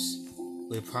promise.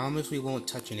 We promise we won't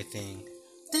touch anything.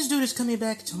 This dude is coming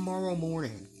back tomorrow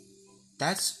morning.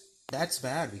 That's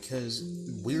bad because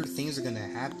weird things are gonna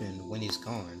happen when he's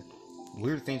gone.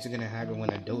 Weird things are gonna happen when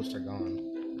adults are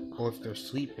gone. Or if they're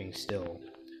sleeping still.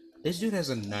 This dude has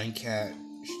a 9-cat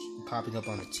popping up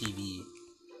on the TV.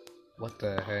 What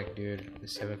the heck, dude?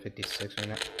 It's 7:56 right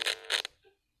now.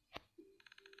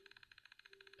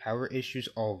 Power issues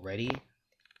already?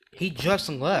 He just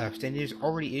left and there's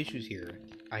already issues here.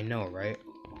 I know, right?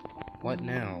 What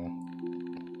now?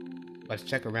 Let's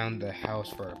check around the house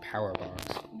for a power box.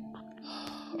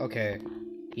 Okay.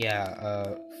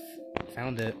 Yeah,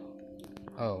 found it.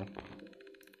 Oh.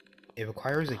 It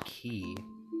requires a key.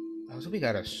 So we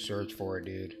gotta search for it,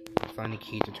 dude. Find a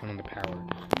key to turn on the power.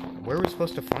 Where are we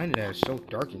supposed to find it at? It's so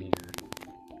dark in here.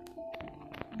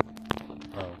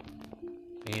 Oh.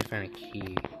 I need to find a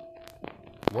key.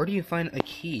 Where do you find a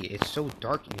key? It's so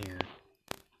dark in here.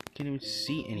 I can't even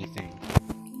see anything.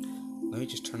 Let me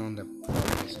just turn on the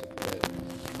brightness a bit.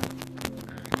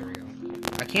 Alright, there we go.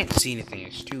 I can't see anything.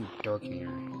 It's too dark in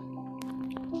here.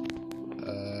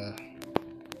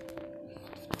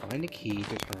 Find a key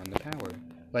to turn on the power.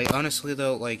 Like, honestly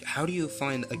though, like, how do you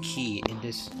find a key in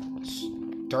this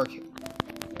dark...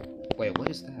 Wait, what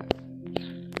is that?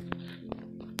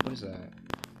 What is that?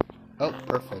 Oh,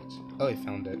 perfect. Oh, I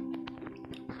found it.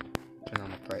 Turn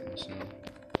on the brightness now.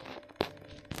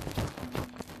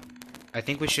 I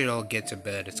think we should all get to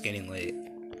bed. It's getting late.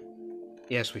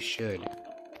 Yes, we should.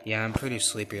 Yeah, I'm pretty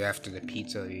sleepy after the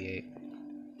pizza we ate.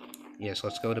 Yes,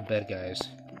 let's go to bed, guys.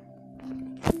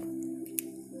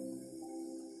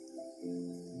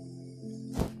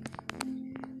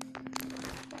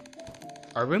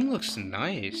 Our room looks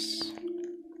nice.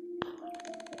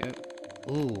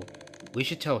 Yep. Ooh, we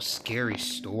should tell scary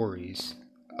stories.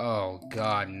 Oh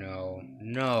god, no.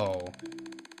 No.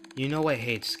 You know I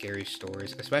hate scary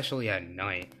stories, especially at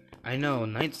night. I know,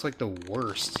 night's like the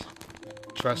worst.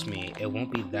 Trust me, it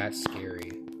won't be that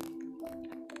scary.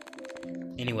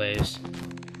 Anyways,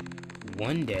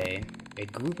 one day, a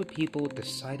group of people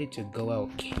decided to go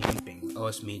out camping. Oh,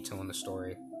 it's me telling the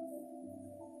story.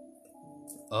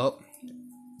 Oh,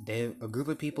 a group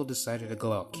of people decided to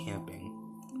go out camping.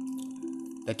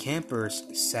 The campers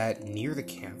sat near the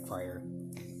campfire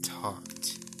and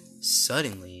talked.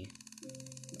 Suddenly,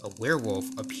 a werewolf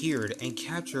appeared and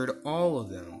captured all of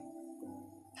them.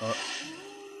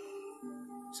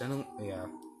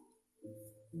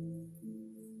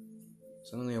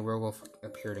 Suddenly a werewolf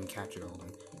appeared and captured all of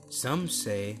them. Some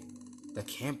say the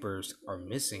campers are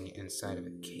missing inside of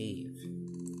a cave.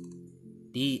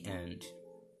 The end.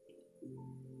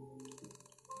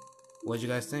 What'd you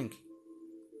guys think?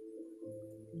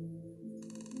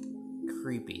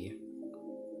 Creepy.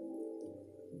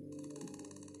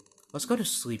 Let's go to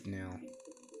sleep now.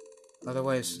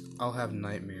 Otherwise, I'll have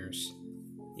nightmares.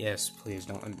 Yes, please,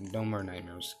 don't more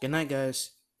nightmares. Good night,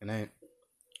 guys. Good night.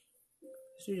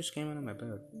 This dude just came out of my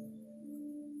bed.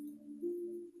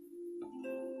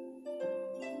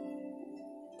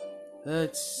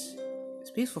 It's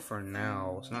peaceful for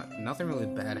now. It's nothing really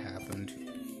bad happened.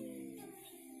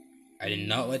 I did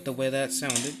not like the way that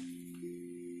sounded.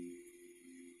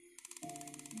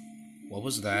 What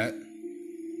was that?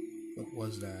 What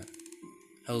was that?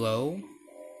 Hello?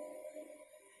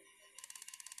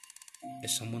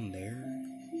 Is someone there?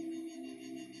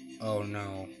 Oh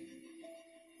no.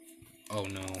 Oh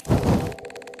no.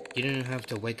 You didn't have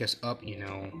to wake us up, you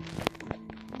know.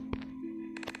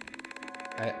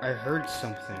 I heard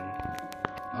something.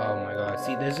 Oh my god.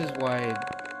 See, this is why...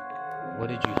 What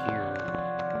did you hear?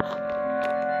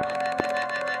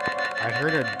 I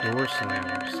heard a door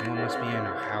slam. Someone must be in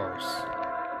our house.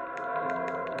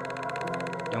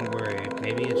 Don't worry.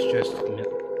 Maybe it's just...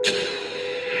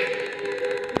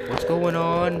 What's going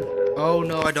on? Oh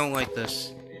no, I don't like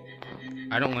this.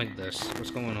 I don't like this.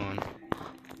 What's going on?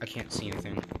 I can't see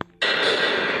anything.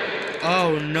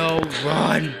 Oh no,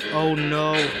 run! Oh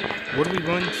no. What do we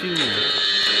run to?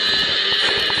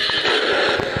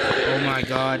 Oh my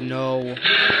god, no.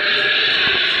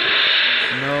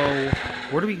 No.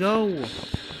 Where do we go?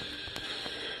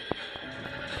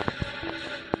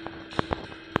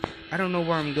 I don't know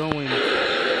where I'm going.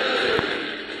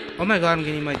 Oh my god, I'm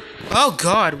getting my... Oh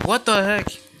god, what the heck?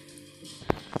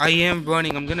 I am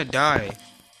running, I'm gonna die.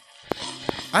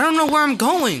 I don't know where I'm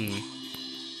going.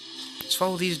 Let's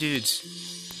follow these dudes.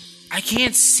 I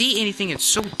can't see anything, it's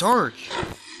so dark.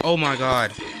 Oh my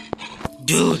god.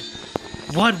 Dude,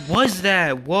 what was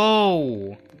that?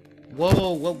 Whoa.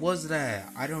 Whoa, what was that?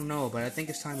 I don't know, but I think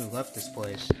it's time we left this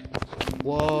place.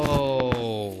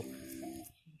 Whoa.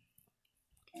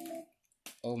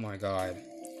 Oh my god.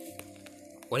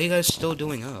 What are you guys still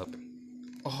doing up?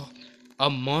 Oh, a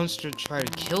monster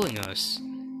tried killing us.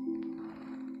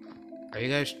 Are you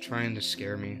guys trying to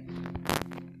scare me?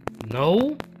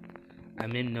 No?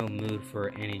 I'm in no mood for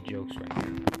any jokes right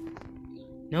now.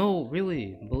 No,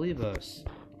 really, believe us.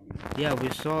 Yeah, we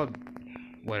saw...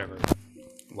 Whatever.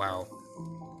 Wow.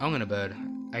 I'm gonna bed.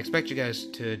 I expect you guys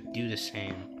to do the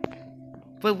same.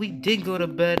 But we did go to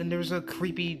bed and there was a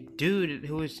creepy dude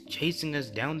who was chasing us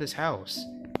down this house.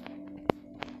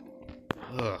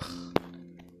 Ugh.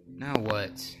 Now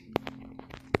what?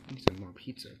 I need some more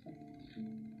pizza.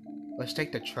 Let's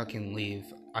take the truck and leave.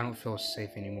 I don't feel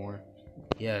safe anymore.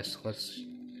 Yes, let's...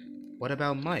 What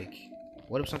about Mike?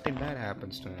 What if something bad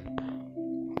happens to him?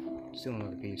 Still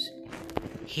another piece.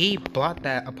 He brought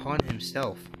that upon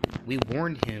himself. We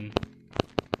warned him.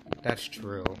 That's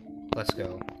true. Let's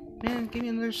go. Man, give me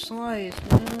another slice,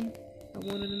 man. I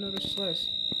wanted another slice.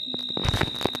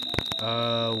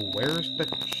 Where's the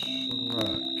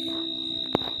truck?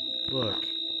 Look.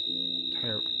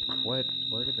 Tire. What?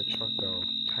 Where did the truck go?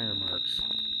 Tire marks.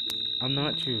 I'm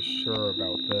not too sure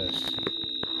about this.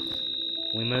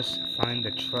 We must find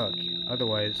the truck.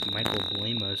 Otherwise, Mike will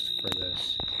blame us for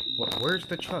this. What? Where's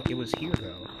the truck? It was here,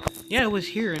 though. Yeah, it was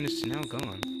here, and it's now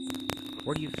gone.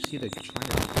 Where do you see the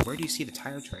tire? Where do you see the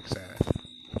tire tracks at?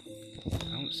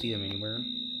 I don't see them anywhere.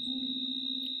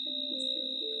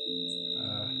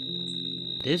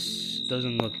 This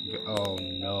doesn't look. Oh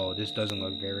no, this doesn't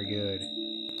look very good.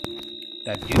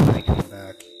 That dude might come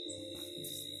back.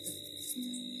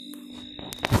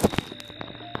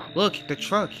 Look, the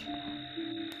truck.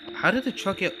 How did the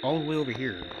truck get all the way over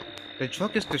here? The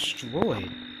truck is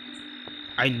destroyed.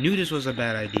 I knew this was a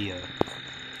bad idea.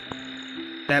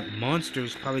 That monster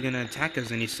is probably gonna attack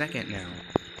us any second now.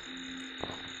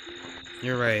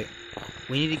 You're right.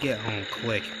 We need to get home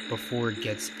quick before it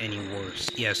gets any worse.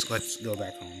 Yes, let's go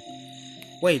back home.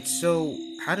 Wait, so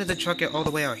how did the truck get all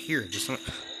the way out here?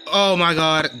 Oh my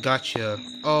god, gotcha.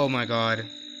 Oh my god.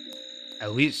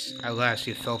 At last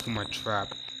you fell from our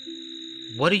trap.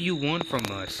 What do you want from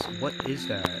us? What is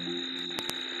that?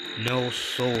 No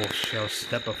soul shall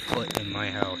step a foot in my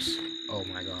house. Oh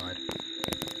my god.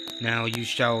 Now you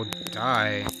shall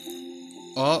die.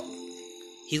 Oh,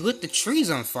 he lit the trees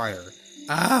on fire.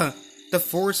 Ah, the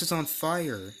forest is on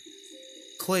fire.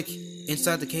 Quick,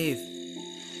 inside the cave.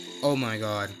 Oh my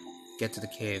god. Get to the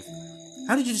cave.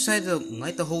 How did you decide to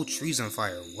light the whole trees on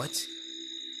fire? What?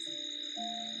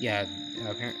 Yeah,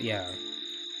 apparently, yeah.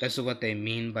 That's what they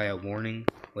mean by a warning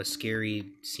with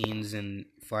scary scenes and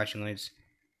flashing lights.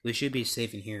 We should be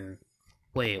safe in here.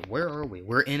 Wait, where are we?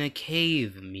 We're in a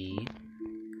cave, me.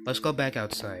 Let's go back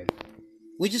outside.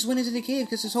 We just went into the cave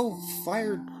because this whole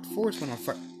forest went on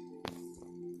fire.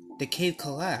 The cave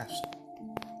collapsed.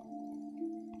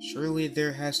 Surely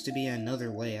there has to be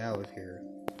another way out of here.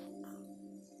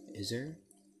 Is there?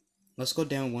 Let's go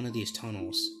down one of these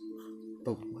tunnels.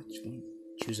 But which one?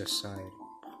 Choose a side.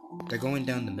 They're going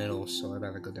down the middle, so I'd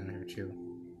rather go down here too.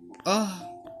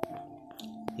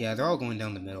 Yeah, they're all going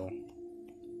down the middle.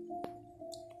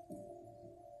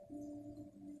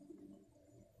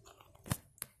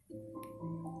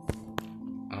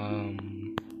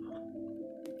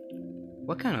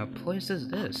 What kind of place is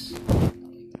this?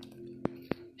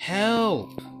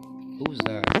 Help! Who's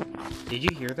that? Did you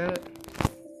hear that?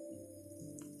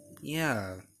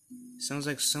 Yeah. Sounds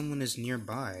like someone is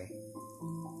nearby.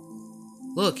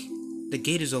 Look! The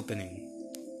gate is opening.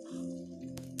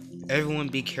 Everyone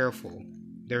be careful.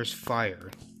 There's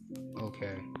fire.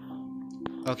 Okay.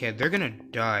 Okay, they're gonna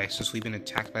die since we've been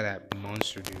attacked by that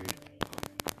monster dude.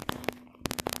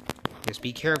 Just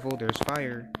be careful, there's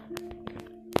fire.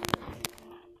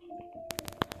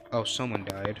 Oh, someone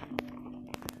died.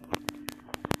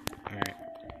 Alright.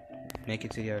 Make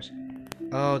it to the others.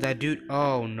 Oh, that dude.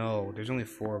 Oh no, there's only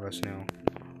 4 of us now.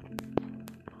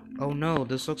 Oh no,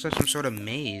 this looks like some sort of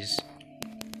maze.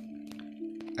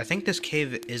 I think this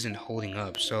cave isn't holding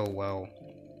up, so, well,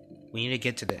 we need to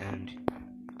get to the end.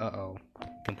 Uh-oh.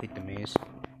 Complete the maze.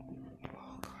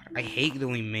 Oh god, I hate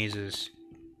doing mazes.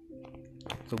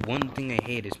 The one thing I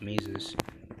hate is mazes.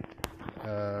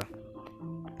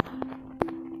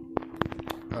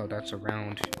 Oh, that's a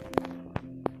round.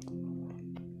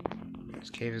 This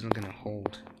cave isn't gonna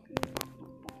hold.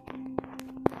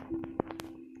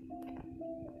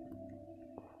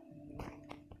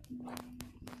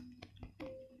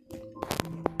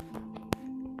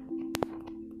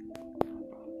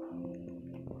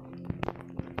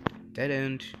 Dead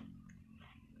end.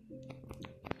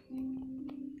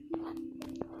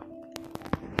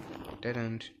 Dead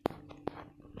end.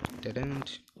 Dead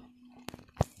end.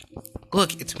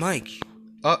 Look, it's Mike.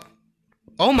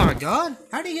 Oh my god!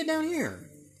 How did he get down here?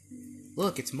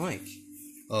 Look, it's Mike.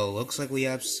 Oh, looks like we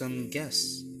have some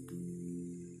guests.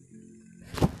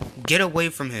 Get away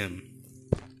from him.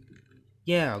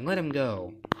 Yeah, let him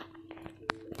go.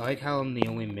 I like how I'm the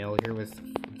only male here with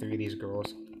 3 of these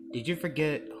girls. Did you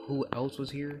forget who else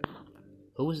was here?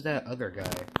 Who was that other guy?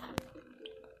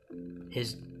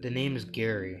 The name is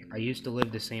Gary. I used to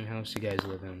live the same house you guys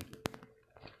live in.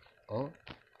 Oh,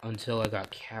 until I got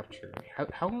captured.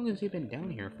 How long has he been down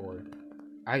here for?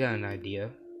 I got an idea.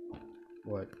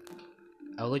 What?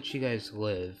 I'll let you guys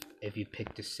live if you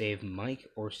pick to save Mike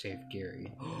or save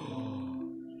Gary.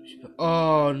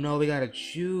 Oh no, we gotta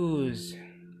choose.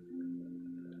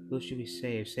 Who should we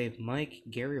save? Save Mike,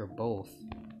 Gary, or both?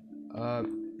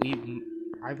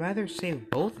 I'd rather save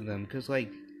both of them, because,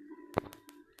 like,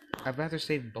 I'd rather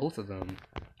save both of them.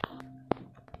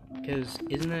 Because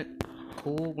isn't it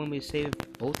cool when we save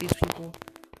both these people?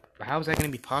 But how is that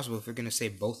going to be possible if we're going to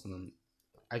save both of them?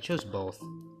 I chose both.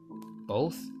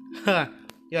 Both? Ha!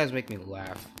 You guys make me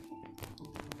laugh.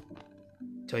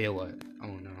 Tell you what.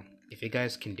 Oh no. If you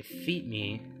guys can defeat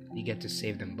me, you get to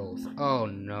save them both. Oh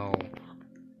no.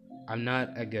 I'm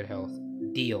not at good health.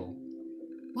 Deal.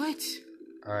 What?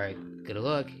 Alright, good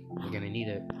luck. We're gonna need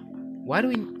it. Why do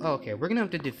we... Oh, okay, we're gonna have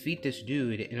to defeat this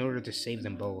dude in order to save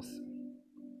them both.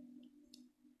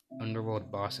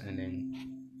 Underworld boss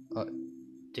ending.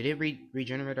 Did it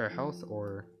regenerate our health,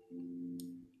 or...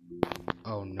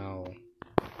 Oh no.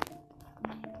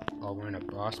 Oh, we're in a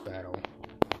boss battle.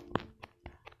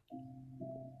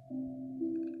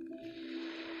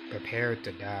 Prepare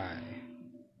to die.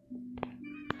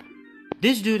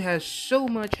 This dude has so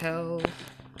much health.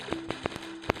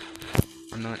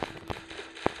 I'm not...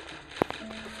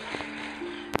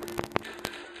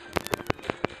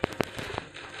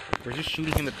 We're just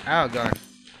shooting him with... Oh, God.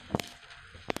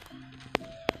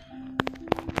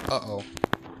 Uh-oh.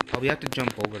 Oh, we have to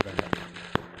jump over that.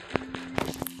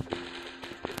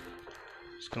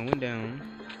 It's going down.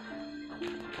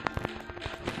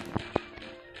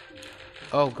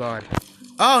 Oh, God.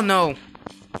 Oh, no!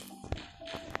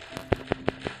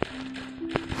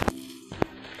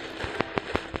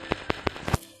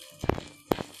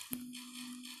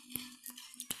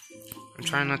 I'm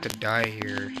trying not to die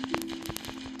here.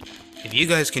 If you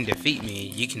guys can defeat me,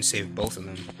 you can save both of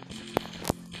them.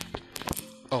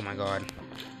 Oh my god.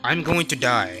 I'm going to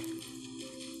die.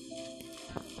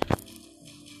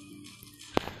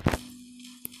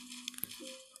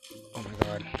 Oh my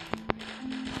god.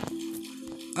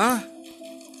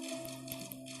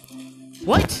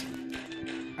 What?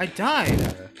 I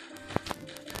died.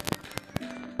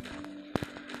 Can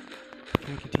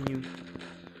I continue?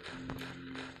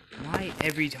 Why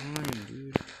every time,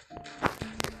 dude?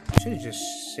 I should have just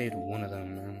saved one of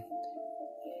them, man.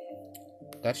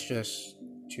 That's just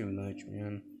too much,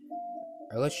 man.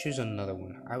 Alright, let's choose another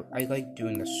one. I like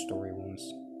doing the story ones.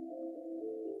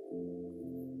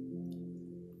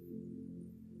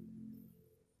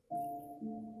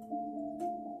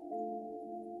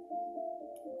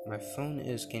 My phone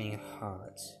is getting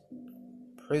hot.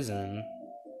 Prison.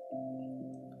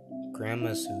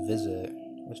 Grandma's visit.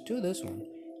 Let's do this one.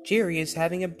 Jerry is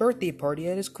having a birthday party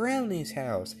at his grandma's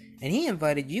house, and he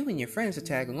invited you and your friends to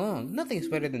tag along. Nothing's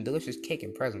better than delicious cake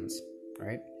and presents,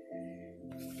 right?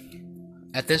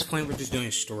 At this point, we're just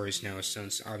doing stories now,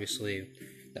 since obviously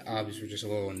the obbies were just a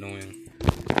little annoying.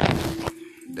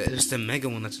 It's the mega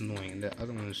one that's annoying, and the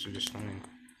other ones are just annoying.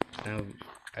 Now,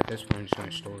 at this point, we're just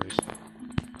doing stories.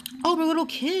 Oh, we're little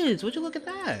kids! Would you look at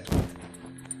that?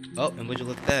 Oh, and would you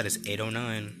look at that? It's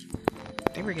 8:09.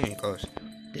 I think we're getting close.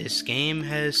 This game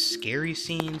has scary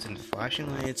scenes and flashing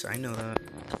lights. I know that.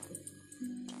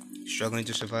 Struggling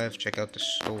to survive? Check out the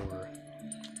store.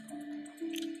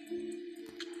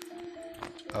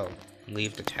 Oh,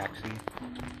 leave the taxi.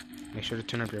 Make sure to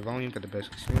turn up your volume for the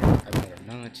best experience. I'd rather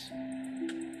not.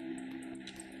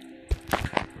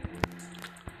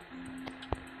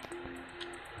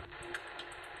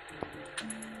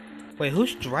 Wait,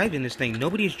 who's driving this thing?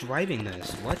 Nobody's driving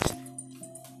this. What?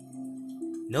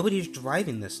 Nobody's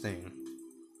driving this thing.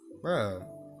 Bro.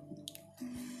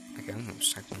 Okay, I'm gonna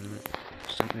second it.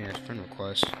 Send me a friend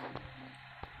request.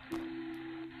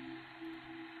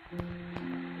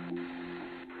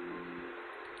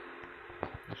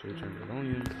 I should turn the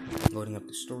volume. Loading up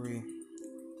the story.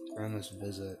 Grandma's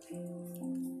visit.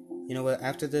 You know what?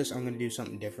 After this, I'm gonna do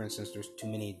something different since there's too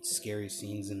many scary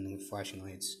scenes and the flashing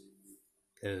lights.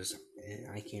 Because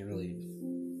I can't really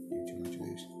do too much of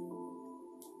these.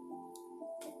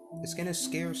 It's gonna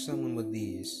scare someone with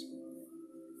these.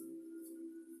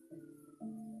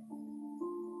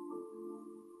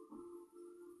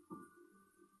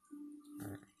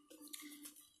 Alright.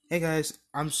 Hey guys,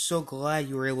 I'm so glad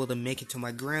you were able to make it to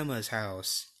my grandma's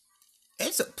house.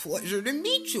 It's a pleasure to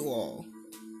meet you all.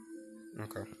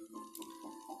 Okay.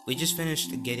 We just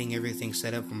finished getting everything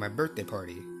set up for my birthday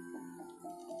party.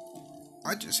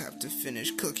 I just have to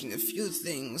finish cooking a few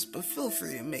things, but feel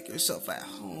free to make yourself at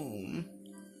home.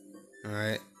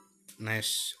 Alright,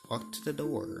 nice. Walk to the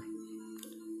door.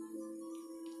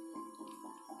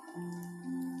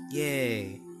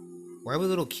 Yay. Why are we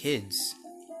little kids?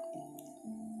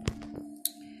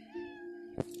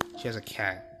 She has a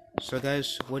cat. So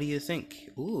guys, what do you think?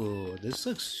 Ooh, this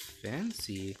looks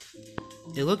fancy.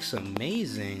 It looks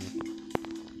amazing.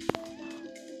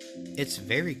 It's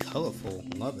very colorful.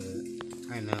 Love it.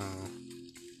 I know.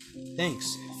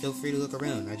 Thanks. Feel free to look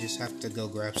around. I just have to go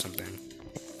grab something.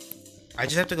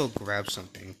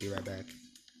 Be right back.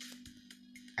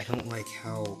 I don't like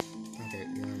how... Okay,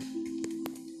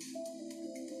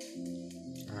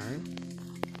 Alright.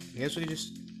 I guess we can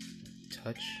just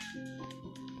touch.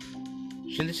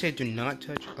 Shouldn't they say do not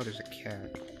touch? Oh, there's a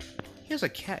cat. He has a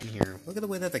cat in here. Look at the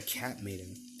way that the cat made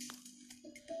him.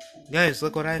 Guys,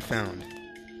 look what I found.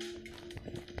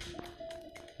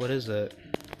 What is it?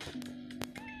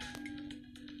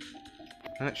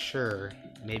 Not sure.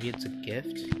 Maybe it's a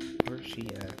gift? Where's she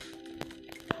at?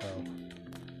 Oh.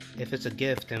 If it's a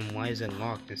gift, then why is it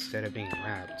locked instead of being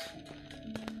wrapped?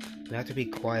 We have to be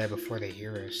quiet before they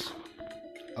hear us.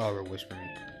 Oh, we're whispering.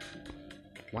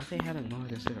 Why they haven't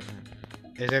locked us around?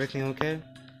 Is everything okay?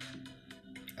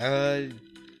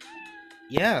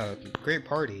 Yeah, great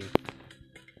party.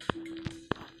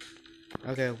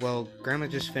 Okay, well, Grandma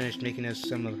just finished making us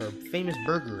some of her famous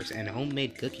burgers and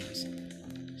homemade cookies.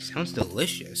 Sounds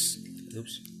delicious.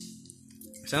 Oops.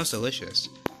 Sounds delicious.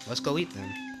 Let's go eat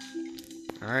them.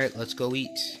 Alright, let's go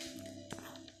eat.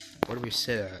 Where do we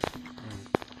sit at?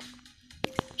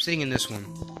 I'm sitting in this one.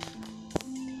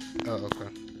 Oh, okay.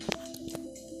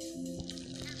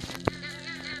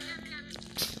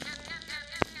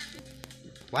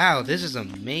 Wow, this is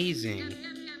amazing.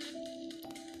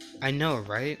 I know,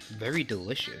 right? Very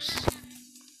delicious.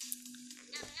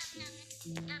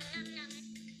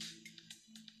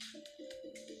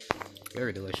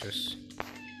 Very delicious.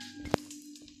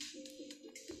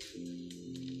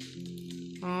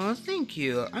 Aw, thank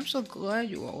you. I'm so glad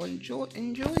you all enjoyed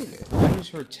it. Why is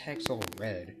her text all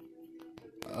red?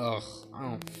 Ugh, I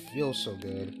don't feel so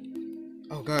good.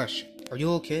 Oh gosh, are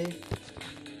you okay?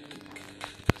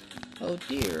 Oh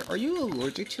dear, are you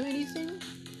allergic to anything?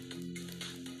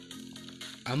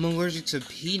 I'm allergic to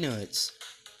peanuts.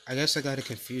 I guess I got it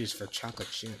confused for chocolate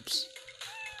chips.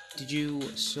 Did you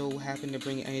so happen to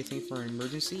bring anything for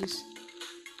emergencies?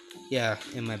 Yeah,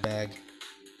 in my bag.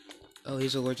 Oh,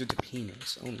 he's allergic to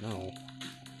peanuts. Oh no.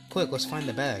 Quick, let's find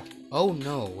the bag. Oh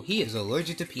no, he is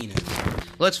allergic to peanuts.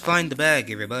 Let's find the bag,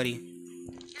 everybody.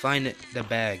 Find the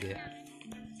bag.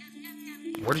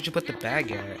 Where did you put the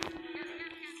bag at?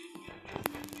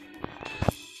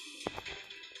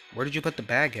 Where did you put the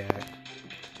bag at?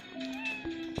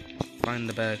 Find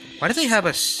the bag. Why do they have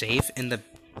a safe in the...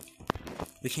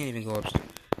 We can't even go upstairs.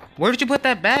 Where did you put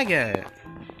that bag at?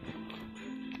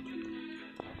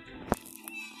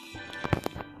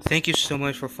 Thank you so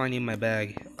much for finding my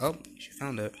bag. Oh, she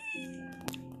found it.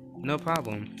 No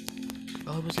problem.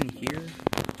 Oh, it was in here?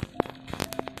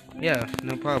 Yeah,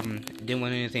 no problem. Didn't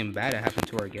want anything bad to happen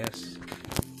to our guests.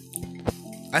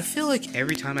 I feel like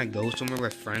every time I go somewhere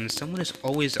with friends, someone is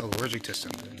always allergic to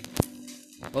something.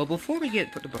 Well, before we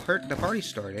get the party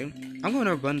started, I'm going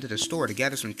to run to the store to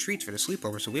gather some treats for the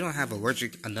sleepover so we don't have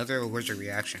another allergic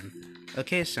reaction.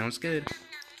 Okay, sounds good.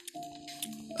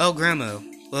 Oh, Grandma,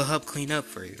 we'll help clean up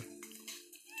for you.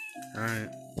 Alright.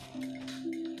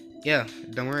 Yeah,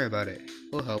 don't worry about it.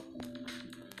 We'll help.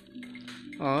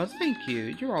 Aw, thank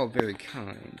you. You're all very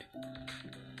kind.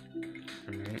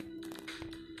 Alright.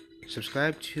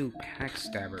 Subscribe to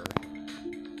Packstabber.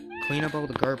 Clean up all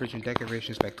the garbage and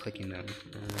decorations by clicking them.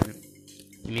 Alright.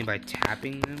 You mean by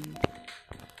tapping them?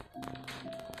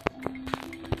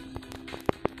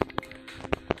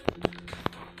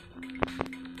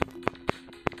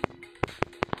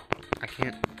 I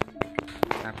can't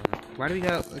tap them. Why do we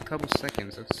got a couple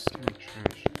seconds? That's kind of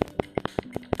trash.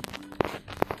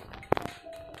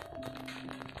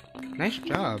 Nice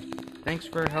job. Thanks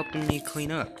for helping me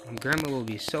clean up. Grandma will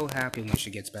be so happy when she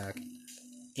gets back.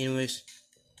 Anyways,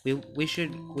 we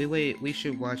should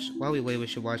watch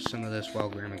some of this while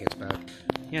Grandma gets back.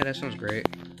 Yeah, that sounds great.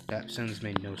 That sentence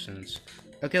made no sense.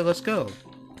 Okay, let's go.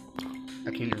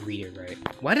 I can't read it right.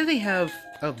 Why do they have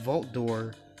a vault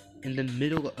door in the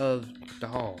middle of the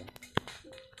hall?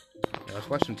 Yeah, let's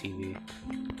watch some TV.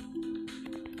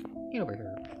 Get over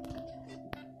here.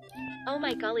 Oh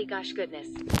my golly gosh goodness.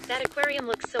 That aquarium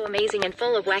looks so amazing and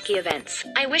full of wacky events.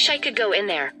 I wish I could go in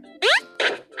there.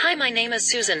 Hi, my name is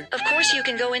Susan. Of course you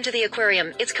can go into the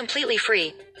aquarium. It's completely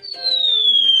free.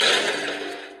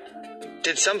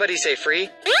 Did somebody say free?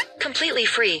 Completely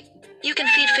free. You can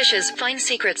feed fishes, find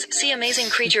secrets, see amazing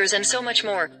creatures, and so much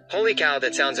more. Holy cow,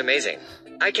 that sounds amazing.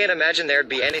 I can't imagine there'd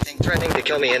be anything threatening to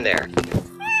kill me in there.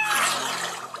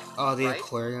 Oh, the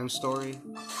aquarium story?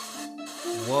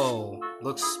 Whoa,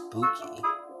 looks spooky.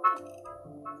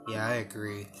 Yeah, I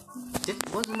agree.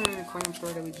 Wasn't there an aquarium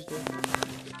story that we just did?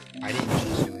 I didn't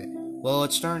just do it. Well,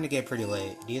 it's starting to get pretty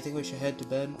late. Do you think we should head to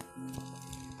bed?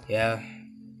 Yeah,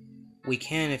 we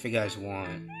can if you guys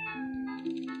want.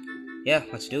 Yeah,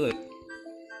 let's do it.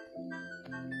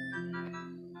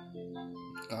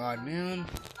 god, man.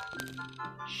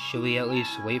 Should we at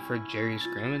least wait for Jerry's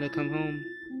grandma to come home?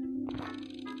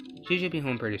 She should be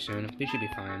home pretty soon. We should be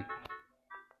fine.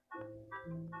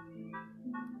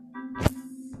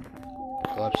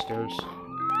 Go upstairs.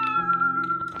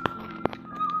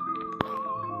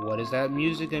 What is that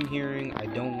music I'm hearing? I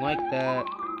don't like that.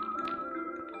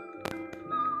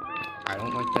 I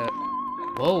don't like that.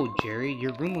 Whoa, Jerry,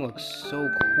 your room looks so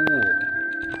cool.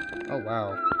 Oh,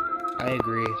 wow. I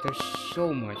agree. There's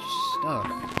so much stuff.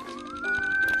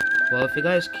 Well, if you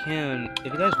guys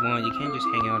want, you can just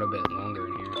hang out a bit longer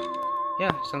in here.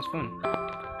 Yeah, sounds fun.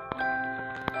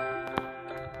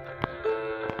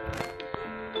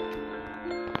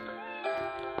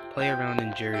 Play around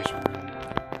in Jerry's room.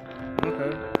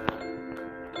 Okay.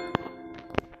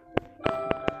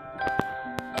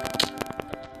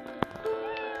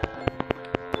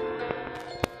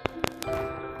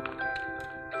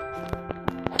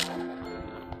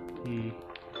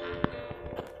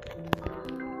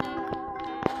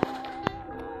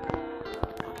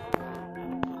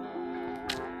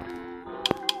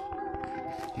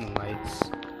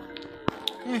 Lights.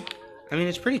 I mean,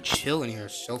 it's pretty chill in here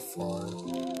so far.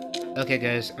 Okay,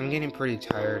 guys, I'm getting pretty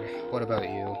tired. What about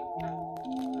you?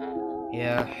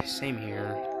 Yeah, same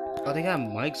here. Oh, they got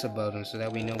mics above them so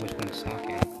that we know which one's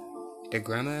talking. Did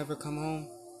Grandma ever come home?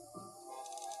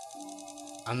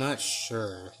 I'm not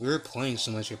sure. We were playing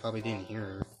so much we probably didn't hear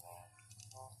her.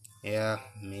 Yeah,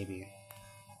 maybe.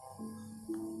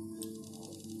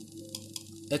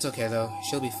 It's okay though,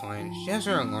 she'll be fine. She has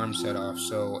her alarm set off,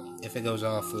 so if it goes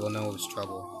off, we will know it's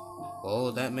trouble.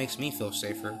 Well, that makes me feel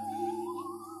safer.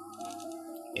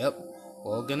 Yep.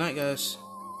 Well, good night, guys.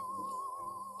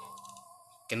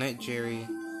 Good night, Jerry.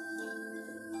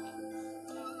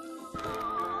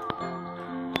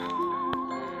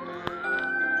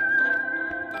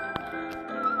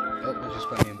 Oh, we just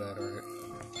put me in bed, alright.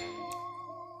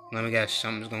 Let me guess,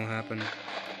 something's gonna happen.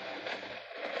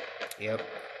 Yep.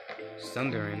 It's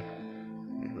thundering.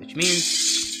 Which means...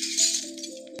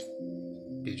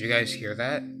 Did you guys hear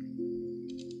that?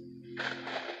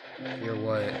 Hear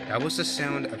what? That was the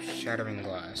sound of shattering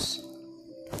glass.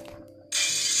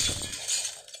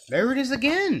 There it is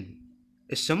again!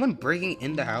 Is someone breaking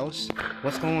in the house?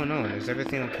 What's going on? Is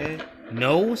everything okay?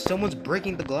 No, someone's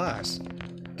breaking the glass.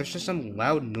 There's just some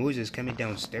loud noises coming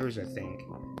downstairs, I think.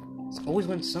 It's always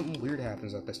when something weird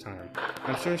happens at this time.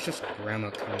 I'm sure it's just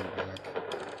Grandma coming back.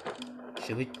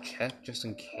 Should we check just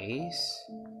in case?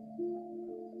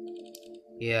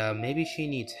 Yeah, maybe she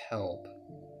needs help.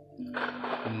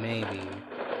 Maybe.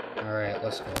 Alright,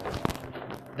 let's go.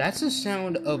 That's the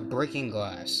sound of breaking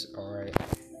glass, alright.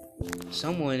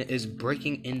 Someone is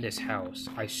breaking in this house,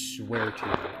 I swear to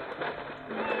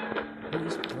you. Who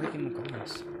is breaking the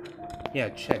glass? Yeah,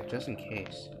 check, just in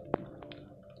case.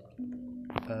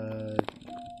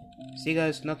 See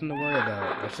guys, nothing to worry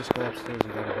about. Let's just go upstairs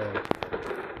and go to bed.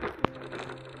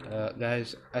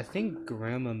 Guys, I think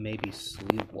Grandma may be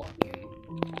sleepwalking.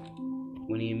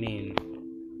 What do you mean?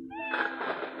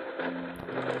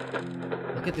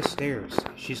 Look at the stairs.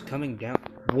 She's coming down.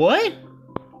 What?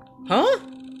 Huh?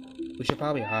 We should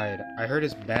probably hide. I heard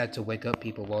it's bad to wake up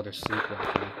people while they're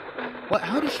sleepwalking. What?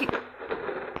 How does she...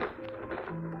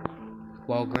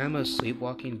 While Grandma's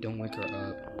sleepwalking, don't wake her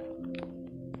up.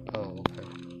 Oh, okay.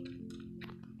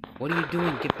 What are you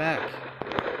doing? Get back.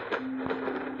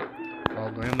 While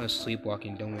Grandma's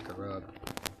sleepwalking, don't wake her up.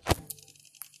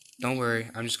 Don't worry,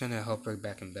 I'm just gonna help her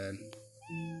back in bed.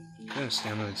 I'm gonna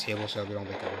stand on the table so we don't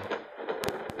wake her up.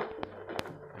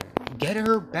 Get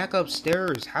her back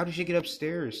upstairs. How did she get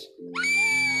upstairs?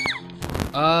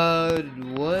 What?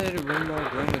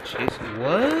 Grandma chasing?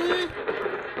 What?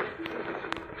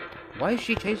 Why is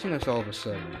she chasing us all of a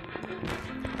sudden?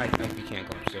 We can't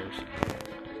go upstairs.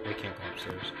 We can't go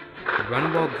upstairs.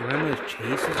 Run while Grandma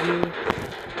chases you?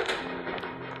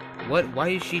 What? Why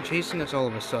is she chasing us all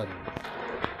of a sudden?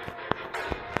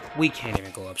 We can't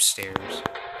even go upstairs.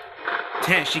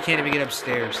 She can't even get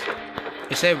upstairs.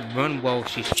 It said run while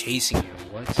she's chasing you.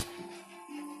 What?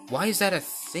 Why is that a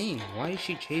thing? Why is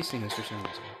she chasing us for some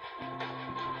reason?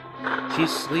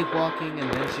 She's sleepwalking and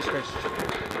then she starts...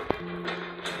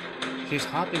 She's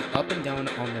hopping up and down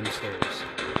on them stairs.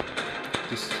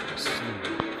 Just insane.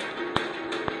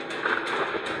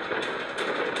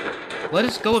 Let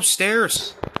us go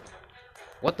upstairs!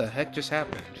 What the heck just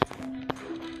happened?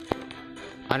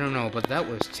 I don't know, but that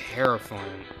was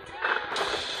terrifying.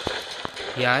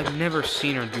 Yeah, I've never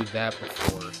seen her do that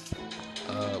before.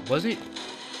 Was it?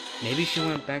 Maybe she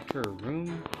went back to her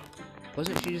room?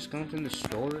 Wasn't she just going from the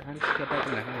store? How did she get back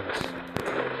in the house?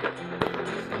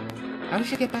 How did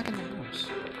she get back in the house?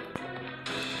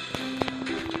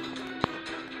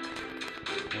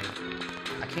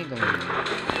 can't go in there.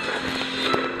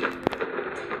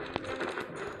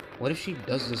 What if she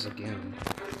does this again?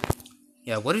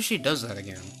 Yeah, what if she does that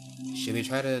again? Should we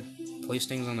try to place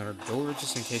things on her door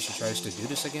just in case she tries to do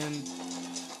this again?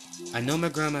 I know my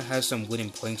grandma has some wooden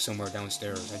planks somewhere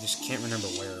downstairs. I just can't remember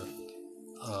where.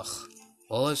 Ugh.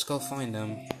 Well, let's go find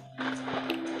them.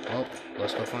 Well,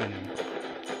 let's go find them.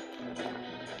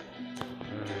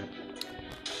 Alright.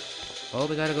 Well,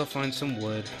 we gotta go find some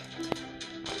wood.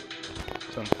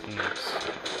 Some planks.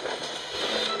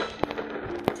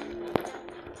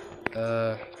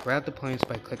 Grab the planks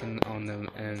by clicking on them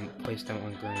and place them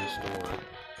on Granny's door.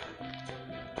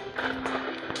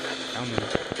 Found them.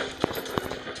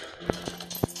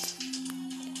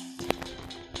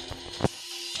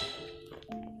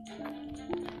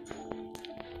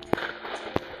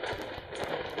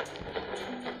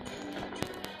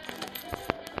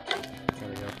 There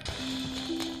we go.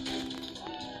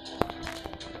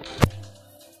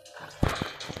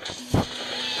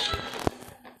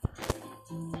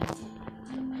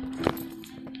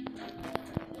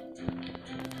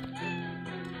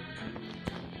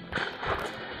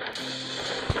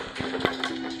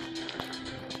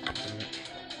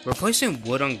 Replacing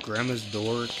wood on Grandma's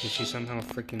door because she somehow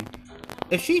freaking...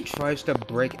 If she tries to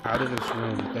break out of this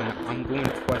room, then I'm going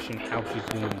to question how she's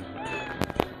doing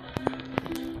that.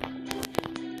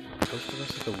 Where's the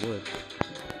rest of the wood?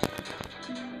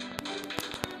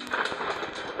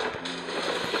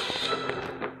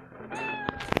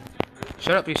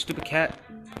 Shut up, you stupid cat.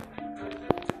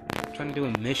 I'm trying to do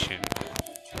a mission.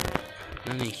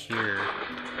 None in here.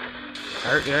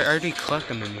 I already caught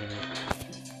them in here.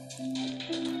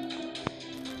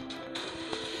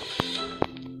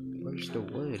 Where's the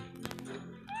wood?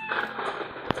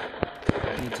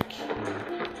 That needs a key.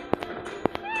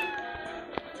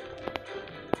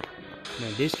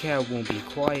 Now this cat won't be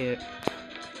quiet.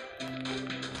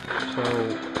 So,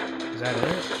 is that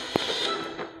it?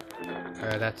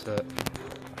 Alright, that's it.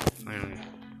 Finally.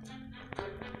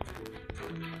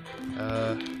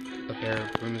 Okay,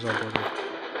 room is all ordered.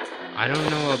 I don't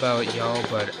know about y'all,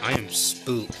 but I am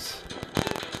spooked.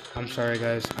 I'm sorry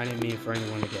guys, I didn't mean for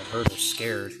anyone to get hurt or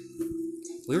scared.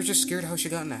 We were just scared how she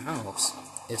got in the house.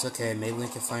 It's okay, maybe we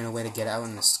can find a way to get out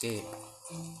and escape.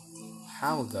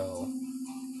 How though?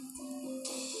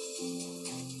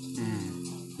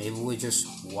 Maybe we just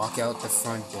walk out the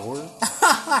front door?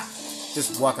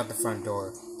 Just walk out the front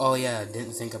door. Oh yeah, I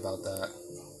didn't think about that.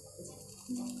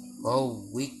 Well,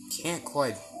 we can't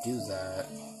quite do that.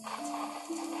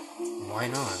 Why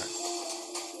not?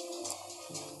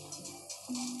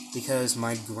 Because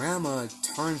my grandma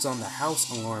turns on the house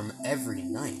alarm every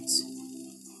night.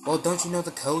 Well, don't you know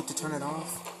the code to turn it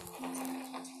off?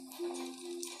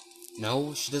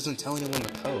 No, she doesn't tell anyone the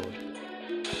code.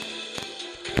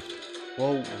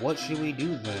 Well, what should we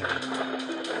do then?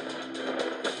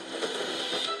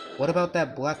 What about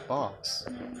that black box?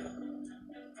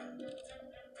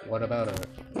 What about it?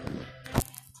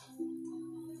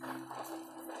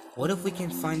 What if we can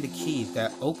find the key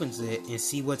that opens it and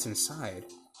see what's inside?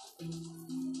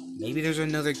 Maybe there's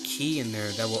another key in there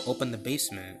that will open the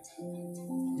basement.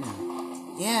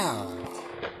 Yeah.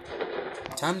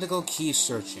 Time to go key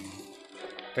searching.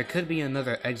 There could be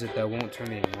another exit that won't turn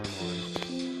the alarm on.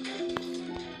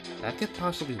 That could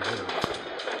possibly work.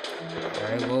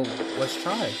 Alright, well, let's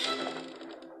try.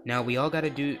 Now we all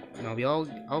gotta do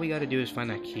all we gotta do is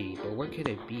find that key, but where could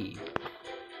it be?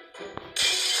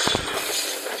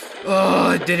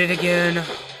 Oh, it did it again!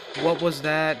 What was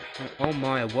that? Oh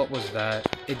my, what was that?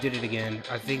 It did it again.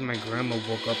 I think my grandma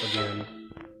woke up again.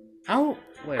 How?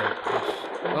 Wait.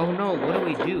 Oh no, what do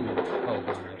we do? Oh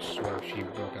god, I swear she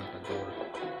broke out the door.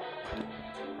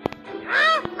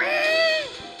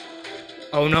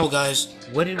 Oh no, guys.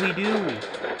 What did we do?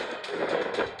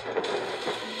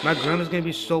 My grandma's gonna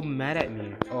be so mad at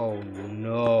me. Oh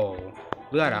no.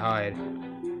 We gotta hide.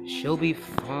 She'll be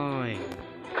fine.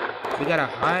 We gotta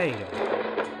hide.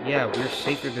 Yeah, we're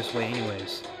safer this way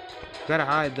anyways. We gotta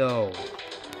hide though.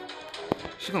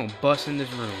 She's gonna bust in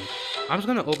this room. I'm just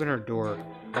gonna open her door.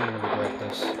 I'm gonna regret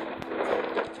this.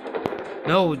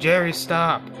 No, Jerry,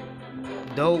 stop.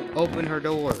 Don't open her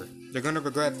door. They're gonna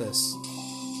regret this.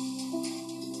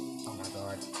 Oh my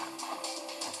god.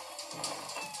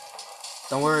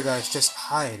 Don't worry guys, just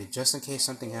hide, just in case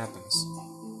something happens.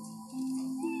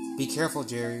 Be careful,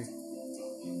 Jerry.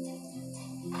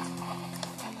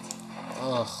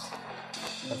 Ugh.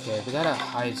 Okay, we gotta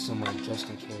hide somewhere just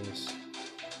in case.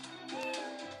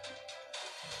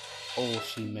 Oh,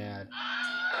 she mad.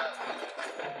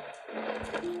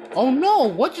 Oh no,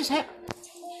 what just happened?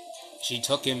 She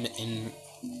took him in...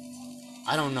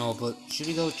 I don't know, but should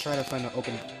we go try to find an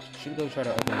open... should go try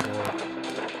to open the door.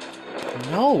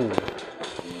 No!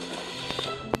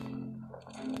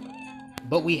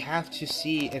 But we have to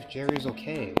see if Jerry's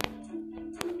okay.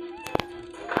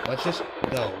 Let's just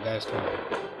go, guys. Come on.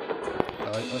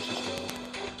 Let's just go.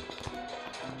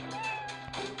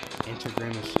 Enter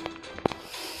Grandma's.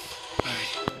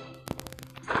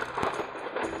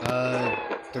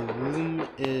 The room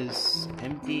is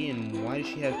empty, and why does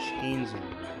she have chains in her?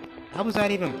 How was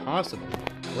that even possible?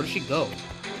 Where did she go?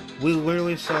 We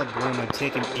literally saw Grandma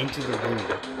take him into the room.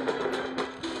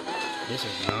 This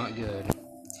is not good.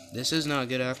 This is not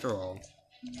good after all.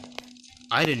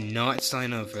 I did not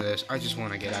sign up for this. I just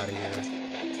want to get out of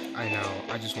here. I know.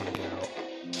 I just want to get out.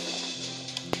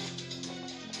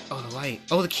 Oh, the light.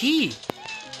 Oh, the key!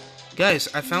 Guys,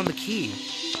 I found the key.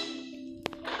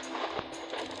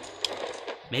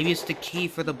 Maybe it's the key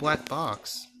for the black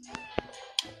box.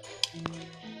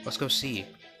 Let's go see.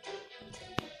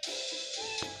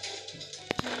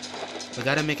 We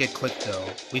gotta make it quick though.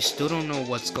 We still don't know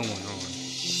what's going on.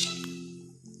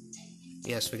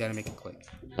 Yes, we gotta make it quick.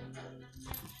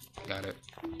 Got it.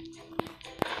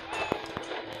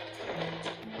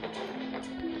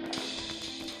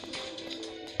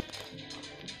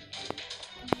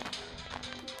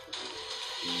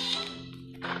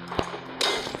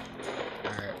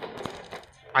 Alright.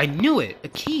 I knew it! A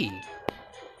key!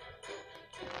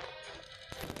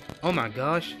 Oh my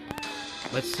gosh.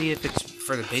 Let's see if it's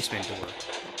for the basement door.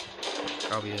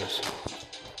 Probably is.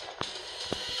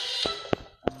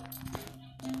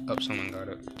 Oh, someone got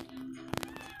it.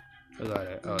 Who got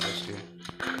it? Oh, those two.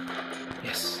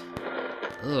 Yes.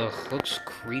 Ugh, looks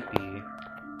creepy.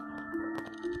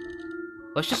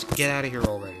 Let's just get out of here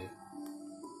already.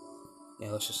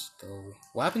 Yeah, let's just go.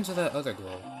 What happened to that other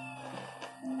girl?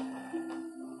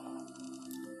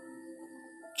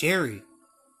 Jerry,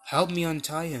 help me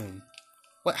untie him.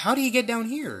 What? How do you get down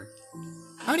here?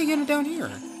 How do you get him down here?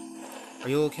 Are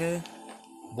you okay?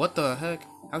 What the heck?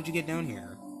 How'd you get down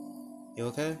here? You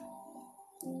okay?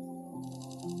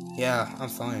 Yeah, I'm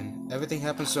fine. Everything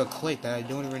happened so quick that I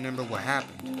don't even remember what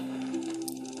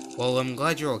happened. Well, I'm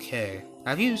glad you're okay.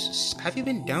 Have you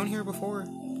been down here before?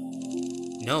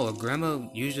 No, Grandma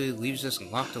usually leaves us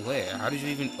locked away. How did you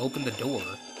even open the door?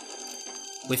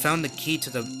 We found the key to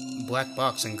the black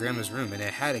box in Grandma's room, and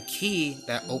it had a key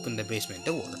that opened the basement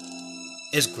door.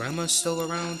 Is Grandma still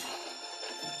around?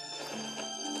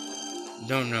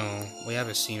 Don't know. We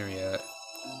haven't seen her yet.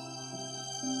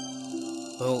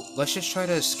 Well, let's just try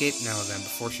to escape now then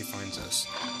before she finds us.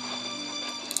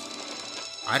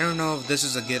 I don't know if this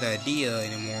is a good idea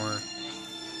anymore.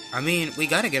 I mean, we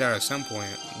gotta get out at some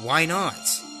point. Why not?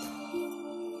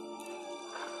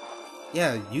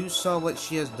 Yeah, you saw what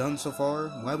she has done so far.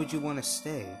 Why would you want to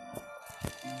stay?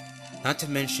 Not to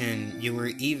mention, you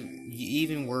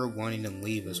even were wanting to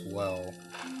leave as well.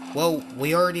 Well,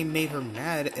 we already made her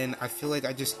mad, and I feel like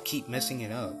I just keep messing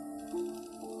it up.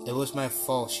 It was my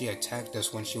fault she attacked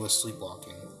us when she was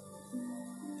sleepwalking.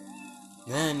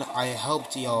 Then, I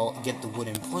helped y'all get the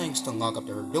wooden planks to lock up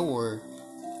her door.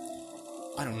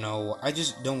 I don't know, I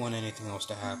just don't want anything else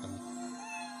to happen.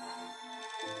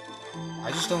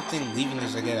 I just don't think leaving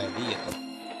is a good idea.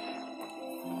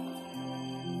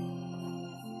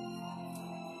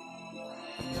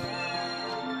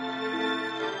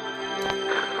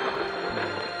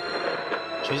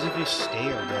 Choose if you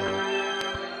stay or go.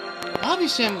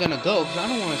 Obviously I'm gonna go, because I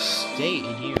don't want to stay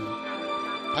in here.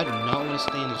 I do not want to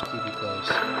stay in this creepy place.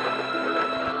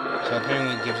 So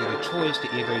apparently it gives you the choice to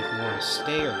either if you want to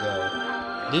stay or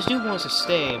go. This dude wants to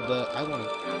stay, but I want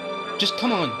to... Just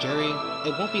come on, Jerry.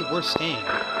 It won't be worth staying.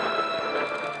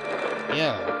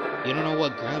 Yeah, you don't know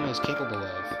what Grandma is capable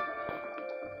of.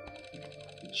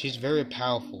 She's very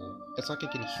powerful. It's like I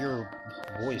can hear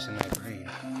her voice in my brain.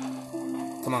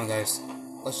 Come on, guys.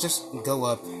 Let's just go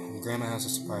up. Grandma has a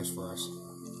surprise for us.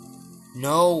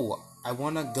 No! I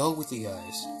want to go with you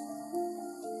guys.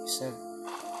 He said...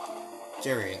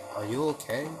 Jerry, are you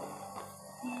okay?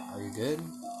 Are you good?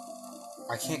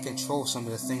 I can't control some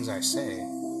of the things I say.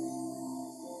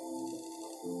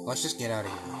 Let's just get out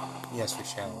of here. Yes, we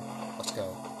shall. Let's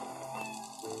go.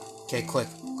 Okay, quick.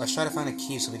 Let's try to find a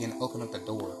key so we can open up the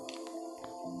door.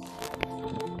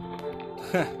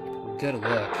 Good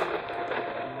luck.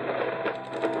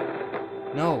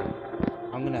 No.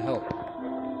 I'm gonna help.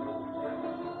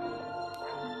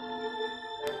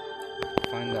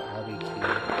 Find the Abby key.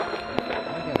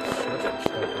 I got search for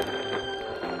stuff over here.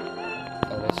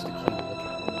 Oh, that's the key we're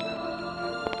looking for.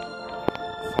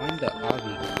 Find the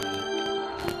Abby key.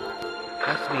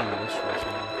 Has to be in this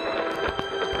direction.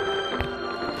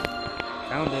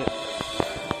 Found it.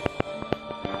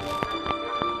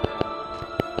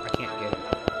 I can't get it.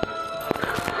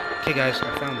 Hey guys,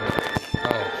 I found it.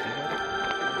 Oh, see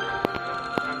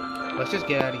that? Let's just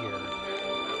get out of here.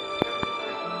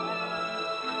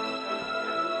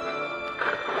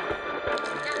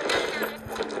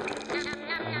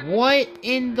 What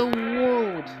in the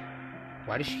world?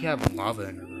 Why does she have lava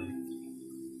in her room?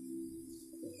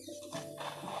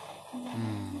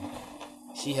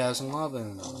 She has some lava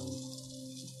in her room.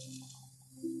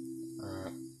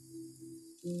 Alright.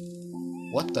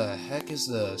 What the heck is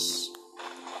this?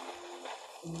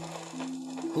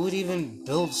 Who would even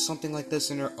build something like this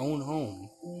in their own home?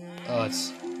 Oh,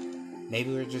 it's...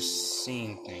 Maybe we're just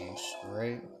seeing things,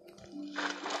 right?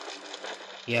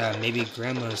 Yeah, maybe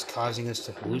Grandma is causing us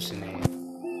to hallucinate.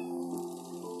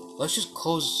 Let's just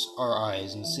close our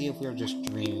eyes and see if we're just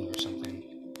dreaming or something.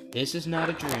 This is not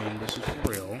a dream, this is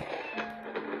for real.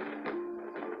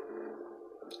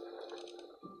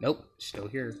 Nope, still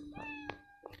here.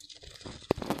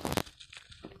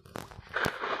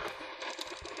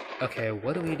 Okay,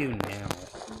 what do we do now?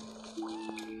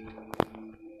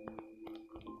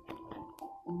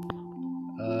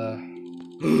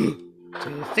 Do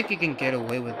you think you can get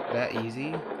away with that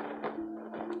easy?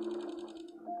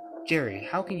 Jerry,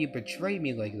 how can you betray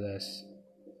me like this?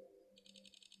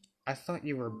 I thought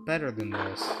you were better than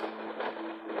this.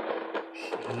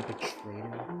 She betrayed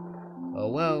her? Oh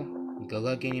well, good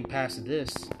luck getting past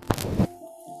this.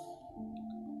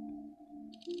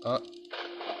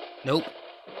 Nope.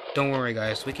 Don't worry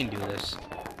guys, we can do this.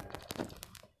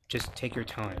 Just take your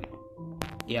time.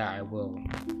 Yeah, I will.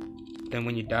 Then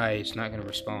when you die, it's not gonna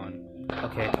respawn.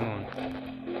 Okay, come on.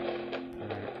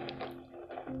 Right.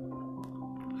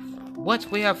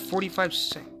 What? We have 45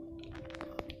 seconds.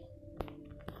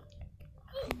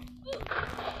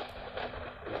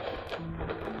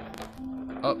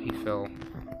 Oh, he fell.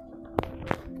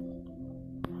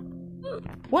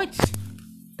 What?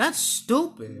 That's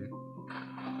stupid.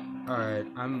 Alright,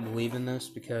 I'm leaving this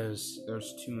because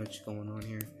there's too much going on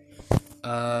here.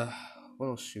 What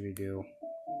else should we do?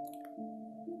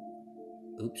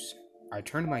 Oops. I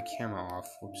turned my camera off.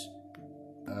 Whoops.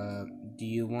 Do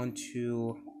you want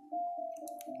to...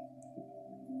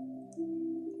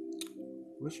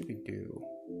 What should we do?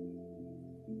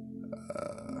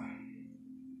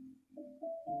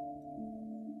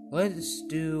 Let's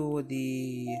do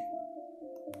the...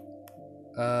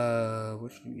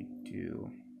 what should we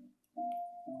do?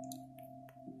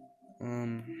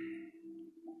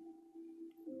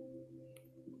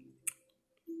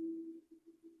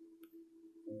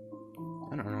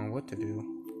 I don't know what to do.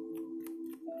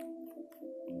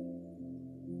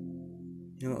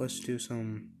 You know what, let's do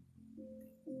some...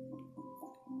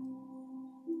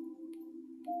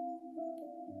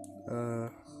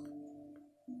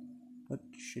 What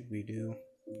should we do?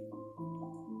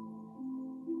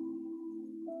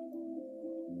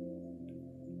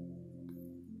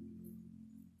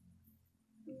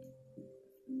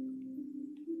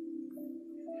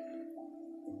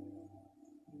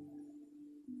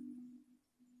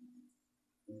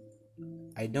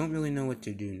 I don't really know what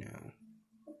to do now.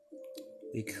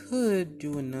 We could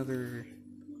do another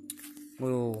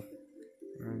little...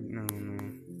 no.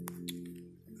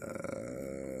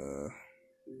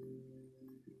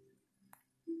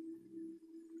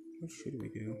 What should we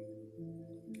do?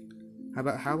 How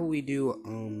about we do,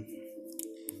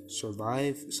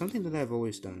 survive... Something that I've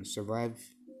always done. Survive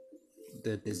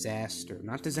the disaster.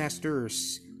 Not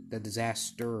disasters. The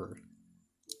disaster.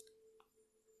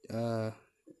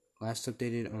 Last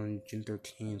updated on June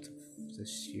 13th of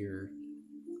this year.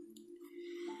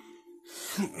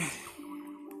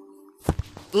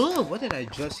 Ugh, what did I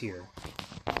just hear?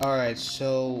 Alright,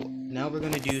 so now we're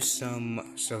gonna do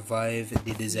some survive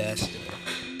the disaster.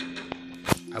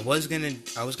 I was gonna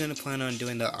plan on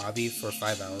doing the obby for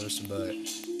 5 hours, but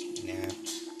nah,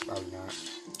 probably not.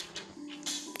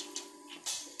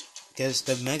 Because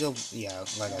the mega, yeah,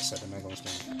 like I said, the mega was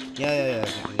gonna, yeah,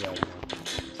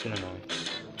 it's been annoying.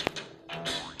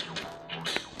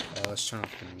 Let's turn off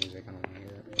the music, I don't want to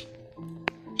hear it.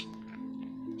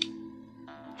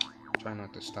 Try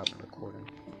not to stop the recording.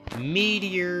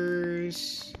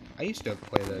 Meteors! I used to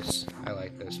play this. I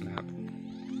like this map.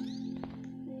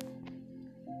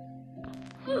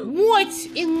 What?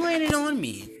 It landed on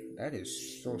me! That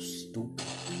is so stupid.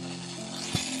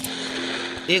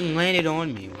 It landed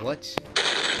on me. What?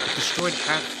 It destroyed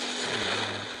half...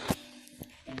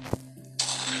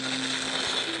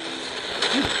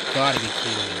 You gotta be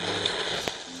kidding me, dude.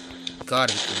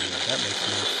 Gotta be kidding me. That makes no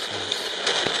sense.